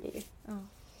familj. Ja,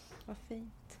 vad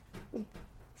fint.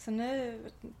 Så nu,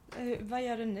 vad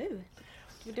gör du nu?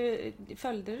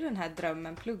 Följde du den här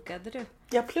drömmen? Pluggade du?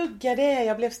 Jag pluggade,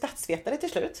 jag blev statsvetare till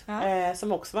slut. Ja.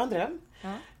 Som också var en dröm.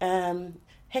 Ja.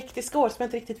 Hektiska år som jag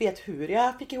inte riktigt vet hur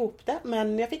jag fick ihop det.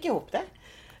 Men jag fick ihop det.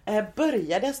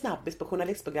 Började en snabbis på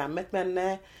journalistprogrammet. Men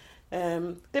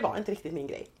det var inte riktigt min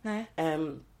grej. Nej.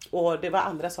 Och det var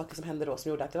andra saker som hände då som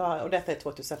gjorde att det var... Och detta är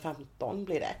 2015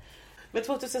 blir det. Men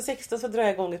 2016 så drar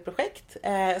jag igång ett projekt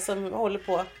som håller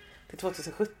på till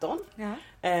 2017. Ja.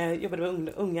 Jobbade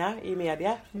med unga i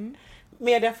media.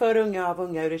 Media för unga av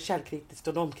unga ur ett källkritiskt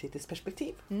och normkritiskt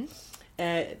perspektiv.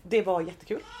 Det var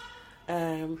jättekul.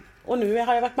 Och nu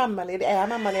har jag varit mammaledig. Är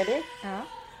mammaledig. Ja.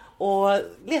 Och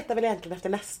letar väl egentligen efter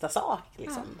nästa sak.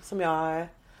 Liksom, som jag...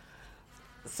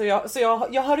 Så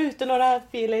jag har ute några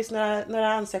feelers,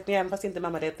 några ansökningar fast inte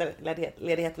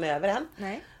mammaledigheten är över än.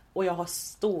 Nej. Och jag har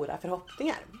stora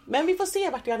förhoppningar. Men vi får se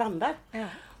vart jag landar. Ja.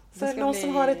 Så är det någon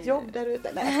som har ett jobb där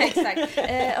ute? Nej. Exakt.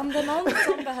 Om det är någon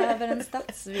som behöver en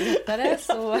statsvetare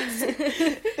så...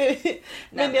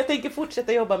 Men jag tänker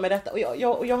fortsätta jobba med detta. Och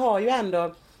jag har ju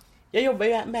ändå... Jag jobbar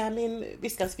ju med min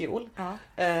Viskans fiol. Ja.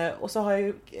 Och så har jag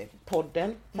ju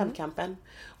podden, Femkampen.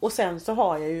 Och sen så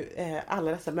har jag ju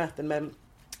alla dessa möten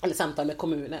eller samtal med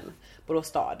kommunen, Borås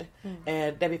stad.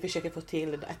 Där vi försöker få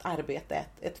till ett arbete,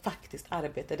 ett faktiskt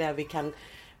arbete där vi kan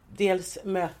dels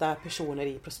möta personer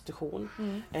i prostitution.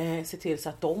 Se till så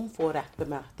att de får rätt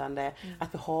bemötande.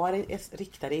 Att vi har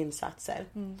riktade insatser.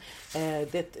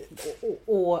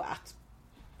 Och att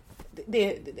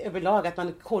det överlag att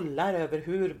man kollar över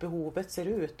hur behovet ser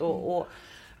ut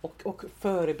och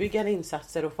förebyggande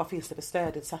insatser och vad finns det för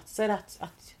stödinsatser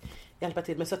att hjälpa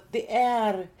till med. Så att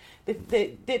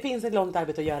det finns ett långt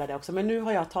arbete att göra det också. Men nu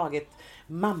har jag tagit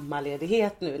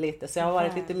mammaledighet nu lite. Så jag har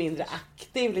varit lite mindre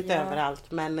aktiv lite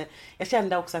överallt. Men jag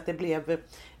kände också att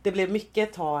det blev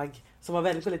mycket tag som var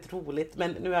väldigt, väldigt roligt.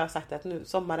 Men nu har jag sagt att nu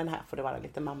sommaren här får det vara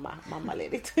lite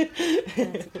mammaledigt.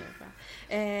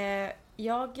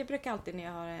 Jag brukar alltid när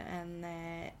jag har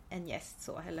en gäst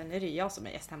så, eller nu är det jag som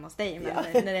är gäst hemma hos dig, men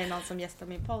när det är någon som gästar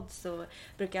min podd så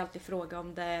brukar jag alltid fråga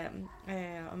om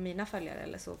mina följare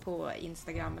eller så på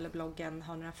Instagram eller bloggen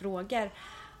har några frågor.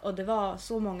 Och det var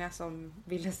så många som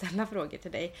ville ställa frågor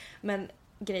till dig. Men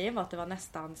grejen var att det var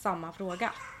nästan samma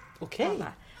fråga. Okej.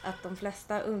 Att de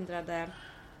flesta undrade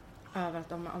över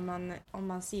att om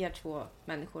man ser två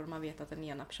människor och man vet att den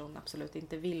ena personen absolut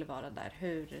inte vill vara där,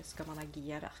 hur ska man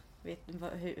agera?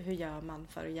 Hur gör man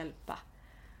för att hjälpa?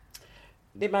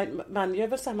 Man gör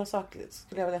väl samma sak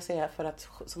skulle jag vilja säga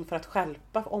som för att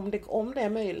hjälpa om det är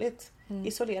möjligt.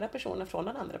 Isolera personen från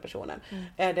den andra personen.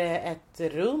 Är det ett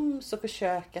rum så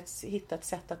försök att hitta ett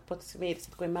sätt att på ett smidigt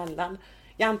sätt gå emellan.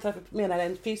 Jag antar att du menar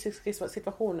en fysisk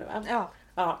situation nu, va?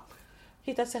 Ja.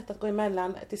 Hitta ett sätt att gå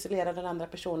emellan, att isolera den andra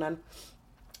personen.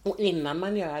 Och innan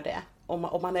man gör det,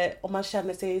 om man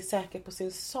känner sig säker på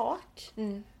sin sak,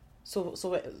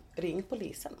 så ring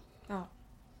polisen. Ja,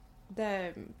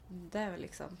 det är väl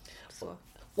liksom så.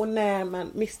 Och när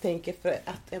man misstänker för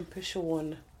att en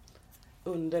person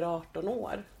under 18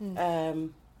 år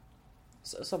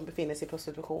som befinner sig i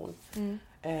prostitution,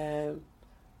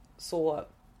 så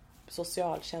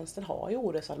socialtjänsten har ju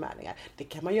orosanmälningar. Det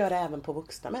kan man göra även på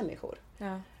vuxna människor.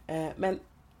 Ja. Men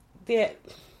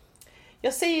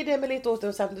jag säger det med lite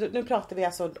återhållsamt. Nu pratar vi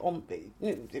alltså om,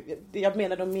 jag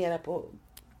menar de mera på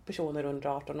personer under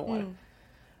 18 år.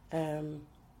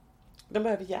 De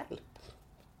behöver hjälp,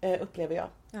 upplever jag.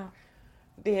 Ja.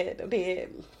 Det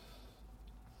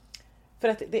för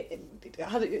att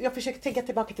jag försöker tänka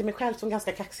tillbaka till mig själv som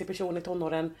ganska kaxig person i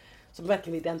tonåren som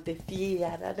verkligen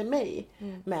identifierade mig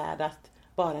med att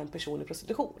vara en person i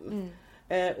prostitution.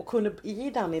 Och kunde i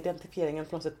den identifieringen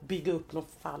på något sätt bygga upp någon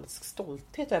falsk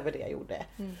stolthet över det jag gjorde.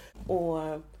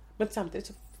 Men samtidigt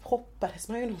så hoppades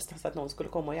man ju någonstans att någon skulle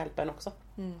komma och hjälpa en också.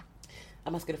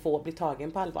 Att man skulle få bli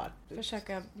tagen på allvar.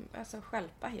 Försöka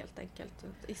stjälpa helt enkelt.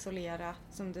 Isolera,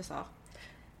 som du sa.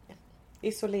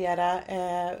 Isolera,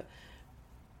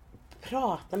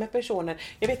 prata med personer.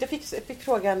 Jag vet, jag fick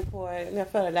frågan när jag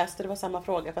föreläste, det var samma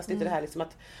fråga fast inte det här liksom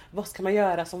att vad ska man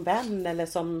göra som vän eller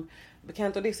som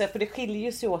bekant, och det, för det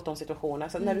skiljer sig åt de situationerna.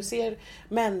 Så när du ser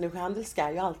människohandel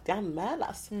ska ju alltid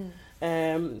anmälas.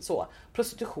 Så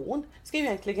prostitution ska ju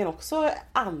egentligen också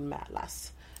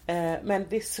anmälas. Men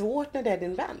det är svårt när det är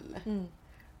din vän.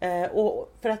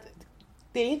 Och för att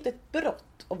det är inte ett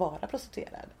brott att vara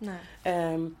prostituerad.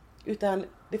 Utan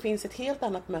det finns ett helt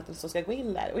annat möte som ska gå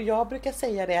in där. Och jag brukar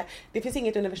säga det finns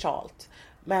inget universalt.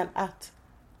 Men att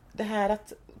det här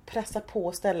att pressa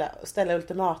på, ställa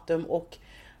ultimatum och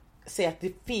säga att det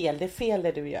är fel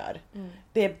det du gör.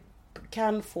 Det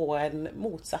kan få en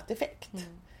motsatt effekt.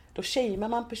 Då shamear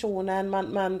man personen,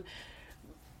 man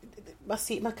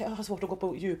kan ha svårt att gå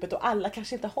på djupet och alla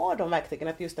kanske inte har de verktygen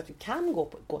att just att vi kan gå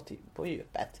på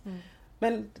djupet.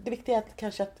 Men det viktiga är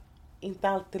kanske att inte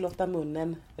alltid låta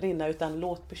munnen rinna utan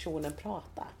låt personen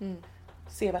prata.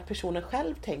 Se vad personen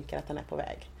själv tänker att den är på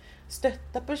väg.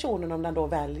 Stötta personen om den då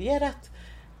väljer att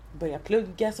börja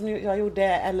plugga som jag gjorde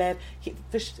eller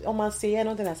om man ser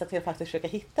någonting där så att faktiskt försöka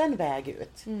hitta en väg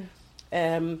ut.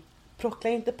 Prockla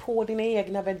inte på dina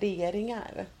egna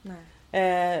värderingar.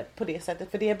 På det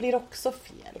sättet, för det blir också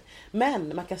fel.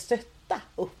 Men man kan stötta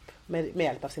upp med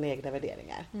hjälp av sina egna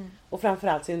värderingar. Och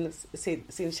framförallt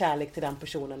sin kärlek till den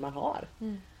personen man har.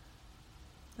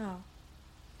 Ja.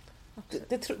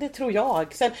 Det tror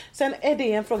jag. Sen är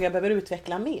det en fråga jag behöver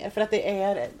utveckla mer. För att det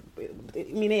är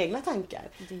mina egna tankar.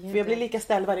 För jag blir lika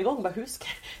ställd varje gång.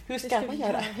 Hur ska man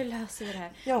göra? Hur löser vi det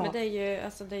här? Ja. Men det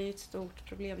är ju ett stort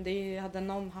problem. Hade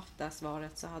någon haft det här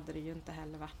svaret så hade det ju inte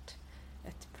heller varit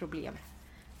ett problem.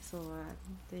 Så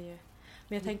det är ju...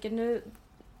 Men jag tänker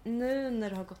nu när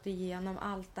du har gått igenom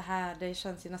allt det här, det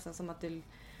känns ju nästan som att du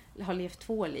har levt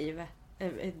 2 liv.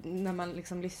 När man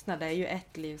liksom lyssnar, det är ju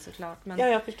ett liv såklart. Men,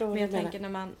 jag förstår. Men jag tänker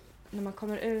när man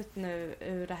kommer ut nu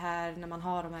ur det här, när man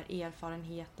har de här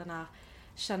erfarenheterna,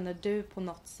 känner du på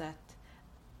något sätt,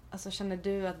 alltså känner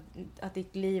du att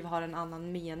ditt liv har en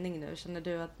annan mening nu? Känner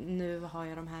du att nu har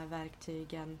jag de här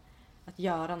verktygen att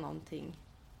göra någonting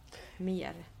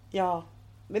mer? Ja,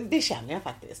 men det känner jag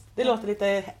faktiskt. Det låter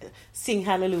lite sing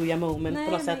hallelujah moment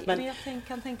på något sätt. Men jag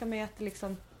kan tänka mig att,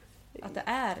 att det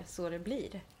är så det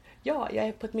blir. Ja, jag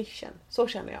är på ett mission. Så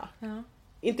känner jag. Ja.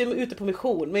 Inte ute på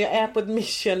mission, men jag är på ett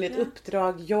mission, ett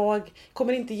uppdrag. Jag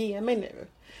kommer inte ge mig nu.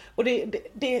 Och det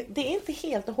är inte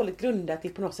helt och hållet grundat i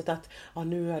på något sätt att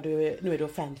nu är du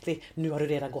offentlig, nu har du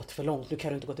redan gått för långt, nu kan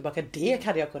du inte gå tillbaka. Det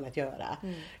hade jag kunnat göra.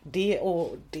 Det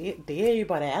är ju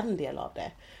bara en del av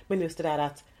det. Men just det där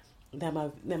att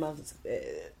när man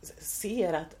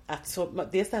ser att så,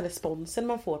 dels den responsen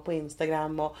man får på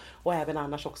Instagram och även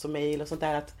annars också mejl och sånt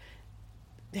där, att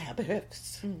det här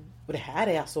behövs. Och det här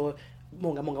är alltså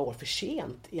många år för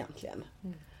sent egentligen.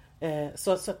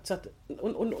 Så att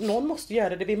och någon måste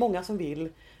göra det. Vi är många som vill.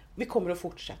 Vi kommer att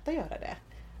fortsätta göra det.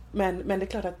 Men det är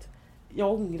klart att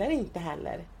jag ångrar inte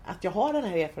heller att jag har den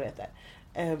här erfarenheten.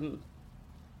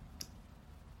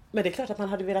 Men det är klart att man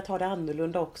hade velat ha det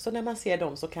annorlunda också när man ser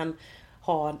dem som kan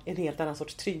ha en helt annan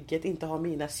sorts trygghet, inte ha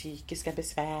mina psykiska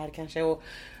besvär kanske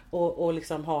och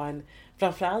liksom ha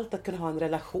framförallt att kunna ha en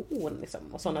relation liksom,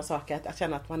 och sådana saker, att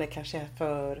känna att man är kanske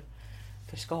för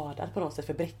skadad på något sätt,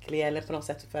 för bräcklig eller på något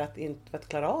sätt för att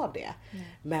klara av det.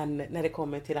 Men när det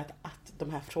kommer till att de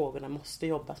här frågorna måste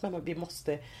jobbas med, vi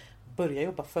måste börja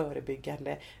jobba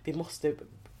förebyggande, vi måste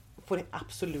får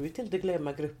absolut inte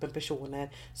glömma gruppen personer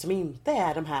som inte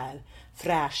är de här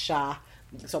fräscha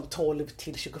liksom 12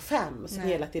 till 25 som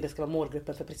hela tiden ska vara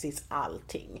målgruppen för precis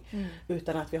allting.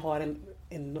 Utan att vi har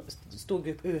en stor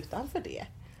grupp utanför det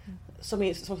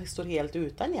som står helt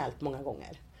utan hjälp många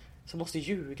gånger. som måste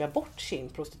ljuga bort sin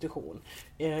prostitution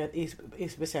i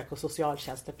besök hos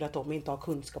socialtjänsten för att de inte har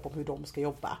kunskap om hur de ska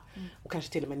jobba. Och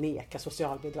kanske till och med neka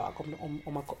socialbidrag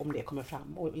om det kommer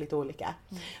fram och lite olika.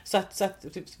 Så att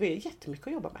det är jättemycket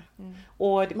att jobba med.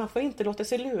 Och man får inte låta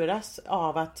sig luras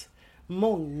av att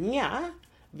många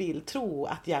vill tro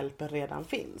att hjälpen redan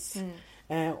finns.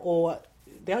 Och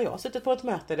det har jag suttit på ett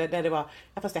möte där det var,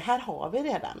 fast det här har vi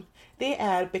redan. Det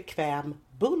är bekväm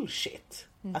bullshit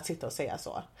att sitta och säga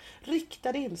så.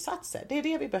 Riktade insatser, det är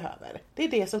det vi behöver. Det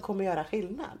är det som kommer göra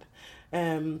skillnad.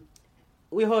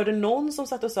 Och jag hörde någon som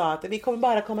satt och sa att vi kommer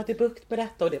bara komma till bukt med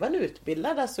detta. Och det var en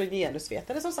utbildad, alltså en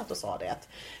genusvetare som satt och sa det. Att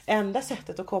enda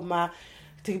sättet att komma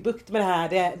till bukt med det här,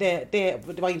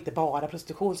 det var inte bara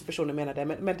prostitution som personen menade.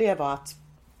 Men det var att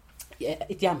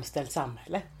ett jämställt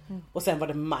samhälle. Och sen var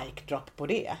det mic drop på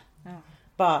det.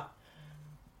 Bara,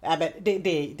 men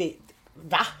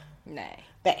va? Nej.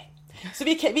 Så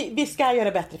vi ska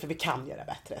göra bättre för vi kan göra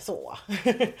bättre. Så.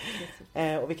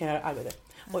 Och vi kan göra arbete.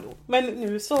 Men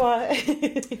nu så...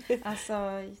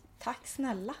 Alltså, tack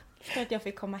snälla för att jag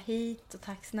fick komma hit. Och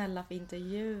tack snälla för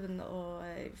intervjun. Och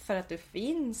för att du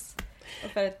finns.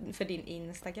 Och för din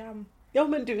Instagram. Ja,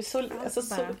 men du,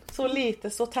 så lite.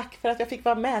 Så tack för att jag fick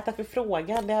vara med. Tack för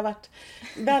frågan. Det har varit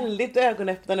väldigt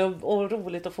ögonöppnande och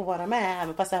roligt att få vara med.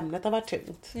 Även fast ämnet har varit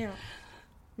tungt. Ja.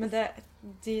 Men det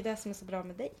är det som är så bra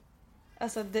med dig.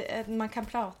 Alltså, man kan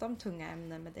prata om tunga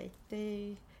ämnen med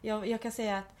dig. Jag kan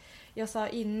säga att jag sa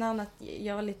innan att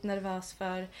jag var lite nervös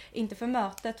inte för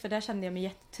mötet, för där kände jag mig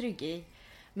jättetrygg i.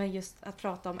 Men just att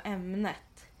prata om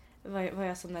ämnet var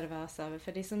jag så nervös över.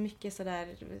 För det är så mycket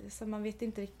sådär, så man vet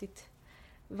inte riktigt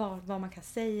vad man kan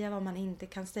säga, vad man inte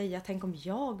kan säga. Tänk om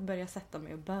jag börjar sätta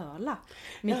mig och böla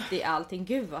mitt i allting.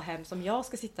 Gud vad hemskt om jag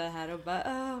ska sitta här och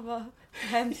bara, vad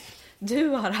hemskt du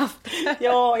har haft.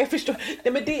 Ja, jag förstår.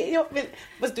 Nej, men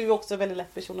men du är också en väldigt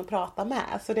lätt person att prata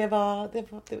med. Så det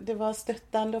var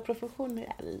stöttande och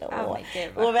professionell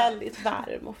och väldigt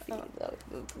varm och fin.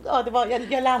 Ja,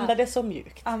 jag landade så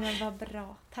mjukt. Ja, men vad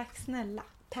bra. Tack snälla.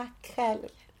 Tack själv.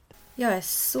 Jag är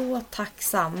så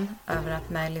tacksam över att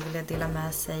Melly ville dela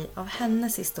med sig av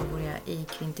hennes historia i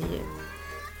Kvintervju.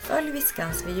 Följ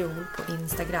Viskans viol på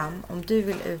Instagram om du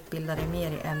vill utbilda dig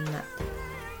mer i ämnet.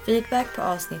 Feedback på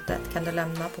avsnittet kan du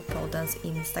lämna på poddens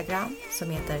Instagram som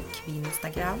heter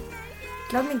Kvinstagram.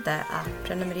 Glöm inte att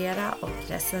prenumerera och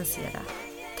recensera.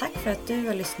 Tack för att du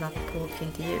har lyssnat på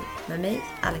Kvintervju med mig,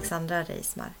 Alexandra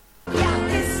Reismar.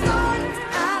 Jag är stolt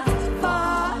att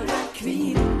vara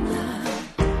kvinna.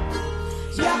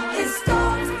 Jag är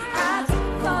stolt att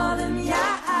vara den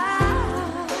jag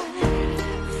är.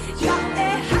 Jag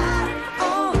är här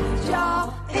och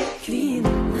jag är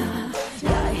kvinna. Jag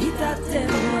har hittat den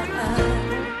jag är.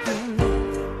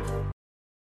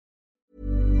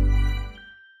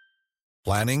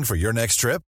 Planning for your next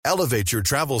trip? Elevate your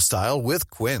travel style with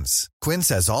Quince. Quince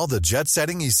has all the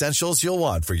jet-setting essentials you'll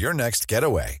want for your next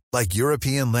getaway, like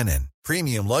European linen,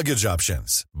 premium luggage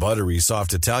options, buttery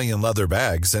soft Italian leather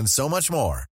bags, and so much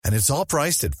more. And it's all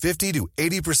priced at 50 to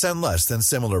 80% less than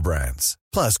similar brands.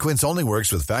 Plus, Quince only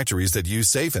works with factories that use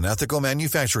safe and ethical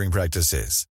manufacturing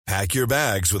practices. Pack your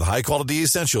bags with high-quality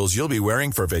essentials you'll be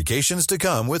wearing for vacations to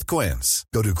come with Quince.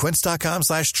 Go to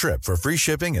quince.com/trip for free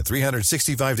shipping and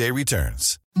 365-day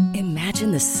returns.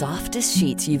 Imagine the softest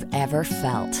sheets you've ever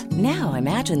felt. Now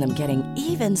imagine them getting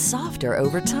even softer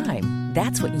over time.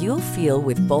 That's what you'll feel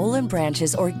with Boll &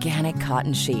 Branch's organic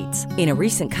cotton sheets. In a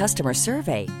recent customer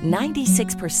survey,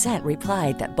 96%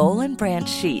 replied that Boll & Branch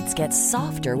sheets get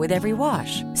softer with every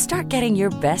wash. Start getting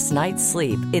your best night's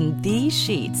sleep in these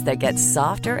sheets that get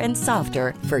softer and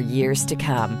softer for years to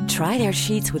come. Try their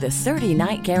sheets with a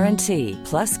 30-night guarantee.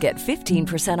 Plus, get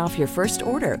 15% off your first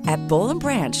order at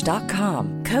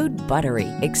bollandbranch.com. Code BUTTERY.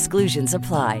 Exclusions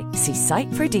apply. See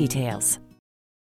site for details.